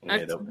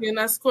 Yeah, Being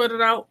escorted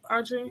out,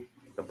 RG.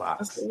 The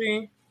box.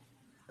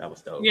 That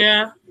was dope.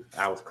 Yeah.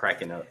 I was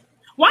cracking up.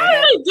 Why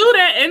do they do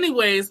that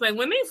anyways? Like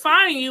when they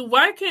find you,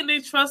 why can't they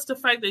trust the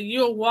fact that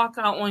you'll walk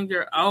out on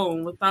your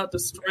own without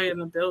destroying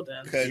the building?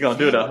 You're gonna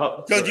do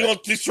the because you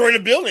won't destroy the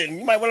building.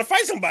 You might want to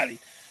fight somebody.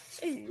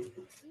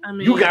 I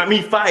mean, you got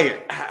me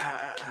fired.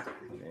 I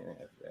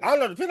don't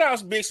know. Depending on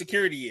how big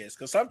security is,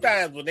 because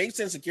sometimes when they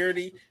send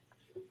security,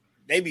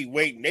 they be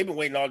waiting. They've been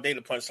waiting all day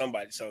to punch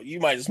somebody. So you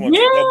might just want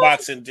to go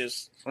box and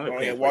just go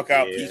ahead and walk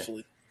out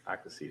peacefully. I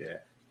could see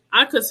that.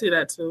 I could see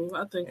that too.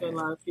 I think a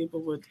lot of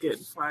people would get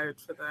fired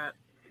for that.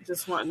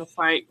 Just wanting to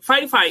fight.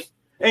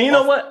 And you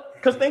know what?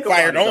 Because think about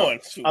it.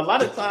 A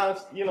lot of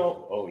times, you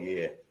know,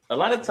 a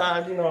lot of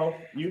times, you know,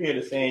 you hear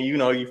the saying, you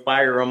know, you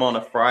fire them on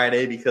a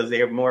Friday because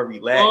they're more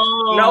relaxed.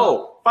 Oh.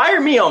 No, fire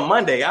me on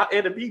Monday.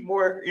 It'll be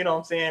more, you know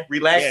what I'm saying,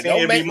 relaxing.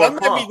 Yeah, don't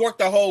let me work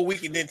the whole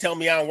week and then tell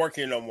me I don't work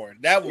here no more.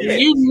 That would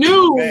you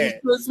knew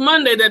this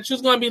Monday that you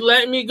was going to be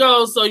letting me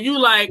go. So you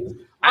like,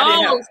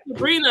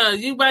 Sabrina,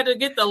 you better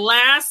get the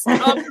last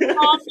of the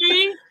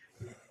coffee.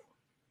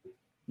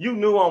 You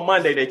knew on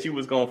Monday that you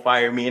was going to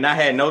fire me, and I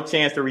had no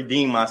chance to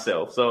redeem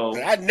myself. So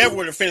I never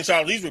would have finished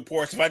all these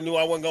reports if I knew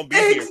I wasn't going to be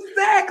here.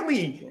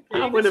 Exactly.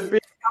 I would have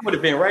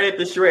been right at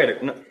the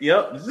shredder.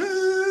 Yep.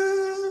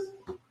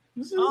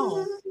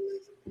 Oh,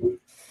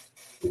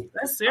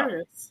 that's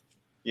serious.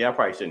 Yeah, I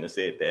probably shouldn't have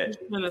said that. You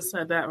shouldn't have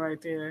said that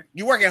right there.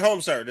 You work at home,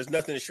 sir. There's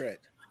nothing to shred.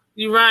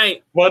 You're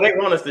right. Well, they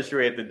want us to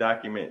shred the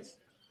documents.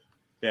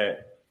 Yeah.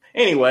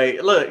 Anyway,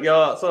 look,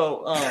 y'all.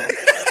 So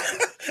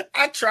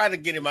I try to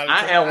get him out.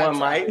 I am one,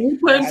 Mike.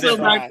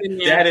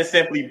 That is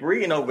simply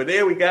Bree, over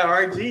there we got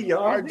RG,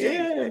 y'all. RG.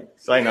 Yeah.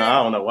 So I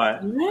don't know why.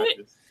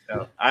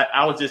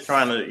 I was just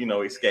trying to, you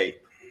know,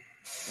 escape.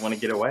 Want to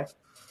get away?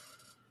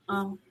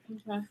 Oh,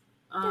 okay.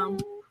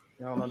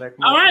 Y'all know that.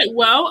 All right.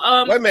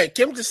 Well, wait a minute.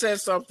 Kim just said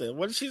something.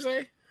 What did she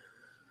say?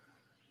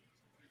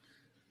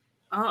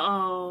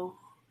 Uh-oh.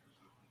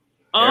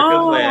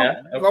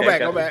 Okay,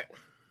 go back.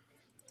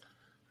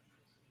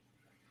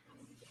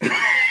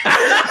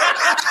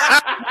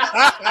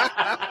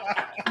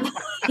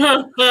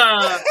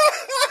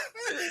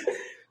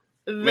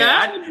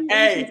 Man,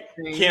 hey,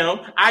 Kim,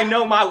 I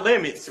know my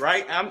limits,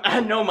 right? I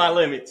know my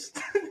limits.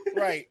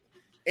 Right.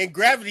 And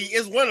gravity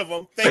is one of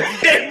them. Thank you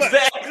very much.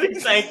 Exactly.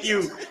 Thank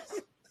you.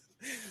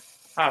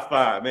 High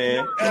five,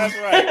 man. That's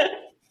right.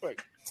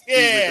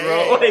 Yeah.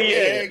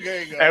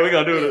 There you go. Hey, we're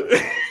going to do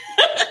it.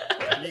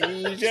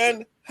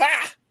 Fusion.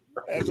 Ha!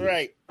 That's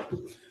right.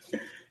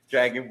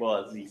 Dragon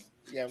Ball Z.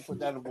 Yeah, put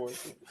that on the board.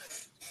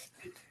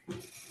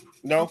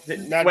 No,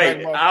 not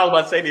wait. I was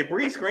about to say, did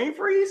Bree screen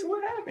freeze?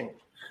 What happened?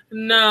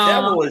 No,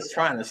 Devil was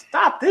trying to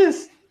stop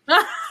this.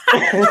 I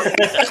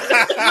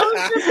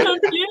was just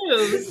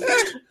confused.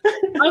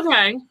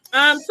 Okay,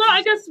 so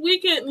I guess we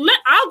can.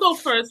 I'll go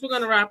first. We're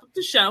going to wrap up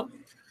the show.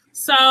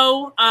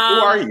 So,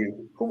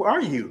 who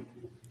are you?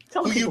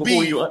 Tell who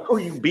people who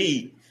you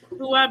be.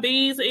 Who I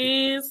bees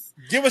is.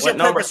 Give us your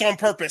purpose on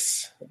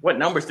purpose. What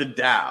number's the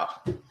dial?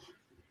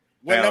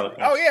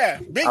 Oh yeah,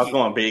 Biggie. I was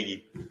going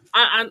Biggie.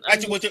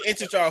 Actually, what your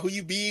interests are, who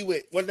you be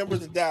with, what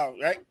numbers are down,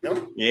 right?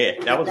 No? Yeah,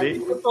 that was it.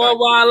 For a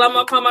while, I'm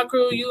gonna call my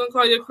crew. You can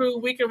call your crew.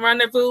 We can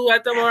rendezvous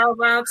at the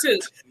round 2.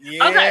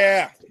 Yeah.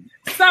 Okay.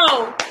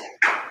 So,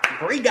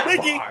 Bree got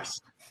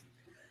bars.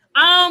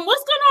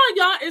 What's going on,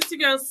 y'all?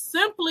 Instagram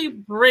Simply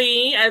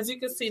Bree. As you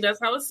can see, that's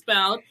how it's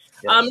spelled.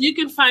 Yes. You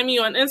can find me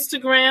on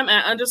Instagram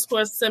at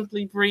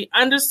 _Simply Bree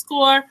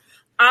 _.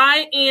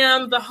 I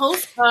am the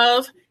host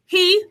of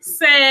He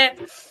Said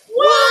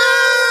What?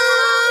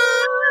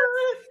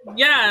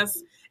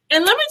 Yes.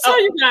 And let me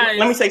tell you guys.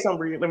 Let me say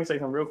something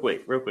real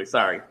quick.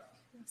 Sorry.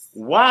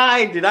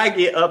 Why did I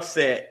get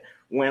upset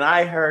when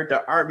I heard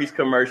the Arby's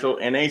commercial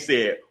and they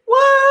said,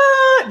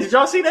 what? Did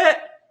y'all see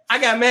that? I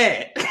got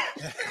mad.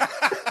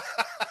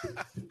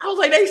 I was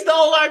like, they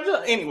stole our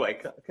job. Anyway,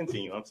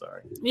 continue. I'm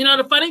sorry. You know,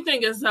 the funny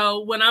thing is,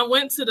 though, when I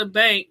went to the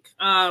bank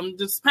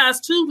this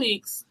past 2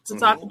 weeks to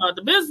talk about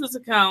the business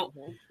account,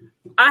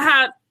 I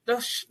had the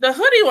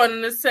hoodie on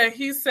and it said,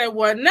 He Said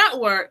What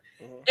Network.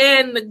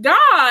 And the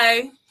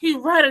guy, he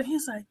read it.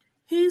 He's like,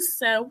 he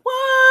said, what?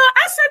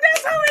 I said,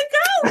 that's how it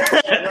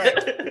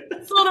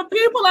goes. So the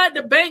people at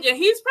the bank, and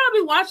he's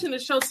probably watching the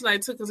show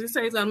tonight too, because he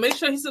said he's going to make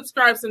sure he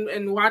subscribes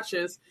and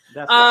watches.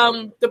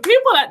 The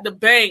people at the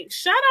bank,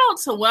 shout out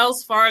to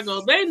Wells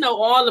Fargo. They know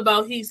all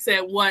about He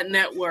Said What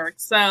Network.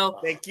 So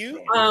thank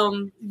you.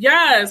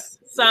 Yes.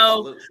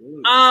 So,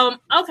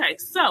 okay.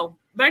 So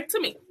back to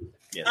me.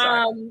 Yes,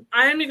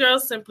 I am your girl,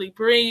 Simply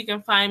Bree. You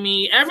can find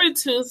me every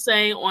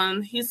Tuesday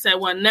on He Said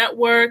What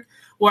Network,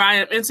 where I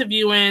am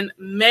interviewing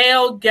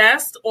male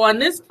guests on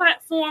this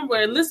platform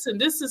where, listen,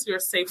 this is your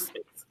safe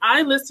space.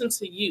 I listen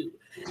to you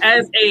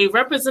as a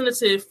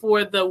representative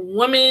for the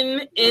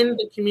women in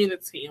the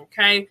community,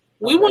 okay?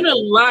 We want to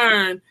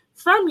learn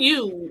from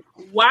you.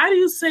 Why do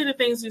you say the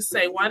things you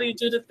say? Why do you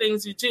do the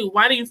things you do?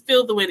 Why do you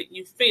feel the way that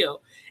you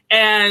feel?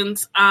 And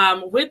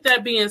with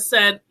that being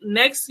said,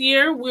 next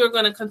year we're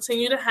going to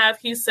continue to have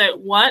He Said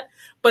What,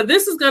 but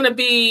this is going to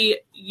be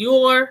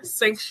your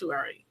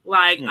sanctuary.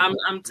 Like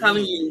I'm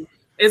telling you,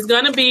 it's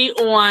going to be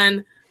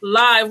on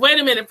live.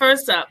 Wait a minute.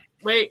 First up,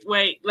 wait.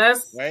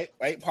 Let's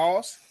wait.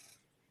 Pause.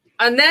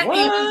 Annette.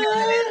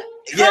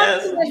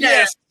 Yes.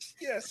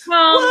 Yes.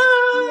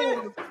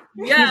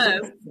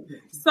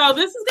 So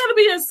this is going to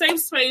be a safe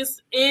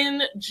space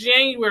in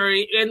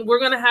January, and we're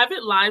going to have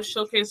it live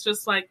showcase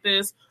just like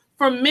this.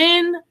 For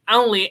men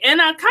only.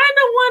 And I kind of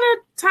want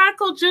to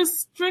tackle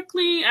just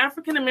strictly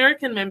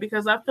African-American men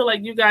because I feel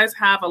like you guys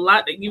have a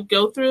lot that you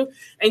go through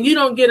and you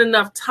don't get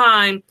enough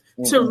time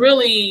to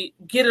really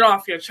get it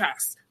off your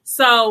chest.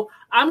 So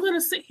I'm going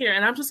to sit here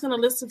and I'm just going to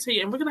listen to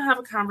you and we're going to have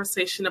a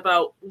conversation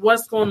about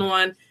what's going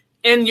on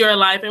in your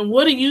life and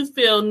what do you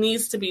feel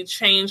needs to be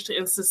changed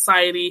in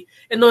society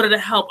in order to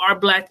help our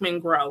Black men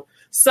grow.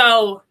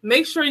 So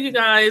make sure you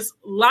guys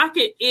lock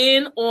it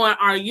in on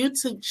our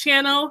YouTube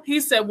channel, He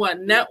Said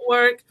What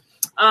Network.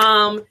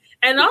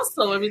 And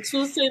also every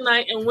Tuesday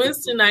night and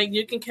Wednesday night,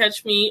 you can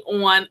catch me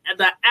on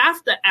the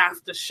After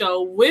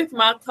show with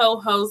my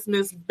co-host,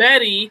 Miss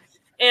Betty.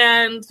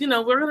 And, you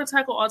know, we're going to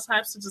tackle all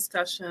types of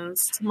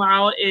discussions.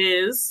 Tomorrow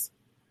is,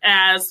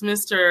 as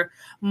Mr.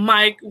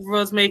 Mike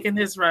was making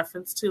his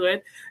reference to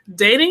it,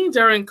 dating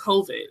during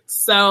COVID.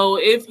 So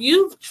if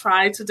you've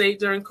tried to date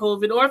during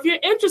COVID, or if you're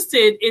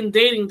interested in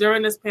dating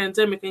during this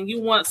pandemic and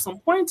you want some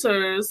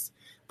pointers,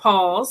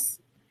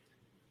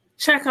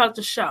 check out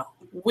the show.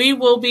 We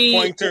will be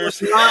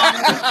pointers.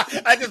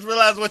 I just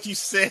realized what you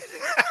said.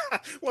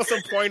 Want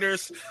some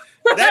pointers?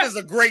 That is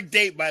a great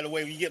date, by the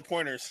way. When you get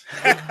pointers.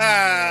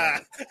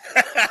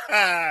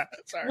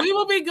 Sorry. We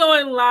will be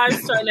going live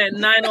starting at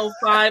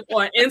 9:05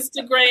 on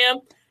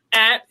Instagram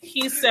at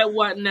He Said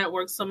What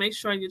Network. So make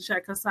sure you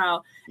check us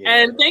out. Yeah.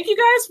 And thank you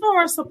guys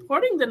for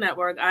supporting the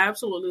network. I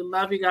absolutely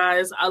love you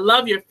guys. I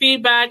love your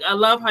feedback. I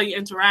love how you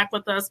interact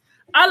with us.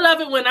 I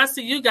love it when I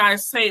see you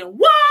guys saying,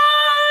 what?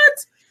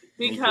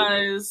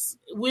 Because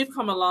we've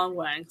come a long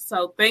way.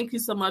 So thank you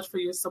so much for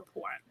your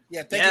support.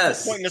 Yeah, thank you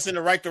for pointing us in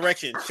the right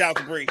direction. Shout out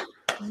to Bree.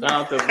 Shout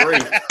out to Bree.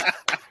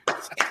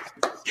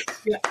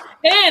 Yeah.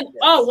 And,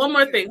 one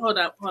more thing. Hold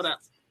up.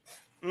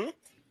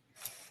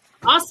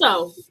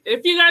 Also,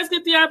 if you guys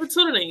get the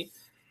opportunity,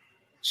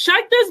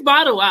 check this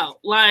bottle out.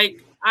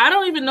 Like, I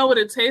don't even know what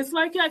it tastes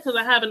like yet because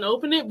I haven't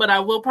opened it, but I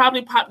will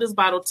probably pop this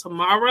bottle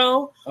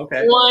tomorrow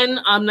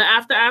on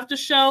the after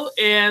show,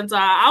 and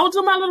I'll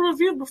do my little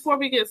review before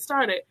we get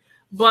started.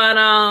 But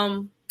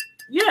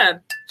yeah,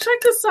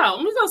 check this out.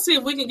 We're gonna see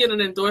if we can get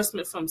an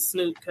endorsement from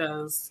Snoop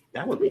because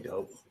that would be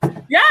dope.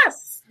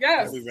 Yes,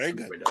 That'd be very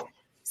good.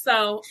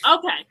 So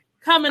okay,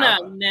 coming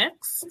up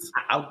next.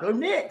 I'll go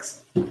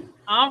next.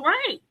 All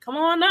right, come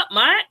on up,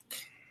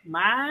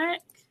 Mike.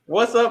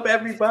 What's up,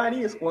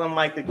 everybody? It's One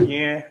Mike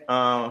again.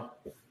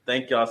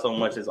 Thank y'all so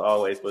much as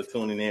always for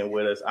tuning in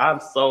with us. I'm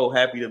so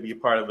happy to be a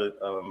part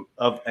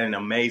of an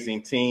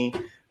amazing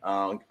team.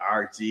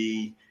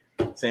 RG,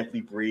 Simply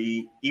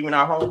Breed, even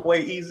our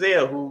homeboy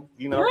Ezel, who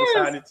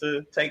decided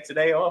to take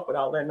today off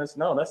without letting us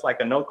know. That's like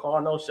a no call,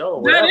 no show,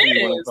 whatever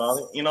you want to call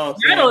it. You know what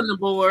I'm saying? Right on the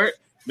board.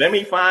 Let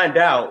me find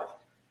out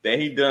that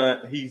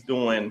he's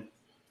doing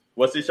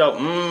what's his show?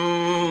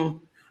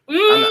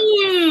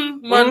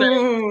 Monday.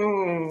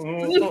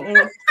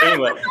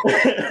 Anyway,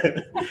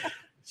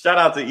 shout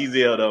out to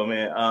Ezel though,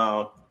 man.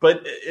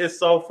 But it's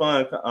so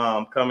fun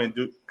coming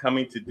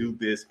to do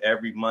this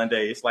every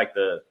Monday. It's like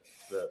the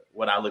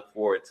what I look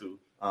forward to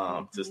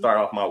start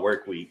off my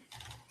work week.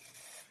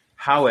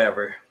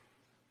 However,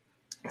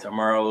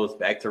 tomorrow's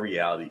back to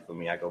reality for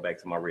me. I go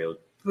back to my real.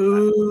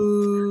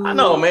 I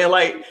know, man.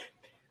 Like,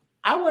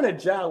 I want a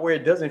job where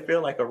it doesn't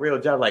feel like a real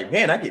job. Like,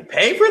 man, I get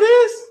paid for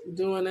this?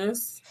 Doing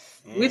this.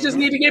 We just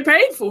need to get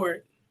paid for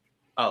it.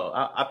 Oh,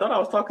 I thought I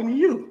was talking to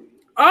you.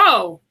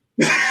 Oh.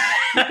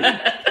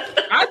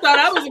 I thought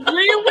I was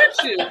agreeing with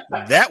you.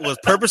 That was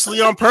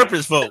purposely on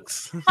purpose,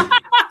 folks.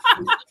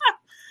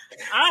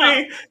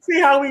 See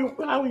how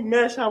we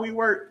mesh, how we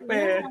work,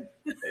 man.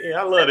 Yeah,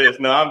 I love this.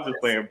 No, I'm just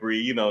playing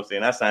Bree. You know what I'm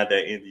saying? I signed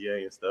that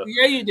NDA and stuff.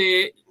 Yeah, you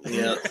did.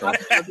 Yeah, so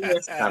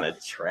it's kind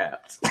of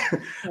trapped.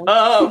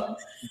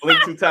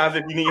 Blink 2 times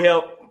if you need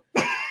help.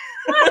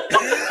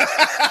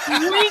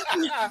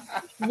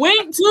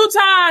 Wink 2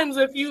 times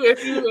if you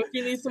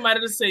need somebody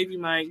to save you,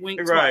 Mike.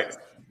 Wink right. Twice.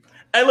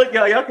 Hey, look,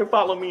 y'all can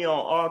follow me on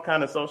all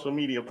kind of social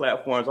media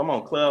platforms. I'm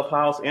on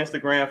Clubhouse,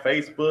 Instagram,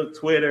 Facebook,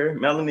 Twitter,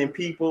 Melanin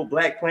People,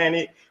 Black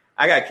Planet.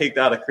 I got kicked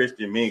out of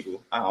Christian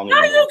Mingle. I don't know.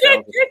 How you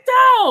get kicked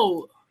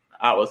out?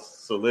 I was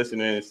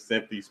soliciting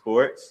Simply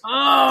Sports.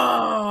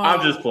 Oh,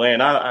 I'm just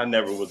playing. I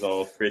never was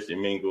on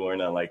Christian Mingle or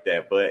nothing like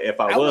that. But if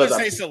I was,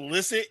 say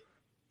solicit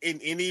in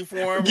any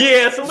form.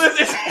 Yeah,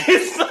 solicit.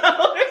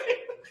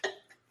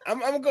 I'm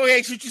gonna go ahead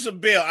and shoot you some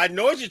bail. I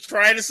know what you're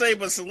trying to say,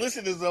 but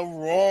solicit is a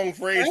wrong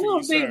phrase. I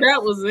don't think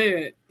that was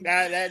it.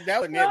 That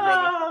wasn't it,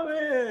 brother. Oh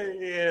man,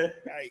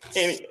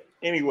 yeah.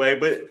 Anyway,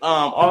 but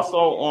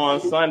also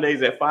on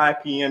Sundays at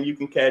 5 p.m. you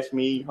can catch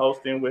me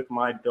hosting with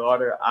my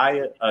daughter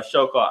Aya, a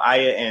show called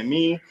Aya and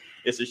Me.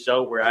 It's a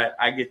show where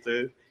I get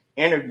to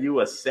interview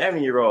a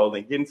 7-year-old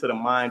and get into the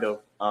mind of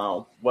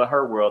what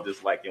her world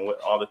is like and what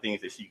all the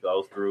things that she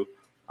goes through.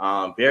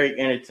 Very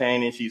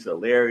entertaining. She's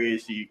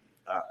hilarious.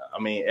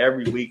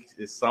 Every week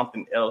is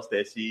something else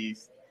that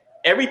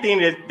everything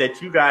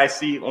that you guys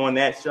see on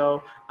that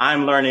show,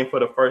 I'm learning for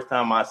the first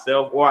time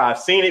myself, or I've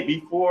seen it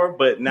before,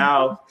 but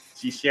now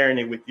she's sharing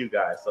it with you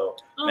guys. So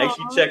make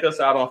sure you check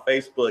us out on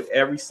Facebook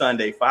every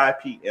Sunday, 5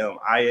 p.m.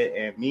 Aya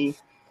and Me.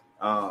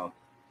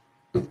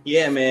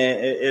 Yeah, man,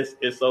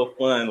 it's so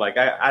fun. Like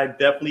I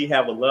definitely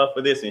have a love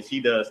for this, and she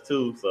does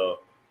too. So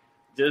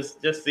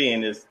just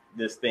seeing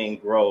this thing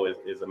grow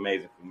is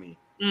amazing for me.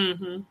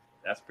 Mm-hmm.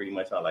 That's pretty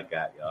much all I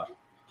got, y'all.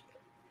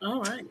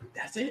 All right,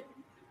 that's it.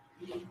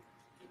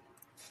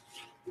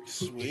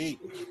 Sweet.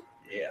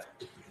 Yeah.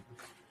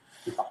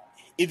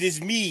 It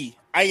is me.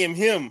 I am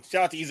him.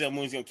 Shout out to Ezel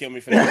Moon. He's gonna kill me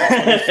for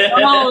that.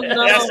 Oh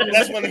no.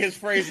 That's one of his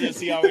phrases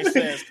he always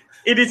says.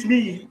 It is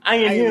me. I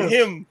am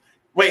him.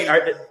 Wait,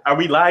 are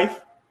we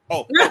live?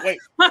 Oh, wait.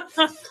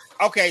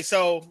 Okay,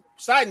 so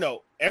side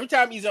note. Every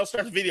time Ezel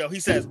starts a video, he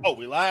says, "Oh,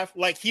 we live."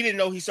 Like he didn't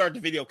know he started the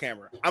video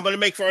camera. I'm gonna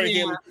make fun of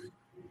him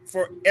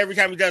for every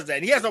time he does that.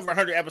 And he has over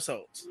 100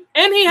 episodes.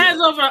 And he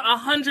has over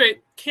 100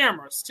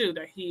 cameras too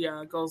that he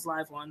goes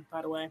live on,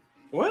 by the way.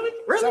 Really?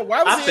 So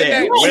why was he in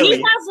that? Really?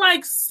 He has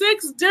like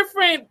 6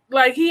 different,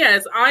 he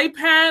has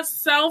iPads,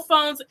 cell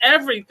phones,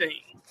 everything.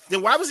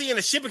 Then why was he in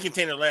a shipping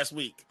container last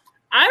week?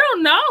 I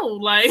don't know.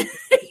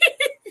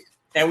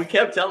 And we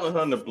kept telling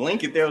him to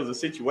blink if there was a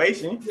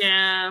situation.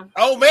 Yeah.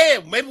 Oh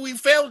man, maybe we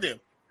failed him.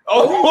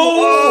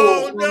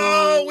 Oh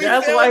no,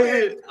 that's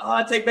why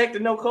I take back the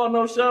no call,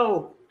 no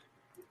show.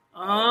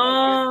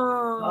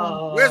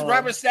 Oh. Where's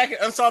Robert Stack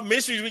at Unsolved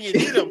Mysteries when you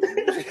need him?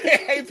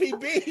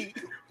 APB.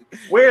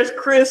 Where's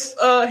Chris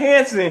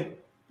Hansen?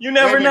 You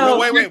never know.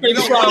 Wait. We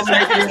don't want to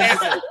say Chris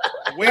Hansen.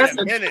 Wait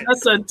a minute.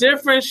 That's a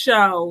different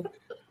show.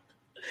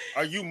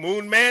 Are you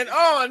Moon Man?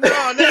 Oh, no,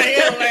 not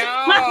him.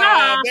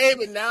 Oh,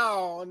 baby,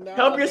 no.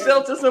 Help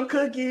yourself to some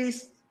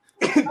cookies.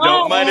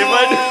 Don't mind it.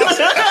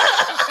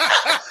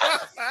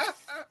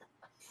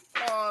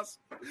 Pause.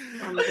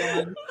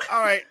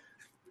 All right.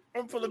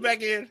 I'm pull it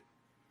back in.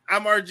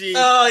 I'm RG.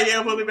 Oh,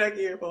 yeah, pull it back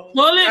in, Paul.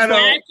 Pull it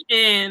back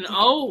in.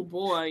 Oh,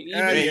 boy.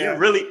 You're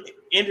really...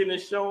 ending the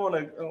show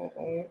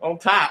on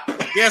top.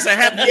 Yes, a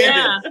happy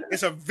ending.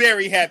 It's a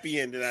very happy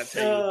ending, I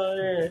tell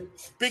you.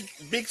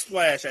 Big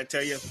splash, I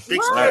tell you.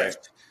 Big splash.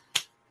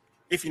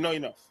 If you know, you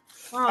know.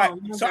 Right,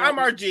 so I'm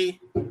RG.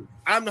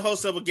 I'm the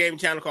host of a gaming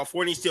channel called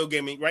 14 Steel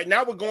Gaming. Right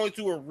now, we're going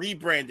through a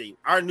rebranding.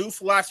 Our new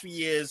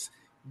philosophy is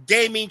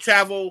gaming,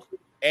 travel,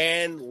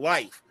 and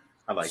life.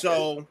 I like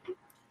so that.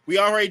 We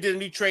already did a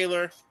new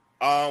trailer.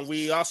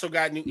 We also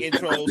got new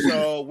intro.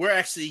 So we're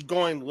actually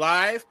going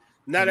live.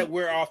 Now that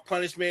we're off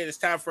punishment, it's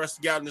time for us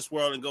to get out in this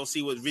world and go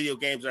see what video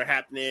games are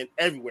happening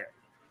everywhere.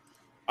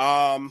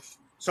 So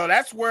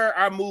that's where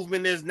our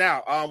movement is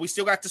now. We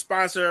still got the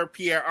sponsor,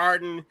 Pierre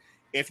Arden.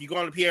 If you go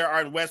on the Pierre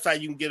Arden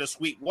website, you can get a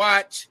sweet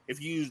watch.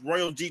 If you use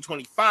Royal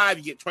G25,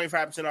 you get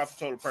 25% off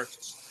the total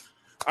purchase.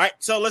 All right,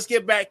 so let's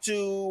get back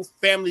to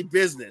family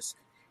business.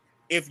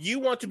 If you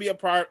want to be a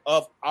part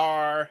of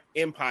our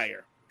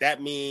empire,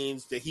 that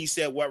means the He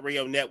Said What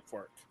Radio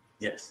Network.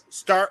 Yes.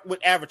 Start with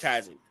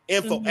advertising.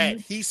 Info at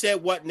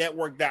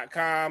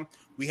hesaidwhatnetwork.com.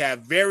 We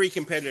have very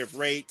competitive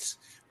rates,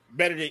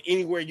 better than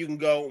anywhere you can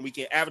go, and we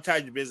can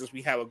advertise your business.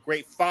 We have a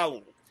great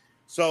following.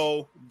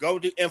 So go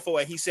to info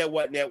at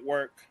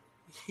hesaidwhatnetwork.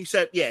 He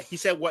said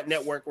what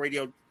network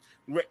radio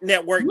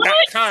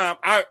network.com.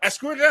 I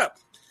screwed it up.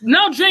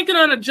 No drinking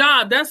on the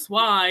job. That's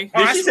why.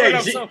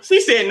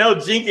 She said no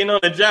drinking on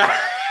the job.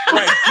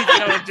 Right,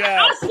 drinking on the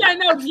job. I said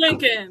no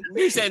drinking.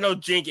 He said no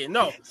drinking.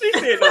 No. She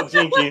said no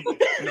drinking.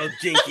 No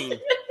drinking.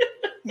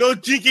 No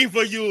drinking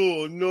for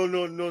you. No.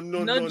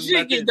 No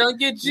drinking. Don't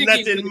get drinking.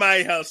 Not in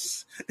my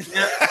house.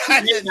 All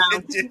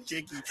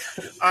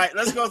right,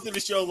 let's go through the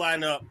show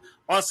lineup.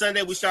 On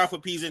Sunday, we start off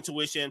with P's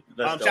Intuition.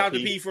 Shout out to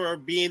P for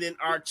being in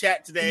our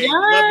chat today. Yes.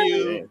 Love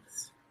you.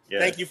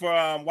 Yes. Thank you for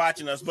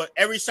watching us. But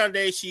every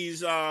Sunday,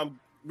 she's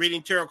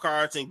reading tarot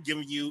cards and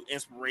giving you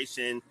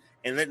inspiration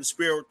and letting the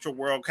spiritual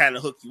world kind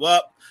of hook you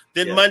up.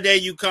 Then Monday,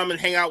 you come and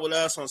hang out with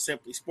us on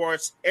Simply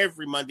Sports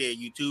every Monday at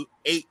YouTube,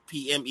 8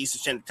 p.m. Eastern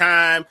Standard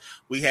Time.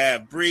 We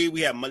have Bree,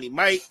 we have Money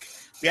Mike,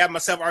 we have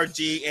myself,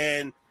 RG,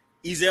 and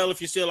Ezel. If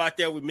you're still out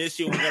there, we miss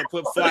you. We're going to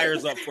put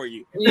flyers up for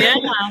you. Yeah.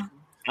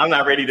 I'm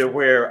not ready to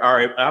wear. All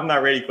right, I'm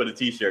not ready for the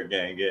t-shirt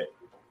gang yet.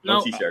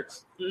 No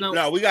t-shirts.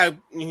 No, we got.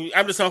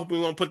 I'm just hoping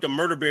we want to put the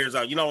murder bears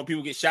out. You know when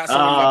people get shot,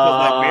 somewhere we got put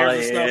like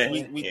bears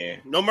and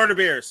stuff. No murder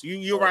bears.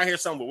 You around here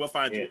somewhere. We'll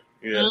find you.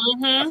 Yeah.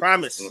 I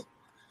promise. Yeah.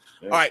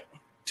 All right,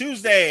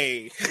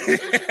 Tuesday.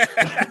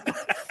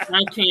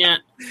 I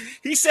can't.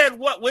 He said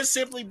what with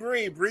Simply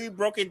Bree. Bree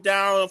broke it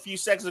down a few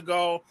seconds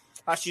ago.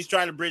 How she's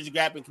trying to bridge the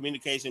gap in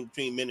communication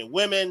between men and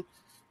women.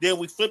 Then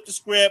we flipped the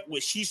script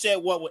with She Said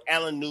What with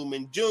Alan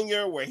Newman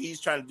Jr., where he's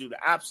trying to do the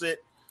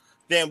opposite.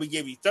 Then we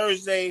give you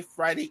Thursday,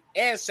 Friday,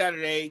 and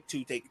Saturday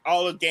to take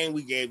all the game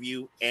we gave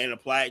you and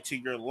apply it to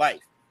your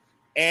life.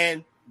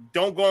 And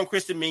don't go on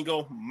Kristen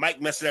Mingle. Mike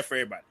messed it up for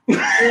everybody.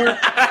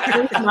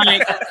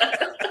 Mike.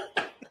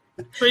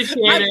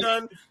 Appreciate Mike it.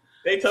 done.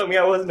 They told me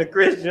I wasn't a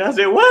Christian. I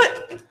said,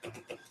 what?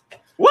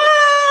 What?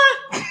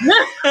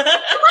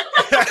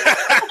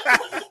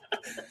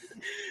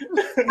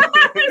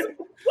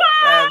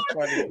 That's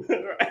funny.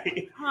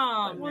 Right.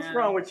 Oh, What's man.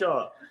 wrong with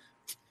y'all?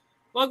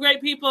 Well,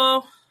 great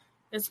people.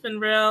 It's been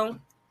real.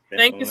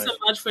 Thank you so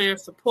much for your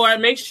support.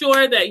 Make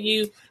sure that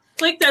you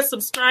click that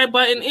subscribe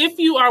button. If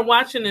you are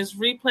watching this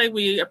replay,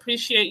 we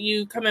appreciate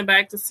you coming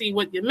back to see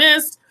what you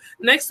missed.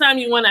 Next time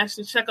you want to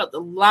actually check out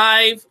the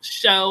live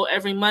show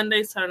every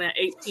Monday starting at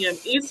 8 p.m.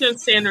 Eastern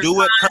Standard Time.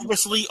 Do it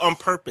purposely on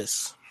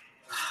purpose.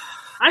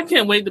 I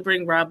can't wait to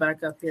bring Rob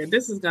back up here.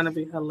 This is going to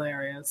be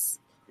hilarious.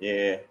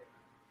 Yeah.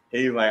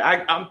 He's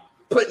like, I'm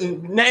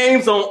putting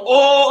names on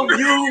all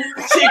you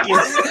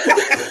chickens.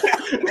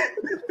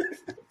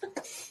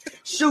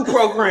 Shoe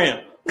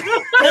program.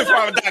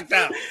 24-hour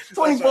lockdown.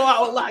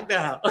 24-hour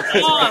lockdown.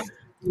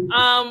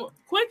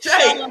 Quick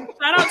shout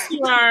out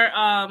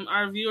to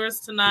our viewers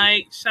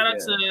tonight. Shout out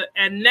to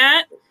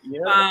Annette.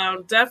 Yeah.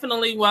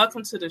 Definitely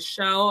welcome to the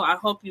show. I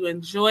hope you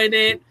enjoyed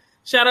it.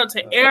 Shout out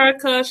to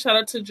Erica. Shout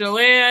out to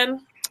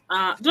Joanne.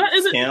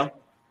 Is it Cam?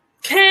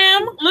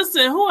 Cam.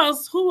 Listen, who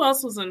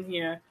else was in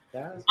here?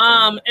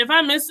 If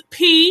I miss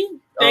P,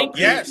 thank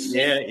you. Yes.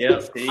 Yeah.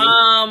 P.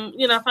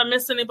 If I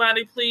miss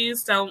anybody,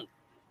 please don't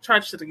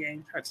charge to the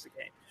game.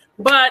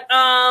 But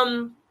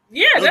no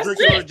that's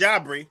drinking it. on the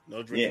job, Bree.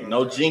 No drinking.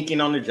 No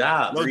jinking on the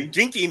job. No Bree.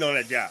 jinking on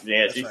the job.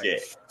 Yeah, she said.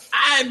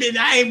 I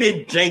ain't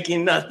been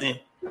drinking nothing.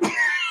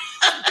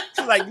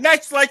 She's like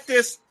nights like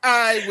this,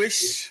 I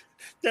wish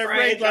that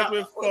rains like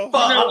with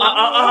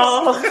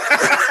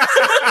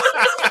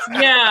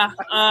Yeah.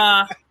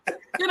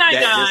 Good night,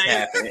 that guys. just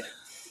happened.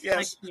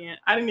 Yes. I can't.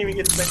 I didn't even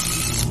get to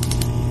say.